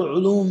a Darul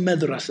Uloom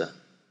Madrasa.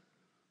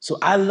 So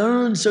I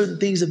learned certain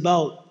things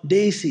about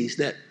desis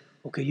that,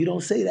 okay, you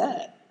don't say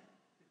that.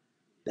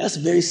 That's a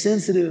very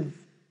sensitive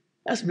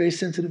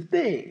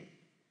thing.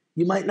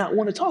 You might not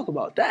want to talk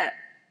about that,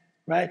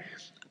 right?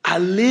 I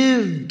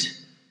lived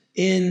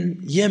in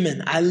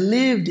Yemen. I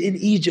lived in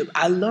Egypt.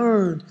 I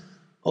learned,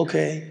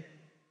 okay,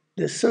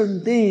 there's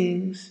certain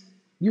things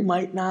you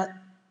might not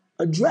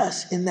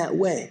address in that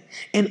way.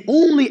 And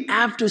only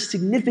after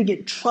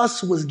significant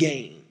trust was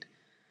gained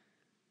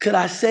could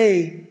I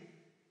say,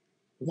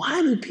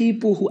 why do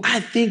people who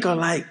I think are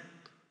like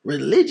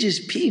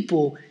religious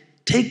people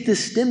take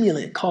this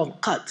stimulant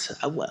called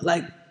qat?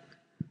 Like,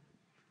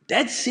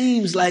 that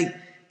seems like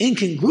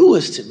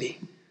incongruous to me.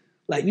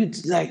 Like you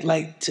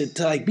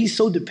to be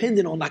so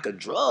dependent on like a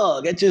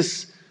drug.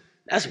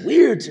 That's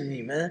weird to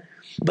me, man.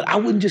 But I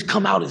wouldn't just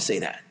come out and say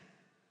that.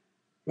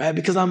 Right?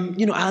 Because I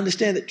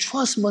understand that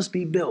trust must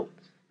be built.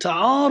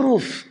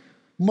 Ta'aruf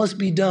must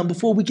be done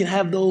before we can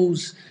have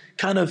those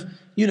kind of,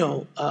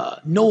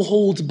 no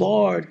holds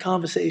barred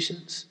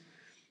conversations.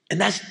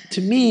 And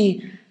to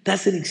me,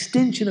 that's an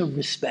extension of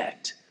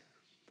respect.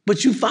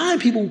 But you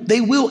find people,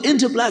 they will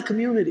enter Black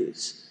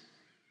communities,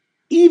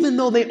 even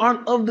though they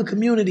aren't of the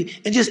community,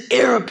 and just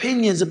air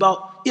opinions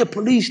about,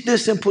 police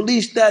this and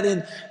police that,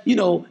 and,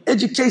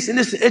 education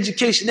this and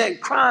education that,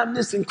 and crime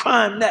this and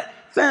crime that,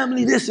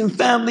 family this and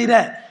family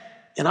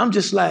that. And I'm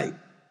just like,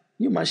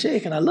 you're my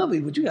sheikh and I love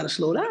you, but you got to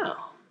slow down.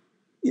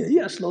 You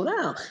got to slow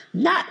down.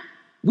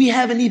 We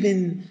haven't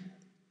even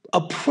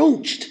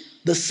approached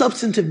the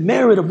substantive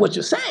merit of what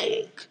you're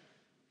saying,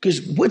 because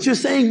what you're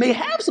saying may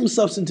have some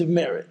substantive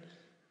merit,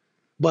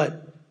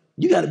 but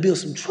you got to build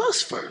some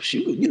trust first.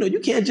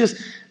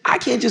 I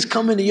can't just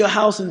come into your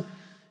house and,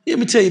 let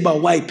me tell you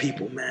about white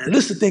people, man.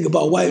 This is the thing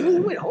about white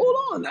people. Wait, hold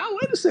on now.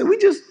 Wait a second. We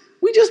just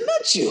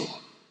met you.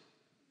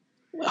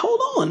 Hold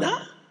on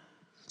now.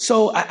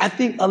 So I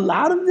think a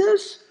lot of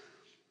this,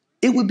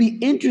 it would be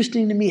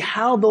interesting to me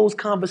how those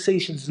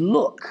conversations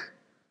look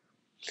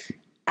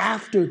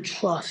after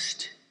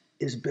trust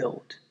is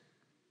built.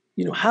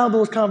 How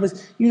those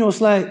conversations,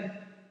 it's like,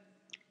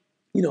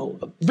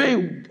 a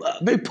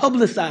very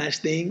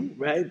publicized thing,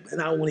 right?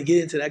 And I don't want to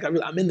get into that.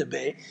 I'm in the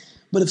Bay.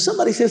 But if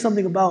somebody says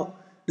something about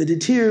the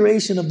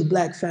deterioration of the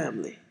Black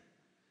family,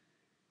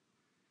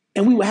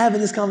 and we were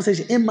having this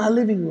conversation in my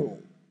living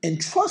room,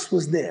 and trust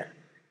was there,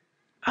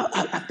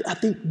 I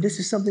think this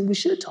is something we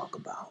should talk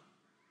about.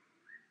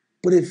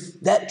 But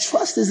if that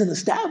trust isn't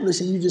established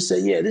and you just say,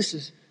 yeah,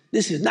 this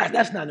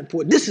That's not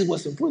important. This is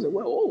what's important.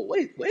 Well, oh,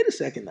 wait a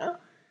second now.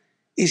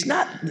 It's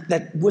not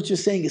that what you're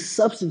saying is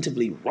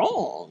substantively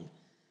wrong.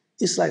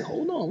 It's like,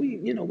 hold on,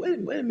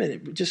 wait a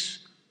minute,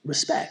 just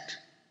respect.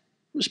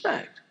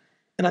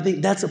 And I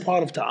think that's a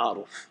part of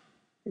ta'aruf.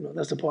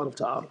 That's a part of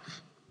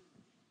ta'aruf.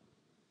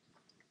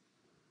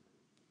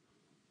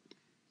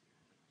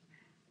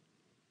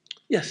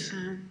 Yes.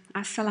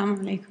 Assalamu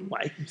alaikum. Wa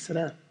alaikum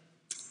salam.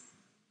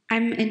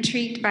 I'm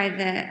intrigued by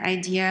the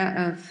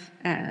idea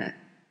of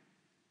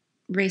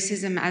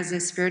racism as a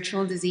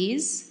spiritual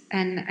disease,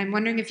 and I'm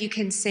wondering if you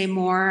can say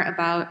more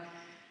about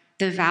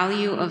the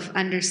value of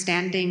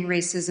understanding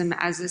racism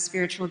as a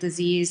spiritual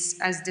disease,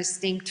 as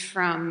distinct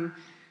from,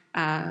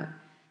 a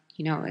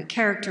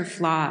character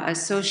flaw, a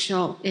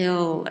social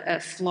ill, a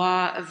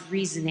flaw of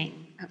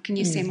reasoning. Can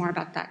you say more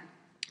about that,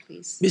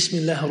 please?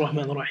 Bismillah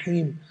ar-Rahman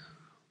ar-Rahim.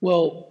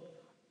 Well,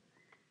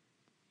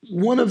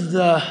 one of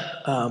the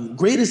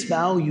greatest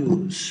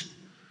values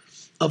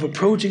of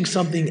approaching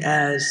something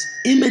as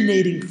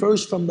emanating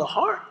first from the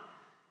heart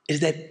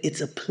is that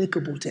it's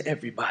applicable to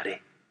everybody.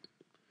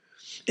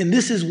 And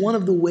this is one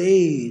of the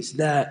ways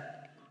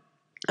that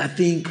I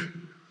think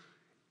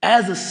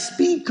as a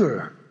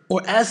speaker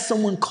or as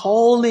someone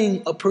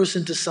calling a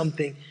person to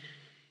something,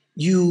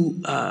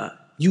 you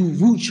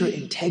root your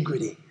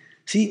integrity.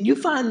 See, you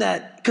find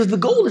that, because the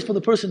goal is for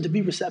the person to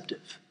be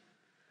receptive.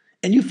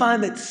 And you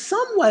find that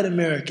some white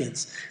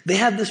Americans, they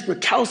have this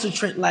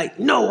recalcitrant, like,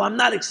 no, I'm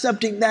not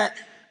accepting that,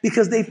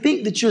 because they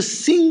think that you're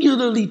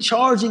singularly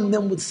charging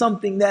them with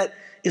something that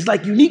is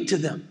like unique to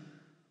them.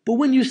 But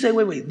when you say,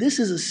 wait, this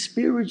is a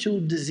spiritual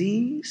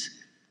disease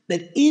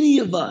that any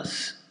of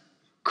us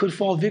could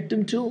fall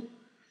victim to,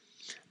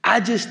 I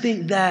just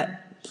think that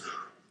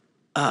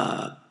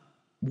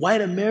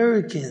white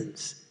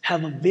Americans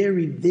have a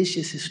very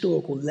vicious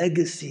historical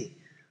legacy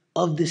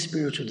of this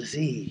spiritual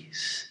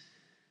disease.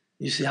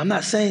 You see, I'm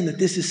not saying that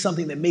this is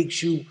something that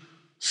makes you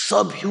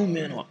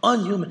subhuman or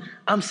unhuman.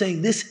 I'm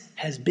saying this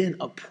has been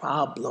a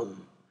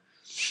problem.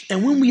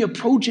 And when we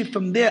approach it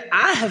from there,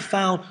 I have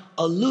found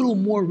a little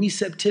more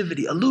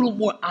receptivity, a little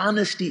more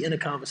honesty in a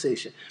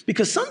conversation.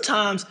 Because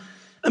sometimes,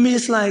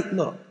 it's like,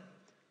 look,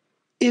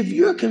 if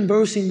you're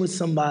conversing with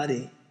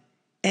somebody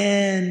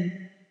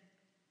and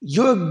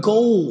your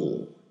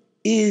goal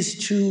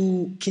is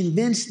to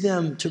convince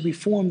them to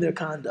reform their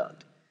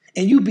conduct,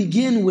 and you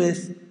begin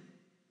with,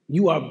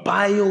 you are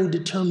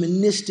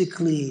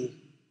biodeterministically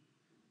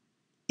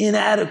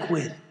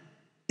inadequate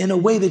in a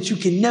way that you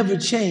can never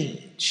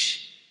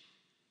change,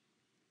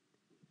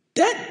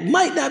 that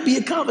might not be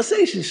a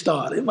conversation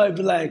starter. It might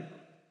be like,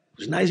 it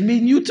was nice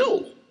meeting you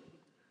too.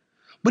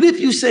 But if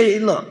you say,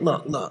 look,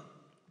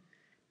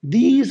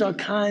 these are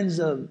kinds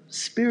of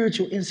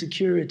spiritual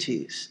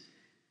insecurities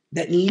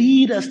that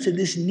lead us to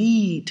this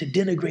need to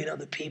denigrate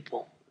other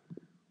people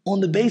on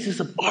the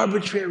basis of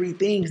arbitrary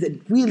things that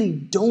really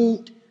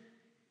don't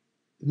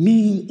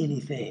mean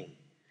anything.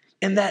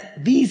 And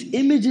that these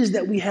images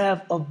that we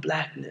have of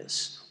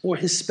blackness or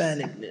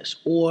Hispanicness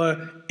or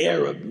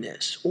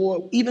Arabness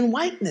or even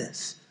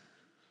whiteness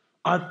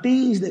are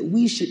things that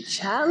we should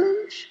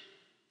challenge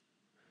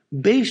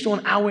based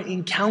on our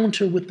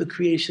encounter with the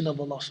creation of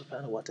Allah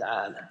subhanahu wa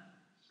ta'ala.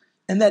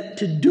 And that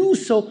to do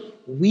so,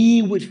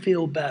 we would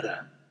feel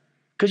better.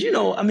 Because,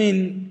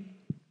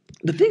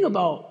 the thing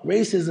about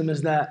racism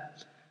is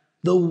that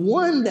the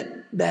one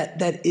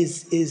that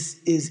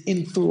is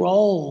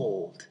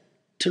enthralled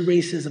to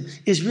racism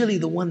is really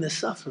the one that's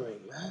suffering,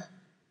 man.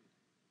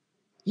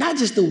 Not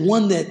just the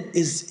one that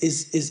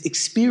is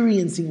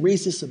experiencing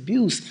racist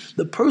abuse.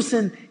 The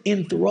person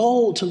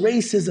enthralled to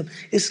racism,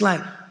 it's like,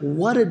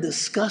 what a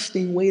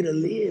disgusting way to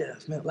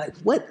live, man.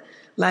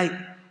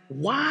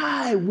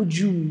 Why would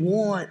you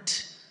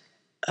want,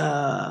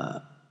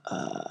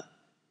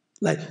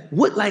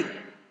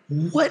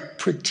 what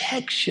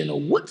protection or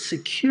what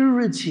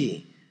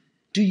security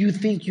do you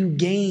think you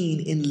gain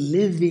in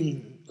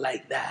living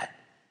like that,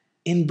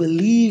 in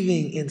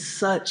believing in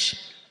such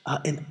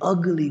an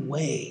ugly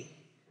way?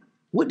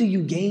 What do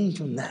you gain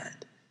from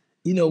that?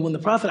 When the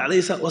Prophet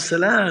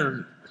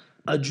ﷺ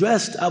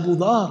addressed Abu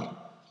Dhar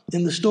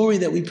in the story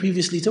that we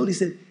previously told, he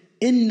said,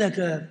 إِنَّكَ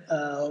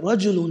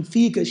رَجُلٌ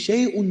فِيكَ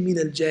شَيْءٌ مِنَ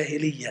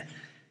الْجَاهِلِيَّةِ.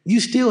 You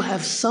still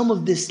have some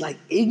of this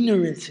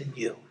ignorance in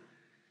you.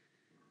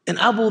 And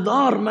Abu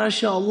Dhar,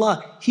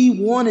 mashallah, he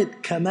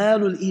wanted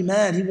kamalul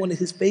iman, he wanted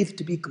his faith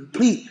to be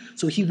complete.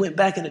 So he went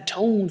back and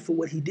atoned for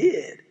what he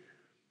did.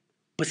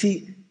 But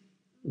see,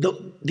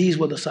 these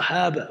were the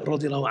Sahaba,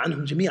 radiallahu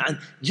anhum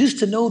jami'an, just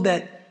to know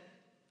that,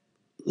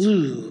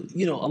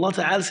 Allah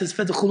Ta'ala says,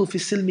 فَدْخُلُوا فِي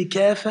السِّلْمِ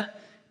كَافَةً,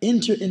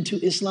 enter into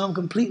Islam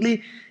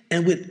completely,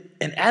 and with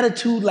an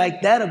attitude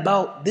like that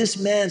about this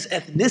man's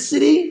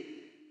ethnicity,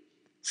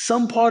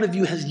 some part of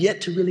you has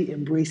yet to really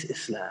embrace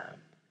Islam.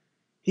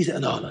 He said,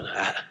 no,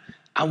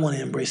 I want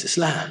to embrace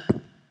Islam.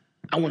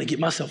 I want to get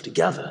myself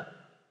together,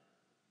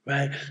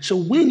 right? So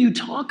when you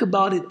talk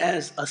about it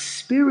as a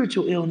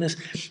spiritual illness,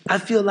 I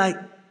feel like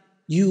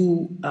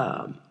you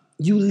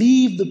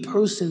leave the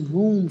person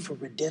room for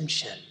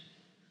redemption.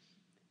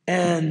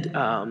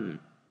 And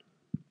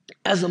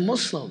as a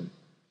Muslim,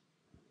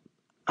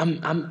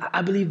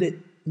 I believe that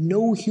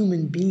no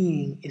human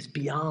being is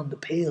beyond the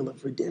pale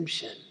of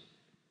redemption.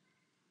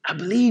 I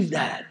believe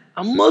that.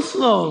 I'm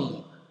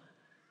Muslim.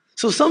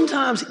 So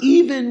sometimes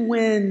even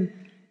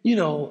when,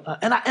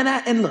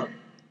 and look,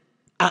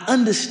 I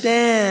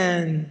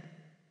understand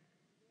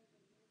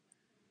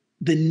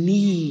the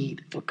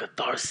need for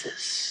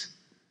catharsis.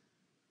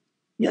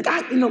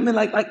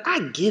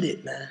 I get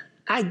it, man.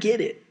 I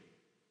get it.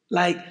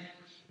 Like,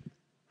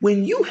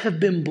 when you have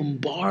been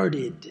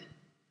bombarded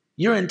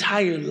your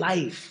entire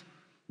life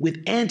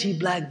with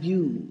anti-black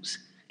views,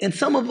 and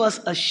some of us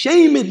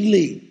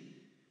ashamedly,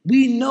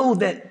 we know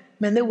that,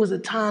 man, there was a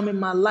time in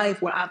my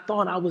life where I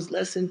thought I was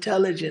less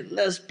intelligent,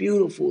 less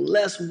beautiful,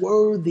 less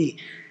worthy.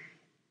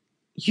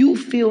 You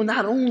feel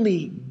not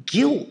only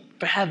guilt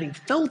for having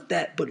felt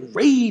that, but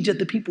rage at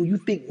the people you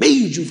think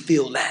made you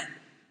feel that.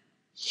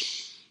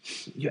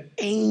 You're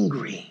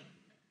angry.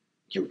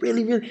 You're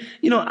really,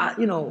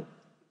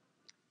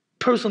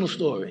 personal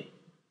story.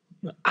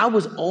 I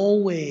was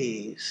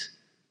always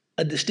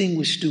a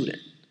distinguished student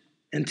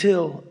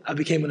until I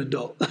became an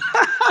adult.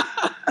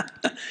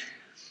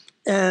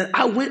 And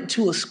I went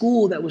to a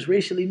school that was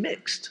racially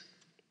mixed.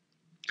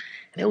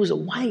 And there was a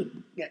white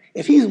guy.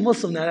 If he's a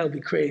Muslim now, that would be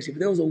crazy. But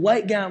there was a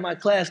white guy in my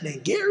class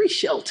named Gary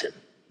Shelton.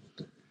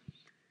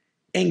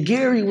 And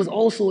Gary was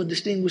also a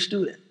distinguished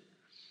student.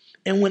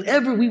 And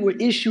whenever we were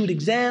issued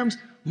exams,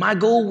 my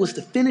goal was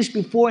to finish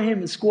before him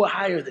and score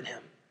higher than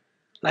him.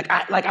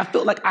 I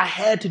felt like I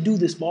had to do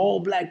this for all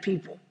black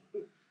people.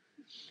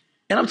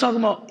 And I'm talking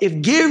about, if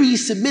Gary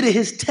submitted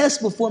his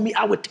test before me,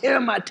 I would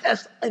tear my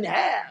test in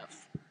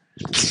half.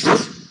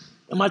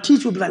 And my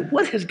teacher would be like,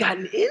 "What has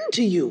gotten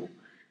into you?"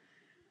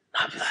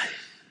 I'd be like,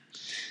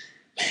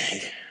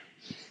 "Man,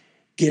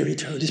 Gary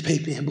turned his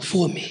paper in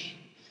before me."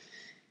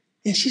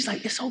 And she's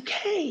like, "It's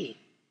okay.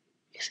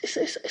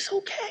 It's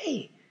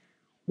okay."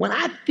 When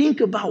I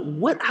think about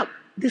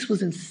this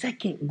was in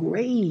second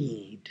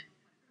grade.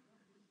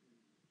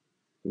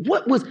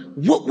 What was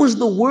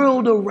the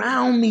world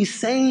around me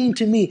saying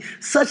to me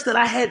such that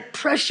I had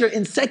pressure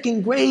in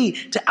second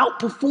grade to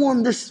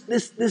outperform this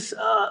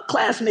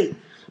classmate?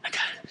 I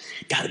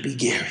gotta be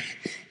Gary.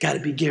 Gotta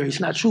be Gary.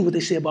 It's not true what they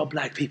say about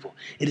black people.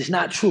 It is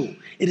not true.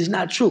 It is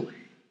not true.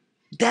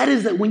 That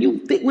is that when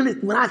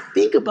I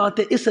think about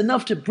that, it's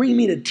enough to bring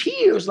me to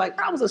tears.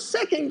 Like, I was a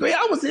second grade.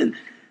 I was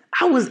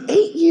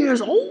 8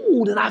 years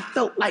old and I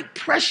felt like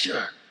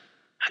pressure.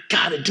 I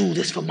gotta do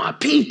this for my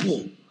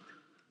people.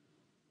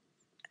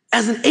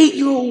 As an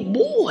 8-year-old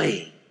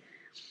boy,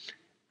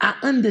 I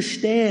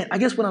understand. I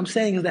guess what I'm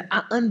saying is that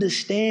I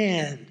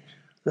understand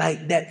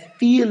like that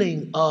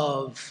feeling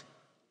of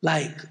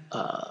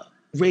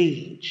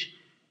rage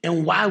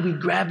and why we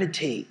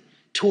gravitate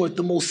toward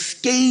the most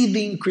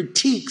scathing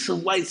critiques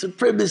of white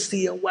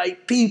supremacy and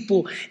white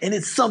people. And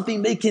it's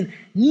something they can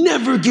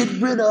never get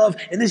rid of.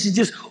 And this is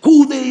just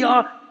who they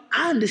are.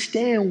 I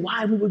understand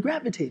why we would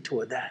gravitate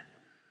toward that.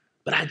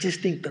 But I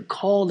just think the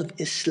call of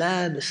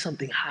Islam is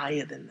something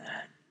higher than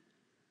that.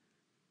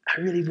 I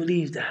really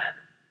believe that.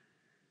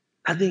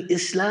 I think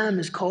Islam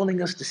is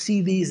calling us to see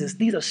these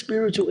are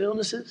spiritual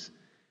illnesses,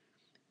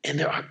 and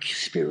there are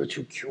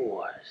spiritual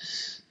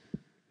cures.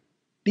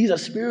 These are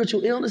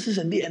spiritual illnesses,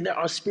 and there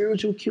are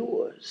spiritual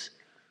cures.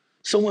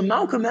 So when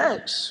Malcolm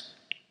X,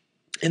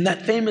 in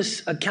that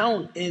famous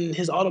account in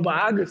his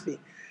autobiography,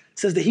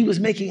 says that he was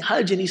making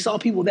Hajj and he saw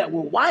people that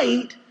were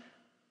white,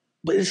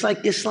 but it's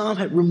like Islam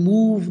had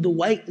removed the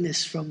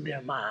whiteness from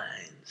their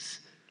minds.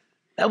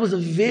 That was a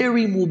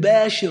very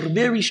mubashir,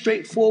 very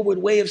straightforward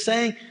way of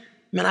saying,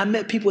 man, I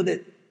met people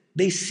that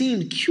they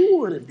seemed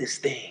cured of this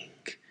thing.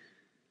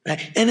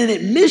 Right? And an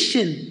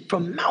admission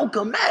from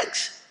Malcolm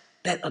X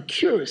that a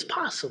cure is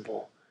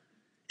possible.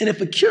 And if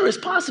a cure is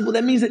possible,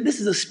 that means that this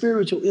is a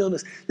spiritual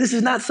illness. This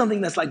is not something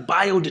that's like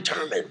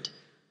biodetermined.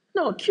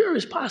 No, a cure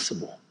is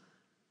possible.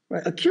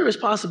 Right? A cure is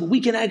possible.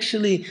 We can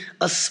actually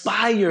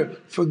aspire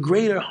for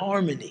greater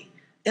harmony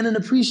and an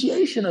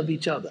appreciation of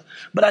each other.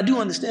 But I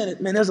do understand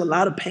it, man, there's a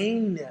lot of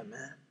pain there,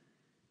 man.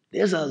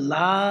 There's a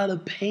lot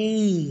of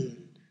pain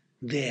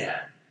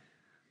there.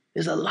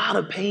 There's a lot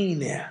of pain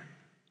there.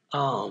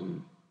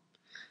 There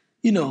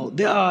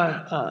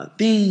are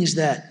things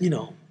that,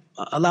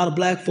 a lot of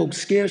black folks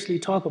scarcely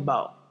talk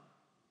about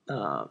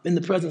in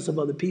the presence of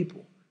other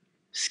people.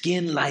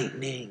 Skin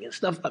lightening and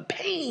stuff,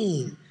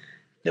 pain.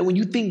 That when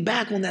you think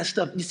back on that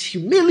stuff, it's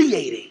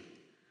humiliating.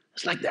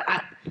 It's like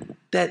that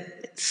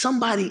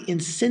somebody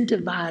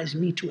incentivized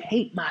me to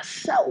hate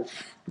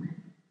myself.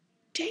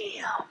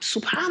 Damn,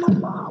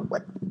 subhanAllah,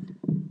 what?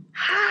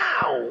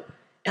 How?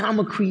 And I'm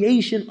a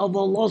creation of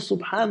Allah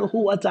subhanahu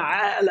wa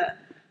ta'ala.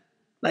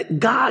 Like,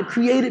 God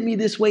created me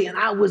this way, and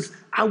I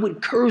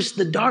would curse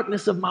the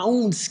darkness of my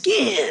own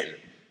skin.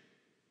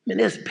 Man,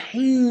 there's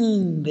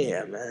pain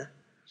there, man.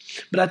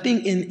 But I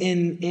think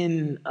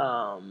in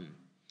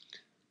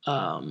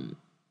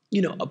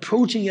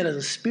approaching it as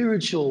a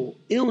spiritual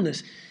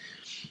illness,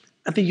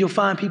 I think you'll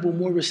find people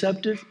more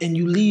receptive, and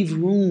you leave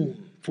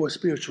room for a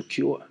spiritual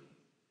cure.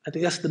 I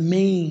think that's the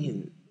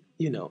main,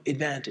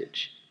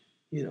 advantage.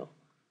 you know,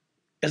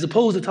 as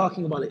opposed to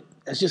talking about it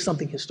as just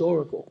something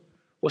historical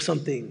or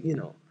something, you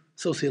know,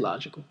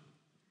 sociological.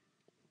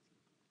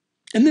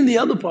 And then the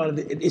other part of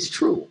it, it's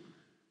true.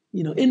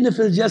 You know, in the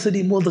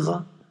jasadi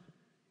mudgha,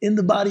 in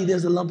the body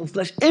there's a lump of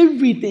flesh.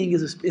 Everything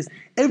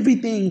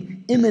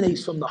everything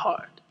emanates from the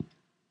heart.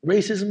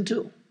 Racism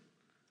too.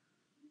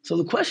 So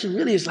the question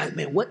really is like,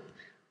 man,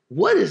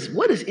 what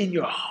is in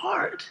your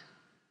heart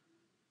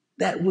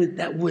that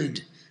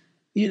would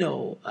you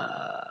know,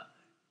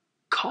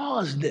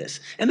 cause this?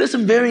 And there's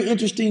some very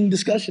interesting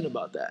discussion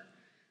about that.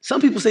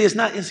 Some people say it's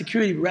not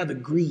insecurity, but rather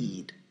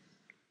greed.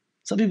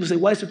 Some people say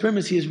white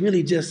supremacy is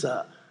really just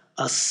a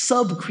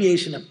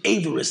sub-creation of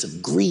avarice,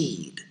 of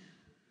greed,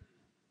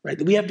 right?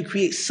 That we have to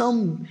create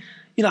some,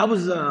 you know,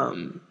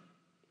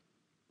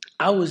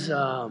 I was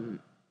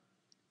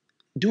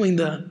doing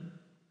the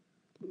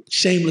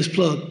shameless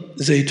plug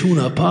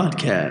Zaytuna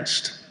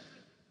podcast,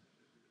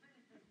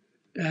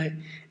 right?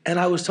 And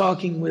I was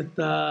talking with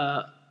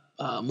Professor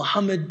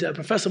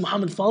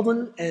Muhammad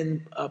Fadl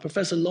and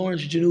Professor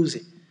Lawrence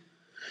Januzzi.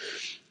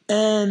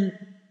 And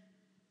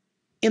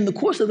in the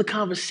course of the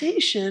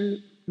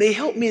conversation, they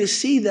helped me to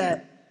see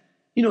that,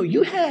 you know,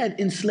 you had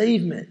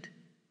enslavement,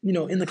 you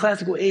know, in the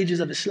classical ages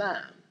of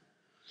Islam.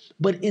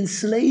 But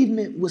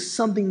enslavement was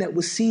something that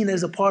was seen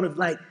as a part of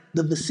like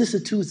the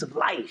vicissitudes of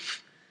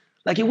life.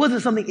 Like it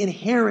wasn't something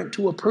inherent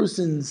to a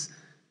person's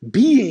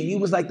being. It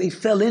was like they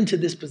fell into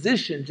this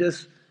position,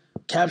 just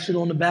captured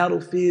on the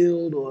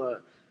battlefield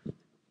or,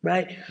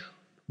 right?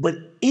 But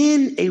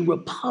in a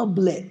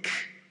republic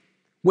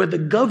where the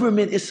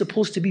government is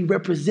supposed to be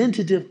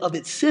representative of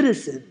its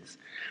citizens,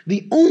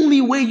 the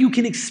only way you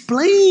can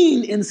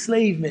explain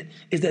enslavement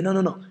is that,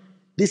 no,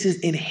 this is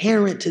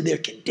inherent to their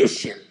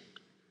condition.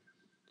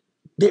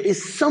 There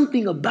is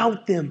something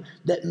about them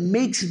that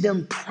makes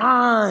them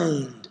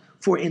primed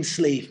for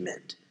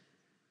enslavement,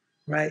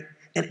 right?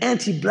 And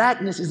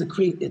anti-blackness is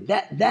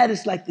that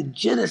is like the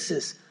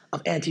genesis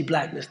of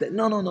anti-blackness, that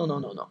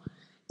no.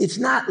 It's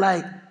not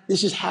like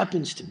this just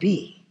happens to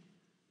be.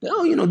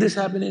 Oh, you know, this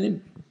happened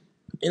in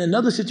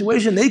another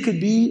situation, they could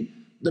be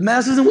the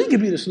masters and we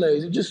could be the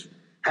slaves. It just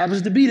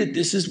happens to be that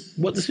this is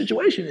what the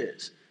situation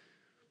is.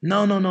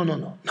 No.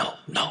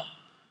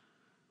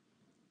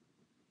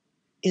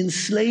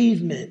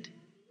 Enslavement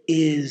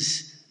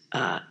is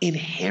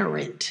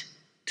inherent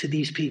to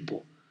these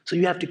people. So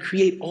you have to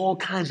create all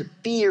kinds of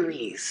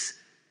theories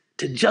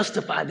to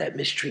justify that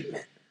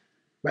mistreatment,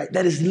 right?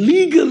 That is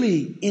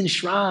legally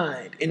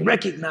enshrined and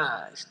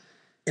recognized.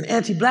 And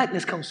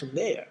anti-blackness comes from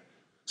there.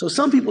 So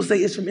some people say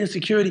it's from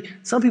insecurity.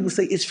 Some people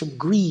say it's from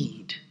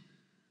greed.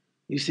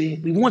 You see,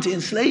 we want to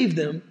enslave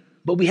them,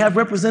 but we have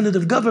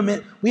representative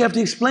government. We have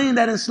to explain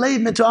that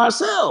enslavement to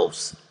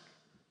ourselves.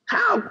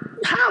 How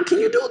can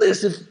you do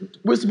this if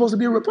we're supposed to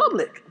be a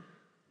republic?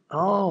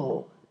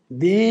 Oh,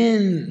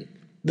 then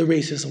the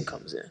racism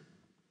comes in.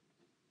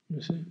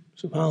 You see,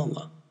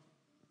 subhanAllah.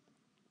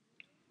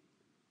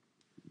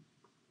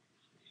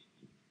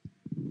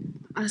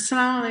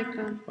 Assalamu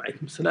alaikum. Wa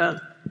alaikum salam.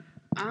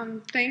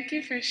 Thank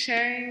you for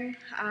sharing.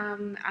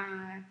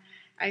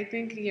 I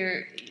think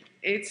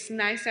it's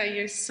nice that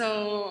you're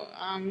so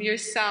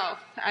yourself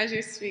as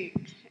you speak,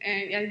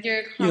 and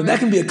you're. You know, that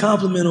can be a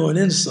compliment or an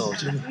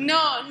insult. You know?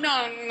 No.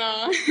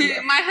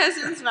 My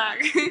husband's back,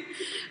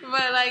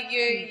 but like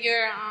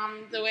you're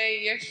the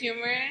way you're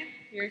humor.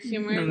 Your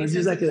humor, no,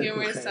 just like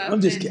humor stuff.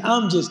 I'm just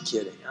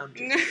kidding.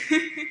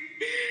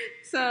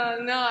 So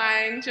no,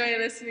 I enjoy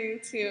listening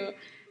to you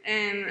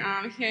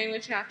and hearing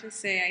what you have to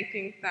say. I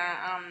think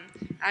that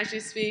as you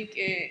speak,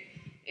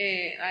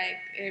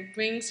 it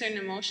brings certain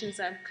emotions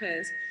up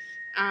because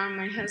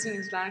my husband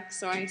is black,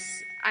 so I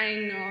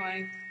know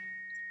like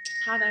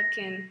how that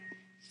can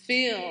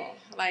feel,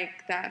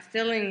 like that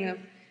feeling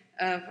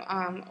of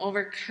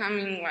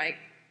overcoming like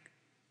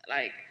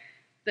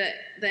the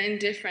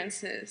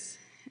indifferences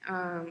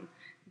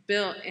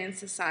built in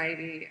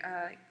society,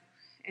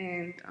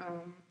 and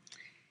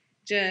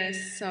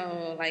just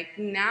so like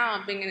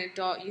now being an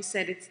adult, you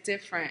said it's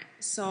different.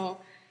 So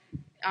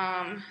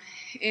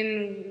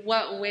in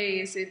what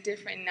way is it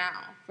different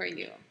now for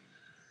you?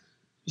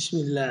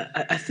 Bismillah.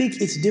 I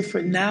think it's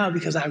different now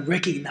because I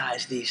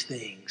recognize these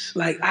things.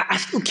 Like I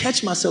still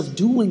catch myself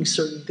doing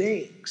certain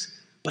things,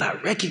 but I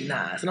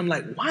recognize, and I'm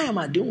like, why am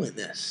I doing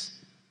this?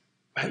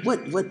 Right?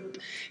 What? You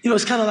know,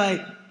 it's kind of like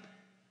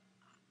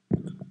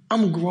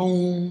I'm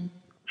grown.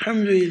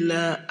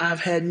 Alhamdulillah, I've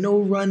had no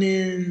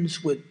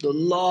run-ins with the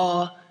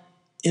law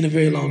in a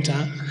very long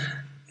time,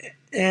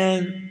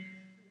 and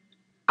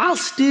I'll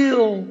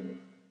still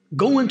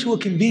go into a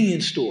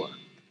convenience store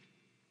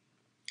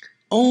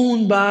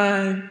owned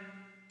by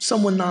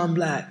someone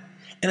non-black.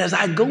 And as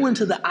I go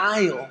into the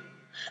aisle,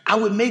 I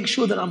would make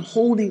sure that I'm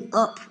holding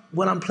up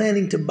what I'm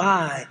planning to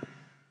buy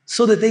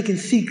so that they can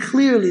see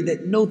clearly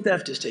that no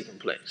theft is taking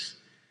place.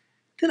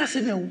 Then I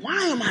said, man,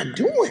 why am I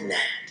doing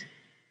that?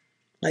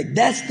 Like,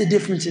 that's the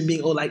difference in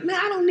being, like, man,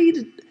 I don't need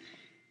to,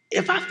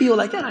 if I feel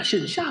like that, I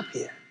shouldn't shop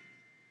here.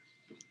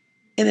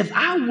 And if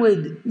I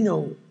would,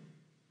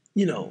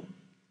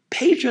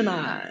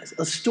 patronize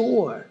a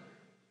store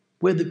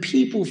where the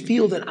people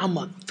feel that I'm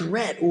a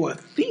threat or a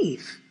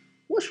thief,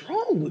 what's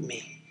wrong with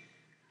me?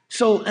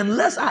 So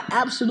unless I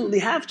absolutely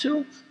have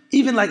to,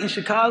 even like in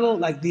Chicago,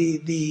 like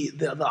the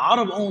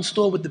auto-owned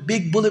store with the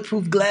big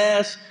bulletproof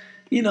glass,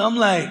 I'm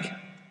like,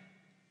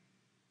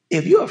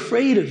 if you're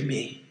afraid of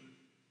me,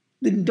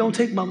 then don't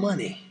take my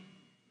money.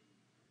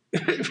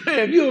 If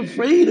you're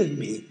afraid of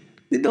me,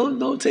 then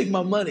don't take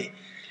my money.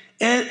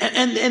 And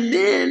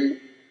then,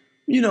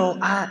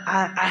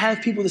 I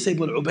have people that say,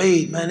 "But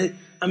Ubayd, man,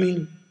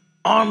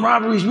 armed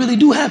robberies really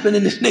do happen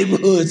in this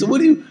neighborhood. So what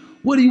do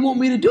you want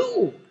me to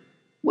do?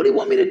 What do you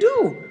want me to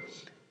do?"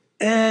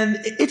 And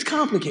it's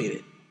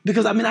complicated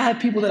because I have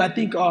people that I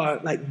think are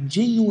like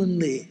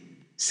genuinely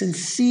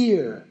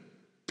sincere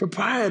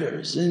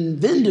proprietors and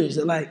vendors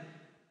that like,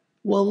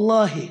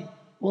 wallahi,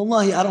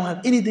 I don't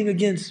have anything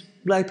against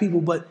black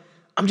people, but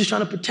I'm just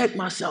trying to protect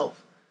myself.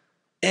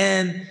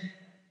 And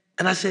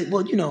I said,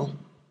 well,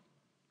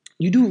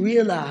 you do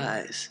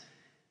realize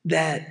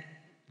that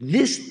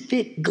this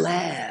thick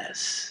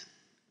glass,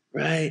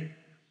 right,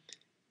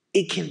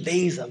 it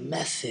conveys a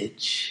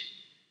message.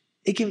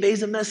 It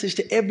conveys a message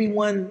to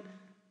everyone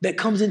that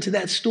comes into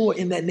that store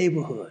in that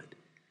neighborhood,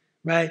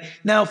 right?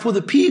 Now, for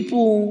the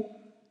people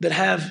that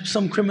have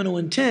some criminal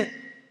intent,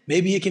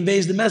 maybe it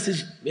conveys the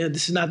message,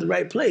 this is not the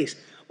right place.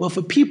 Well,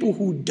 for people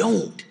who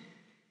don't,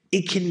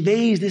 it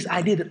conveys this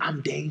idea that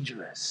I'm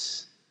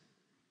dangerous.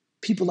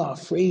 People are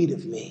afraid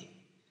of me.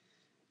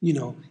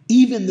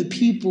 Even the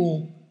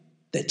people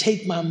that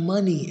take my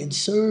money and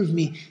serve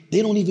me,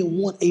 they don't even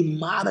want a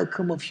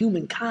modicum of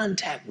human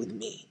contact with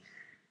me.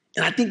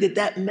 And I think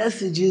that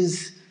message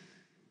is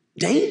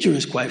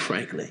dangerous, quite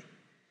frankly.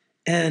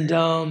 And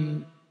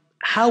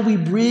how we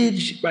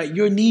bridge, right,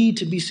 your need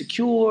to be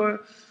secure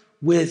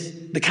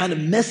with the kind of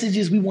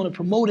messages we want to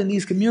promote in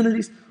these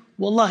communities,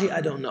 wallahi,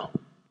 I don't know.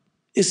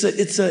 It's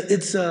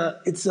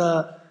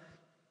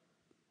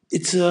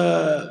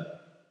a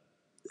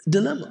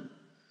dilemma.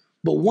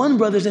 But one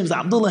brother's name is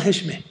Abdullah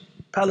Hishmi,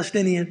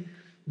 Palestinian,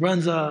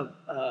 runs a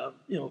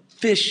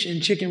fish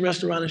and chicken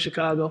restaurant in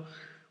Chicago.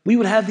 We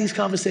would have these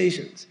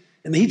conversations.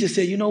 And then he just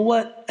said, you know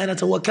what? And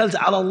tawakkaltu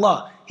ala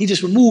Allah. He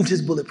just removed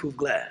his bulletproof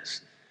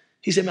glass.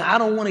 He said, man, I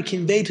don't want to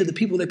convey to the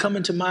people that come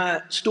into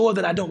my store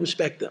that I don't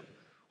respect them,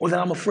 or that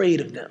I'm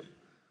afraid of them,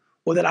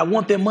 or that I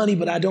want their money,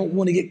 but I don't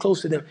want to get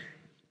close to them.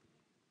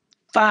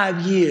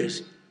 5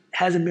 years,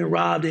 hasn't been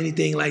robbed,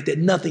 anything like that.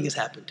 Nothing has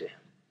happened to him.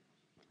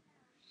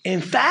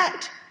 In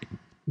fact,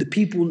 the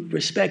people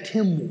respect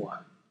him more.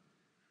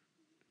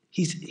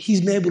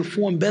 He's been able to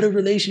form better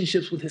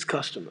relationships with his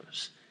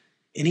customers.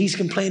 And he's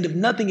complained of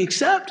nothing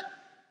except,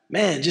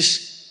 man,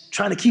 just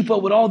trying to keep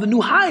up with all the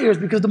new hires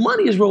because the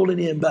money is rolling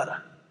in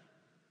better.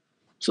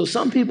 So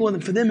some people,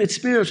 for them, it's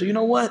spiritual. You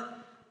know what?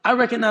 I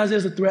recognize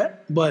there's a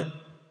threat, but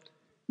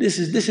this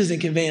isn't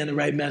conveying the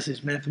right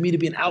message, man. For me to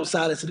be an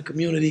outsider to the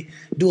community,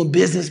 doing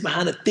business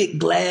behind a thick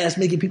glass,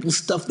 making people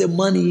stuff their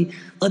money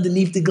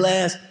underneath the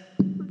glass,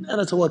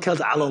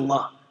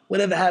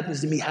 whatever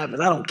happens to me happens.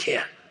 I don't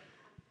care.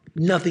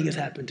 Nothing has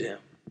happened to him.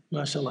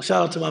 MashaAllah.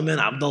 Shout out to my man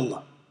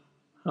Abdullah.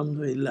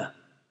 Alhamdulillah.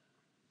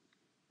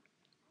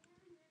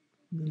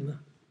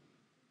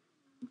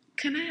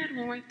 Can I add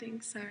one more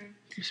thing? Sorry.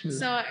 Bismillah.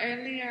 So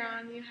earlier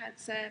on, you had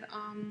said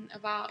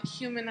about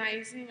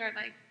humanizing, or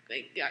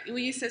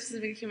we used to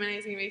specifically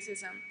humanizing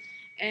racism,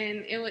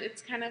 and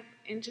it's kind of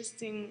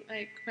interesting,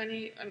 like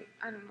funny.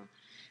 I don't know,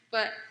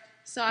 but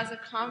so as a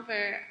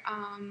convert,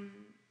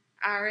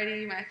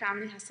 my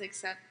family has to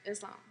accept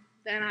Islam.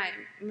 Then I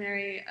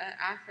marry an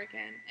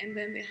African, and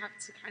then they have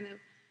to kind of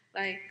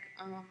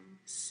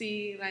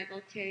see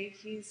okay,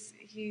 he's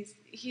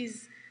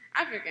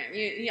African.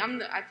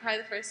 I'm probably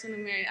the first one to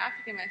marry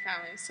African in my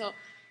family. So,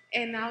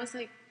 and I was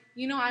like,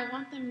 I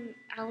want them.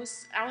 I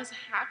was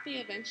happy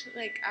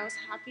eventually. I was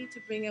happy to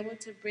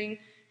bring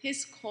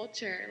his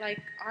culture.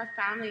 Our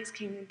families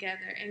came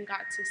together and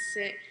got to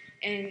sit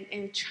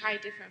and try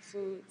different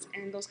foods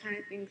and those kind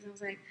of things. And I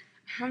was like,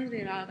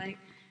 alhamdulillah,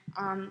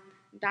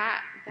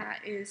 that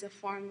is a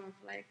form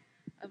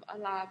of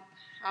Allah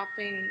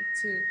helping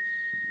to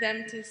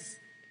them to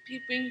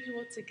bring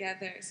people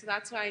together. So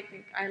that's why I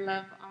think I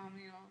love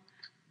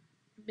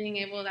being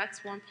able.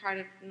 That's one part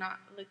of not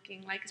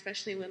looking,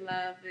 especially with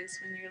love, is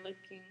when you're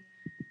looking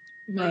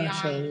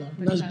MashaAllah.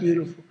 That's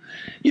beautiful.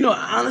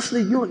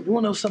 Honestly, you want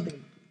to know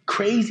something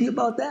crazy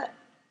about that?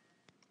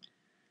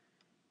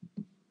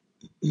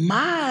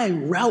 My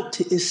route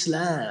to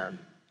Islam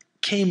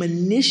came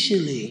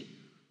initially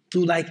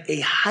through a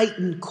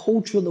heightened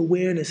cultural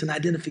awareness and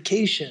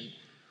identification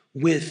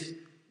with,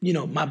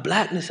 my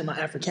blackness and my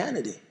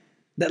Africanity.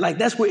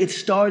 That's where it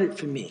started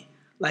for me.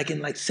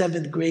 In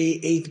 7th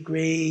grade, 8th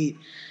grade,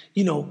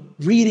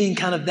 reading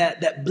kind of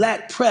that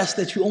black press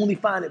that you only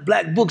find at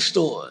black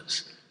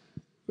bookstores,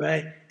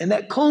 right? And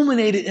that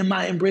culminated in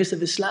my embrace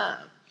of Islam.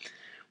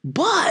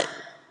 But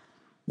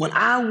when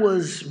I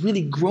was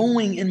really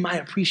growing in my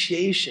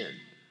appreciation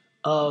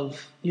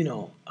of,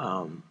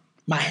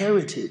 my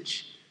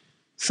heritage,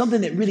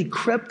 something that really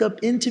crept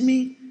up into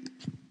me,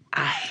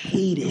 I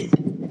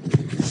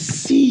hated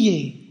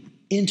seeing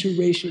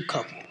interracial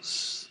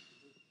couples.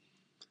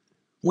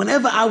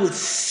 Whenever I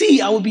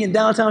would be in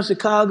downtown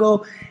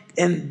Chicago,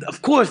 and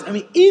of course, I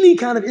mean, any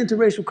kind of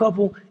interracial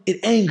couple, it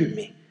angered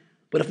me.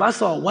 But if I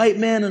saw a white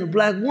man and a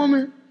black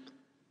woman,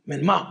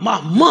 man,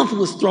 my month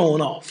was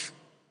thrown off.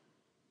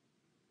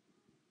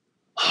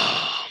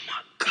 Oh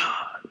my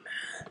God,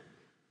 man.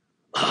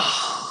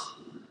 Oh.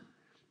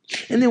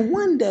 And then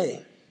one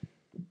day,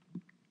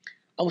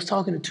 I was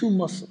talking to two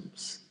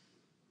Muslims,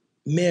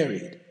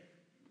 married,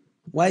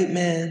 white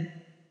man,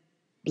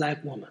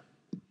 black woman.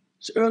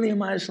 It's early in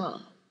my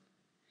Islam.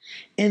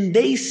 And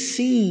they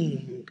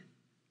seemed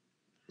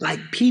like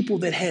people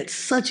that had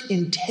such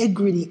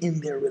integrity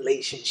in their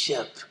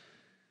relationship.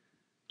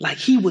 Like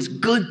he was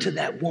good to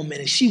that woman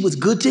and she was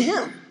good to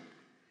him.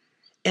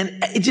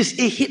 And it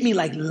hit me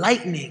like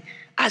lightning.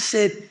 I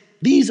said,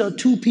 these are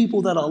two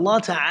people that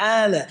Allah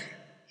Ta'ala,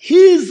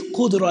 His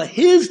qudra,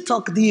 His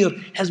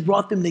taqdeer has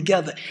brought them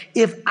together.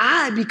 If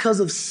I,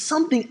 because of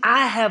something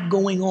I have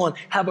going on,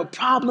 have a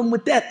problem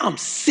with that, I'm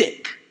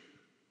sick.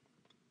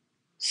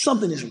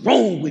 Something is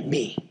wrong with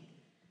me.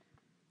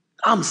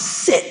 I'm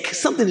sick.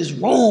 Something is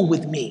wrong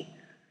with me.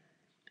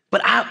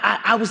 But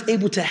I was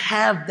able to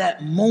have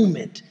that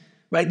moment,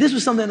 right? This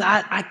was something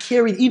that I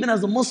carried even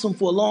as a Muslim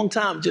for a long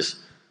time. Just,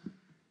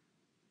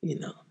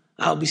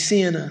 I'll be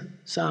seeing her,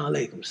 Assalamu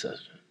alaikum,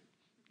 sister.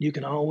 You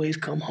can always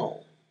come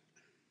home.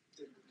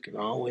 You can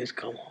always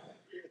come home.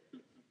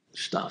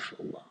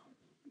 Astaghfirullah.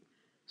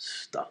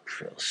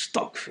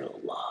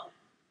 Astaghfirullah.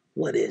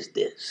 What is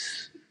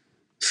this?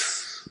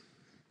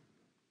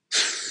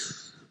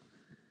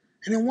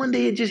 And then one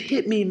day it just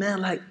hit me,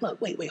 man, like,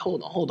 look, wait,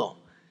 hold on.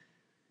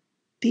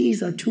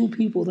 These are two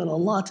people that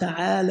Allah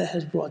Ta'ala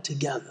has brought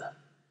together.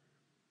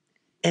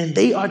 And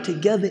they are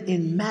together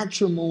in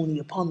matrimony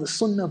upon the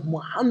sunnah of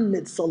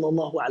Muhammad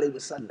sallallahu alaihi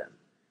wasallam.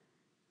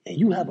 And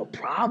you have a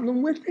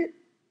problem with it?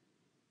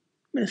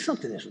 Man,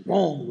 something is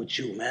wrong with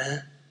you,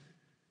 man.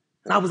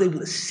 And I was able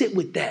to sit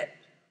with that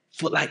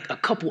for like a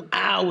couple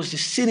hours,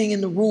 just sitting in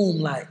the room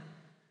like,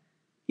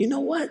 you know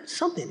what?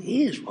 Something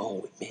is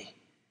wrong with me.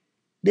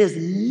 There's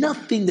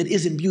nothing that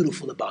isn't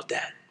beautiful about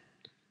that.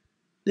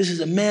 This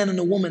is a man and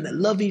a woman that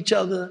love each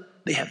other.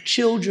 They have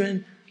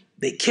children.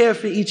 They care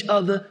for each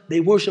other. They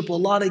worship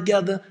Allah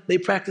together. They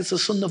practice the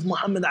sunnah of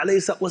Muhammad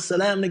alayhi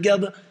wasallam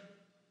together.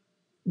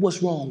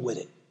 What's wrong with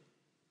it?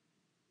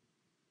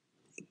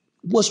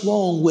 What's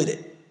wrong with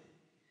it?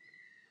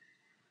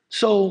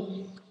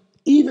 So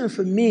even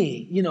for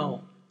me,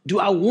 do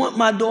I want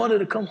my daughter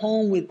to come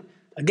home with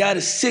a guy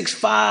that's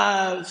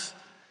 6'5",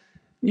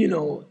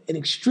 an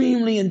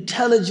extremely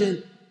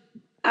intelligent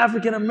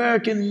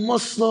African-American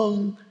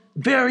Muslim,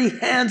 very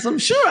handsome?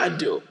 Sure I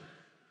do.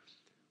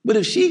 But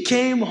if she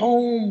came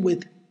home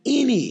with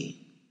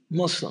any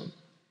Muslim,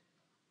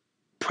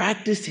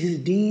 practiced his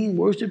deen,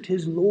 worshipped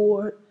his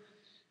Lord,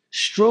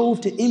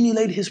 strove to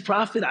emulate his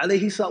Prophet,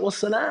 alayhi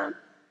wasalam,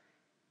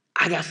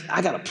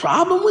 I got a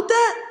problem with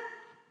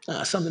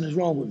that? Something is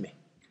wrong with me.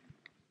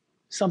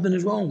 Something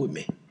is wrong with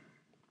me.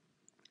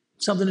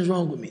 Something is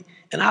wrong with me.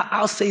 And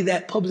I'll say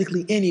that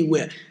publicly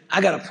anywhere.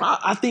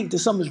 I think that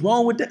something's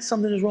wrong with that.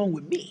 Something is wrong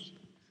with me.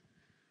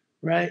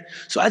 Right?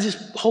 So I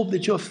just hope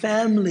that your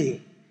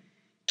family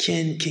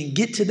can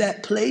get to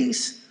that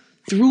place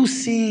through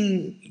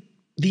seeing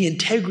the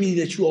integrity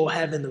that you all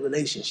have in the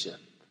relationship.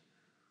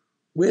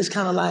 Where it's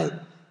kind of like,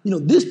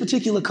 this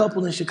particular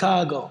couple in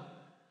Chicago,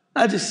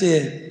 I just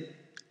said,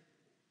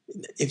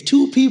 if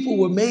two people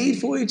were made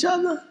for each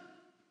other,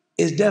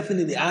 it's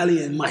definitely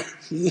Ali and Mike.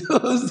 You know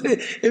what I'm saying?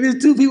 If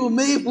it's two people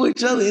made for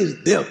each other,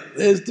 it's them.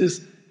 It's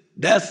just,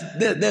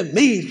 they're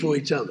made for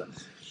each other.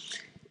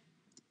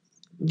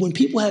 When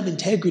people have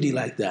integrity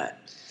like that,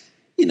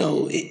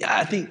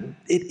 I think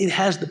it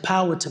has the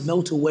power to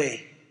melt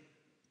away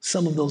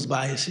some of those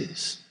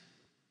biases.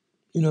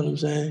 You know what I'm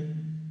saying?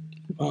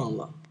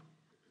 Allah.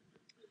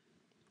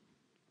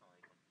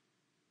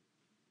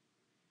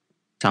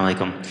 Assalamu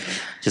alaikum.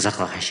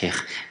 Jazakallah, Shaykh.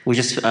 We're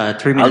just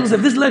 3 minutes.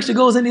 If this lecture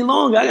goes any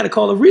longer, I got to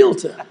call a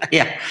realtor.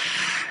 Yeah.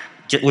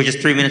 We're just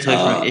 3 minutes away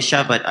from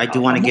Isha, but I do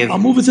want to give...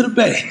 I'm moving to the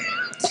Bay.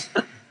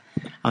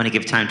 I want to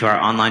give time to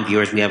our online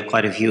viewers. We have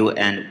quite a few.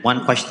 And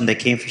one question that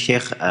came for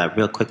Shaykh,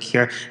 real quick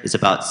here, is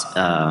about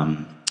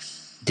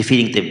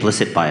defeating the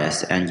implicit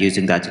bias and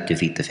using that to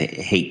defeat the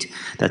hate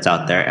that's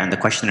out there. And the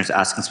questioner is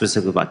asking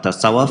specifically about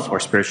tasawwuf, or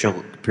spiritual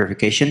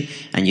purification,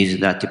 and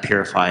using that to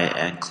purify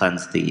and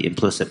cleanse the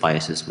implicit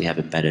biases we have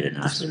embedded in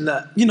us.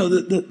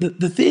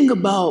 The thing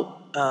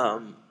about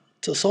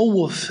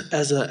tasawwuf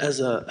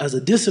as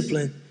a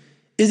discipline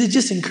is it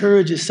just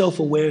encourages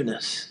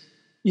self-awareness.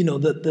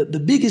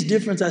 The biggest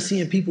difference I see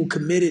in people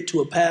committed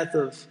to a path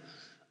of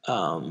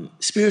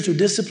spiritual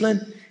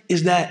discipline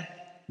is that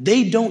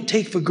they don't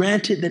take for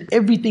granted that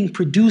everything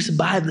produced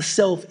by the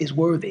self is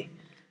worthy.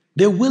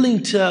 They're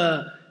willing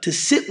to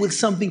sit with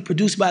something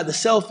produced by the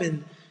self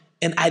and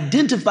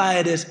identify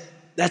it as,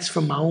 that's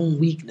from my own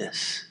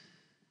weakness,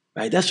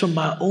 right? That's from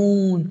my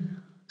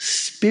own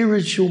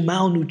spiritual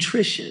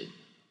malnutrition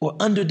or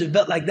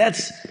underdeveloped. Like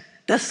that's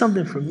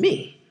something from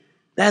me.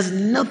 That has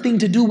nothing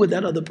to do with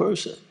that other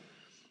person.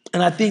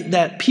 And I think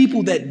that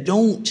people that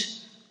don't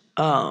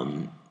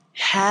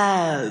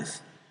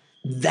have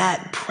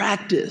that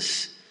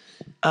practice,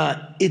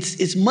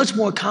 it's much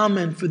more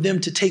common for them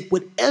to take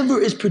whatever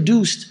is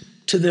produced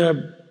to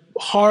their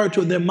heart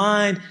or their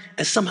mind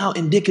as somehow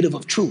indicative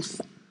of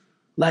truth.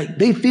 Like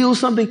they feel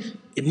something,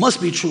 it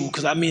must be true.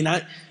 Because I mean,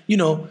 I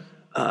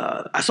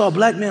saw a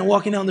black man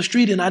walking down the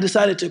street and I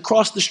decided to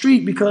cross the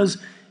street because,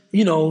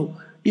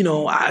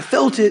 I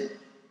felt it.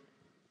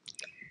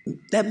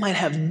 That might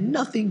have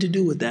nothing to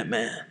do with that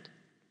man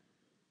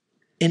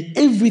and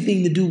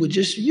everything to do with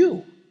just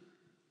you,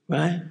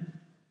 right?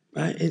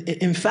 Right.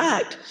 In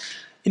fact,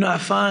 I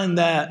find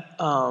that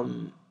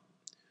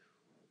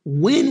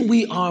when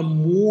we are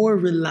more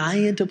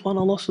reliant upon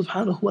Allah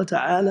subhanahu wa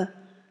ta'ala,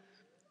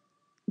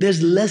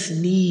 there's less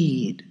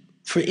need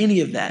for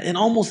any of that in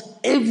almost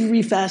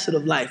every facet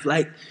of life.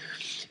 Like,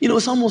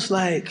 it's almost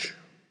like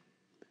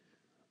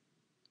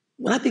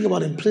when I think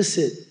about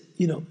implicit,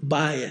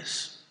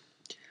 bias,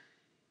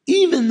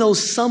 even though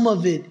some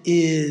of it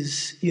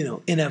is,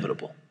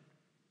 inevitable,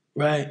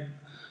 right?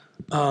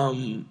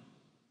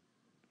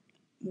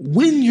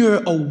 When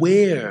you're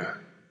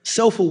aware,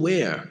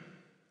 self-aware,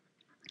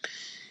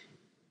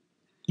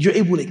 you're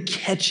able to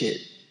catch it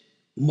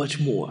much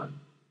more,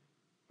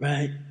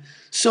 right?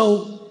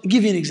 So, I'll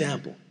give you an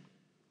example.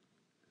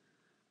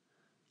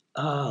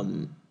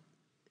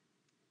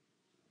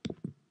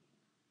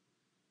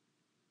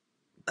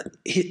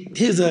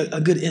 Here's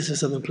a good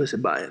instance of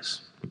implicit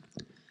bias.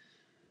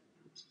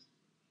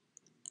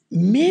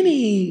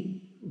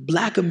 Many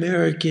Black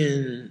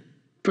American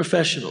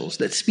professionals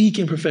that speak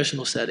in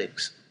professional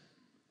settings,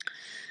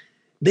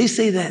 they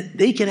say that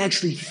they can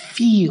actually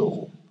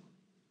feel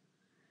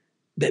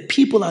that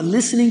people are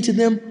listening to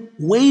them,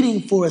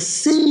 waiting for a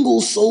single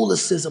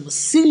solecism, a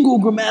single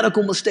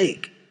grammatical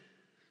mistake.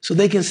 So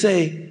they can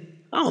say,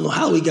 I don't know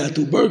how he got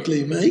through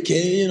Berkeley, man. He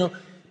can't,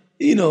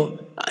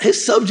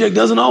 his subject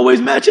doesn't always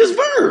match his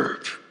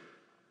verb,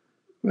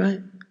 right?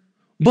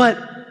 But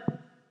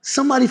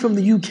somebody from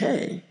the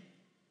UK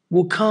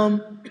will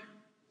come,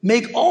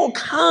 make all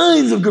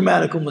kinds of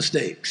grammatical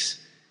mistakes.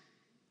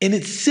 And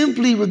it's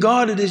simply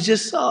regarded as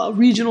just a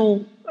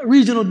regional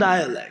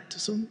dialect,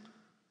 some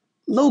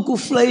local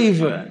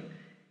flavor.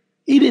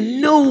 It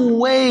in no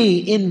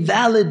way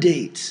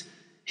invalidates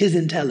his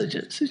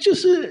intelligence. It's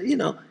just,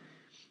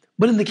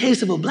 But in the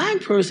case of a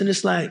Black person,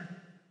 it's like,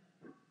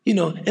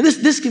 and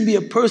this can be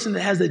a person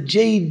that has a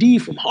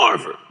JD from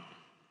Harvard.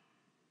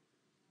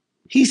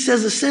 He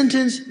says a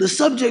sentence, the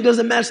subject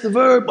doesn't match the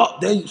verb. Oh,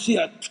 there you see,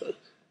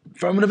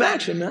 affirmative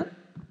action, man.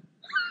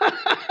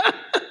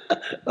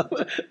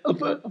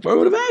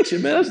 Affirmative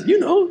action, man. That's,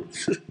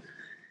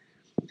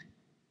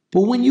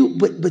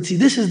 But but see,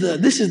 this is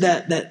that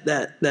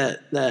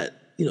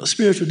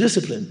spiritual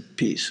discipline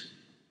piece.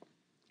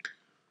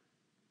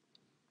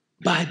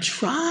 By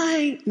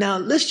trying, now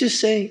let's just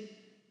say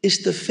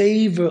it's the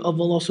favor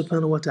of Allah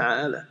subhanahu wa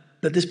ta'ala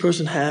that this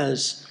person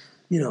has,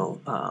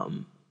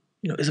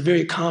 is a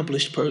very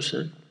accomplished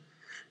person,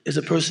 is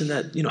a person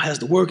that, has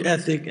the work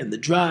ethic and the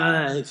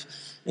drive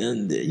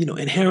and the,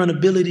 inherent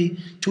ability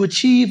to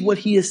achieve what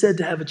he is said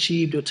to have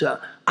achieved or to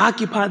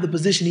occupy the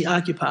position he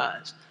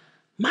occupies.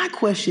 My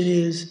question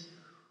is,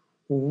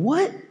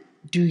 what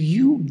do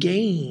you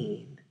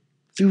gain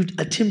through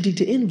attempting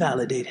to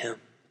invalidate him?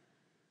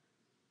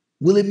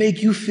 Will it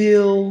make you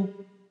feel,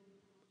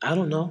 I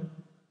don't know,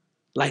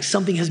 like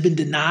something has been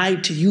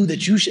denied to you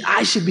that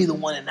I should be the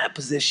one in that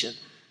position?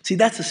 See,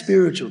 that's a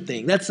spiritual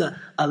thing. That's a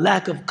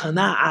lack of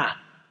qana'ah,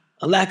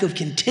 a lack of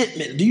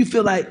contentment. Do you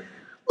feel like,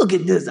 look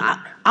at this,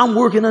 I'm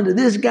working under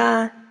this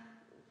guy?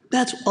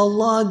 That's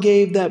Allah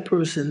gave that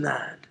person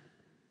that.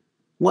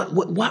 What's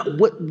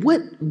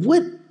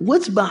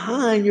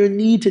behind your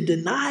need to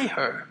deny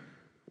her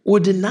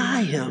or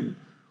deny him?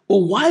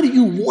 Or why do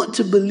you want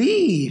to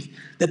believe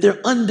that they're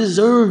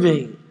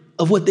undeserving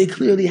of what they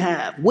clearly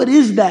have? What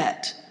is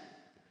that?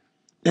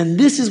 And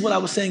this is what I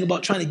was saying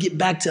about trying to get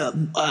back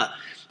to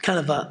kind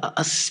of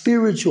a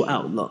spiritual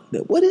outlook.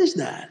 That what is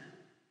that?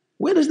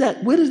 Where does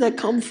that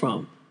come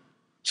from?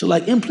 So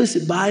like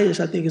implicit bias,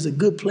 I think is a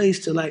good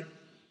place to like,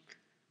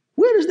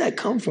 where does that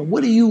come from?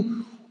 What do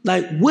you,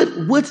 like,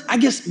 what's, I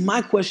guess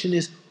my question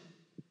is,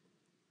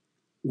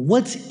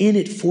 what's in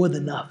it for the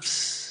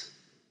nafs?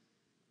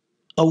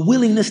 A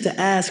willingness to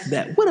ask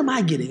that. What am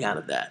I getting out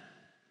of that?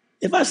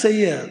 If I say,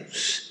 yeah,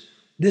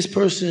 this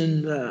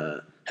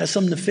person has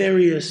some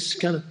nefarious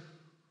kind of,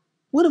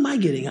 what am I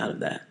getting out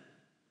of that?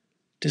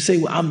 To say,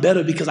 well, I'm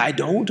better because I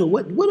don't, or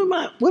what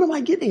am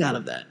I getting out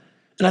of that?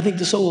 And I think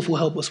the Tasawwuf will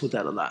help us with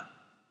that a lot.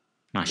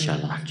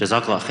 MashaAllah.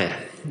 Jazakallah khair.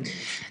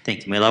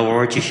 Thank you. May Allah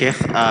reward you, Sheikh.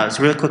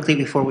 So really quickly,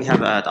 before we have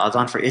the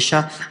Adhan for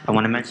Isha, I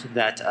want to mention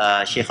that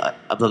Sheikh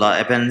Ubaydullah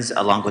Evans,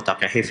 along with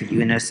Dr. Hayful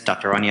Yunus,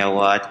 Dr. Rania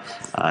Awad,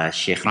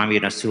 Sheikh Rami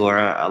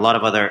Nasur, a lot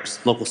of other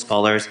local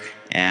scholars,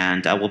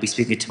 and we'll be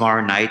speaking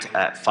tomorrow night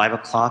at 5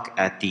 o'clock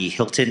at the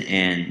Hilton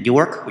in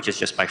Newark, which is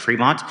just by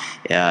Fremont.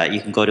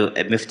 You can go to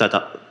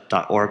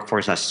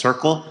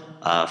mifta.org/circle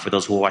for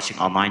those who are watching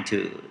online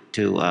to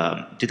do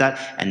that.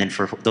 And then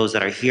for those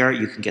that are here,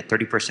 you can get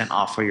 30%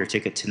 off for your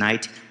ticket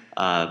tonight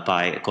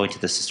by going to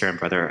the sister and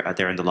brother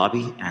there in the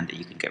lobby, and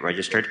you can get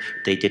registered.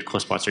 They did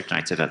co-sponsor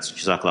tonight's events.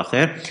 Jazakallah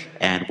khair.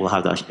 And we'll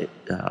have the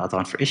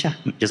adhan for Isha.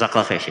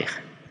 Jazakallah khair, Sheikh.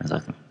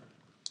 Jazakallah.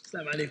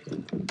 Assalamu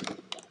alaikum.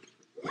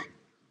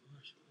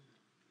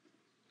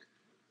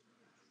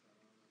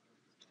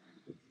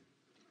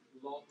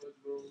 Allahu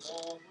Akbar,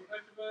 Allahu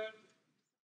Akbar.